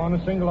Archie Vaughan,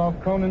 a single off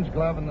Cronin's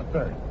glove in the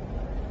 3rd.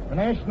 The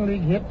National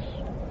League hits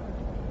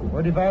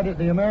were divided,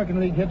 the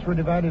American League hits were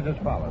divided as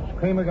follows.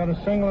 Kramer got a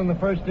single in the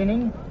 1st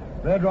inning,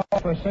 Red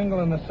Ruffing a single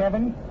in the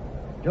 7th,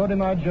 Joe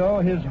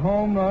DiMaggio his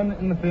home run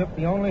in the 5th,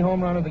 the only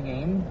home run of the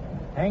game.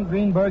 Hank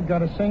Greenberg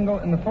got a single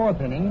in the 4th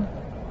inning.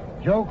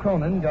 Joe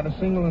Cronin got a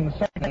single in the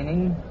second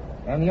inning,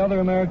 and the other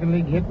American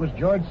League hit was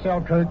George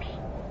Selkirk's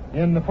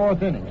in the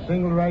fourth inning,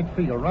 single to right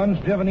field. Runs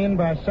driven in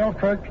by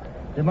Selkirk,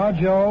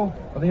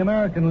 DiMaggio for the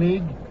American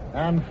League,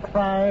 and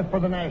Fry for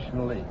the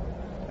National League.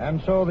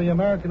 And so the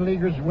American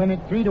Leaguers win it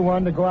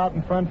 3-1 to go out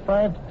in front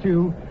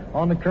 5-2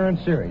 on the current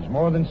series.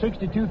 More than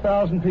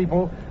 62,000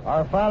 people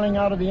are filing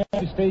out of the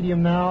Yankee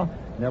Stadium now.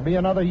 There'll be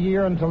another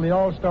year until the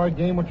All-Star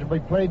game, which will be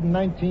played in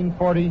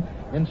 1940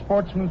 in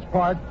Sportsman's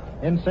Park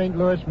in St.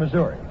 Louis,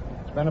 Missouri.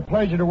 It's been a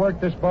pleasure to work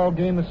this ball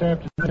game this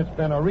afternoon. It's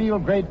been a real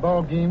great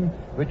ball game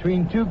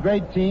between two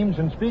great teams.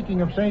 And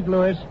speaking of St.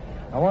 Louis,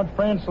 I want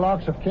Franz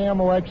Locks of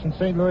KMOX in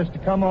St. Louis to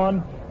come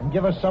on and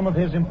give us some of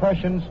his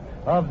impressions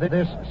of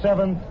this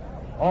seventh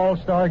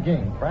All-Star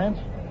game. Franz?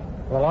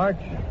 Well,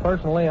 Arch,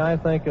 personally, I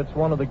think it's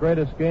one of the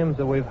greatest games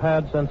that we've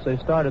had since they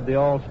started the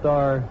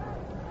All-Star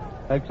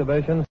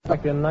exhibitions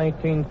back in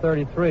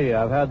 1933.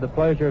 I've had the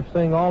pleasure of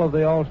seeing all of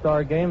the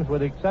All-Star games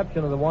with the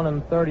exception of the one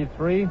in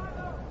 33,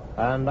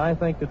 and I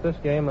think that this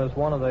game is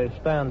one of the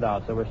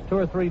standouts. There was two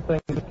or three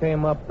things that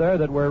came up there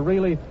that were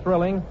really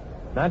thrilling.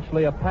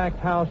 Naturally, a packed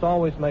house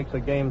always makes a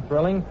game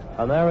thrilling,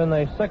 and there in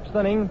the sixth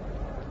inning,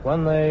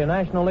 when the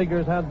National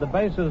Leaguers had the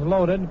bases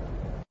loaded,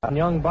 and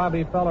young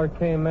Bobby Feller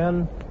came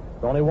in,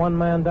 with only one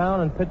man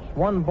down, and pitched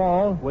one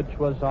ball, which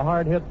was a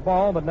hard-hit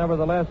ball, but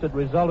nevertheless it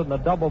resulted in a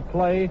double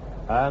play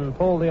and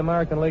pulled the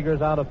American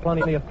Leaguers out of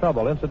plenty of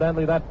trouble.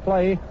 Incidentally, that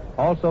play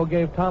also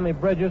gave Tommy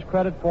Bridges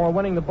credit for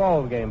winning the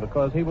ball game,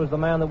 because he was the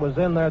man that was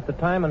in there at the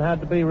time and had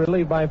to be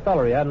relieved by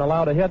Feller. He hadn't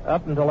allowed a hit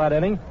up until that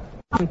inning.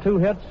 2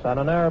 hits and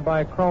an error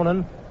by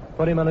Cronin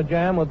put him in a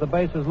jam with the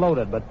bases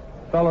loaded, but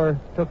Feller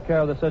took care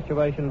of the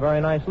situation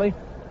very nicely.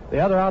 The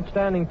other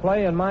outstanding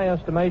play, in my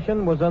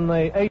estimation, was in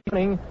the 8th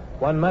inning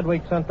when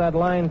Medwick sent that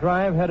line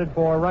drive headed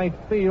for right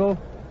field,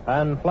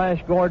 and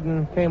Flash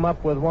Gordon came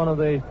up with one of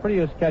the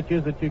prettiest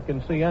catches that you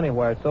can see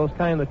anywhere. It's those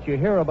kind that you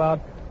hear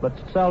about but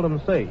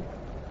seldom see.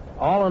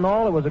 All in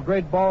all, it was a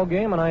great ball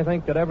game, and I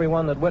think that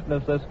everyone that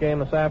witnessed this game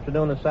this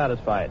afternoon is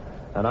satisfied.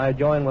 And I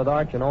join with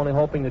Arch in only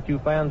hoping that you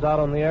fans out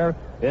on the air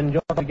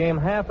enjoy the game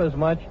half as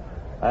much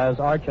as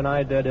Arch and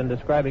I did in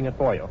describing it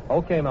for you.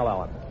 Okay, Mel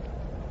Allen.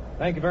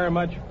 Thank you very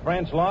much,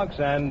 Franz Locks,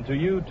 and to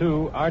you,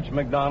 too, Arch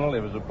McDonald.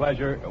 It was a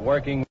pleasure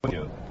working with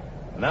you.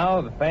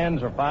 Now the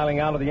fans are filing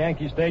out of the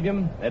Yankee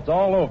Stadium. It's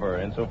all over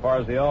insofar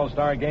as the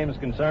All-Star game is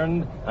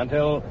concerned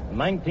until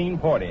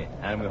 1940,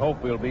 and we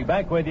hope we'll be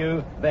back with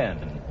you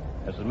then.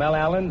 This is Mel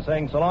Allen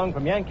saying so long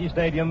from Yankee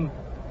Stadium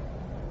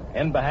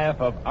in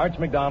behalf of Arch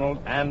McDonald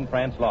and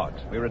Franz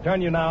Locks. We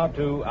return you now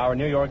to our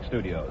New York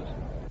studios.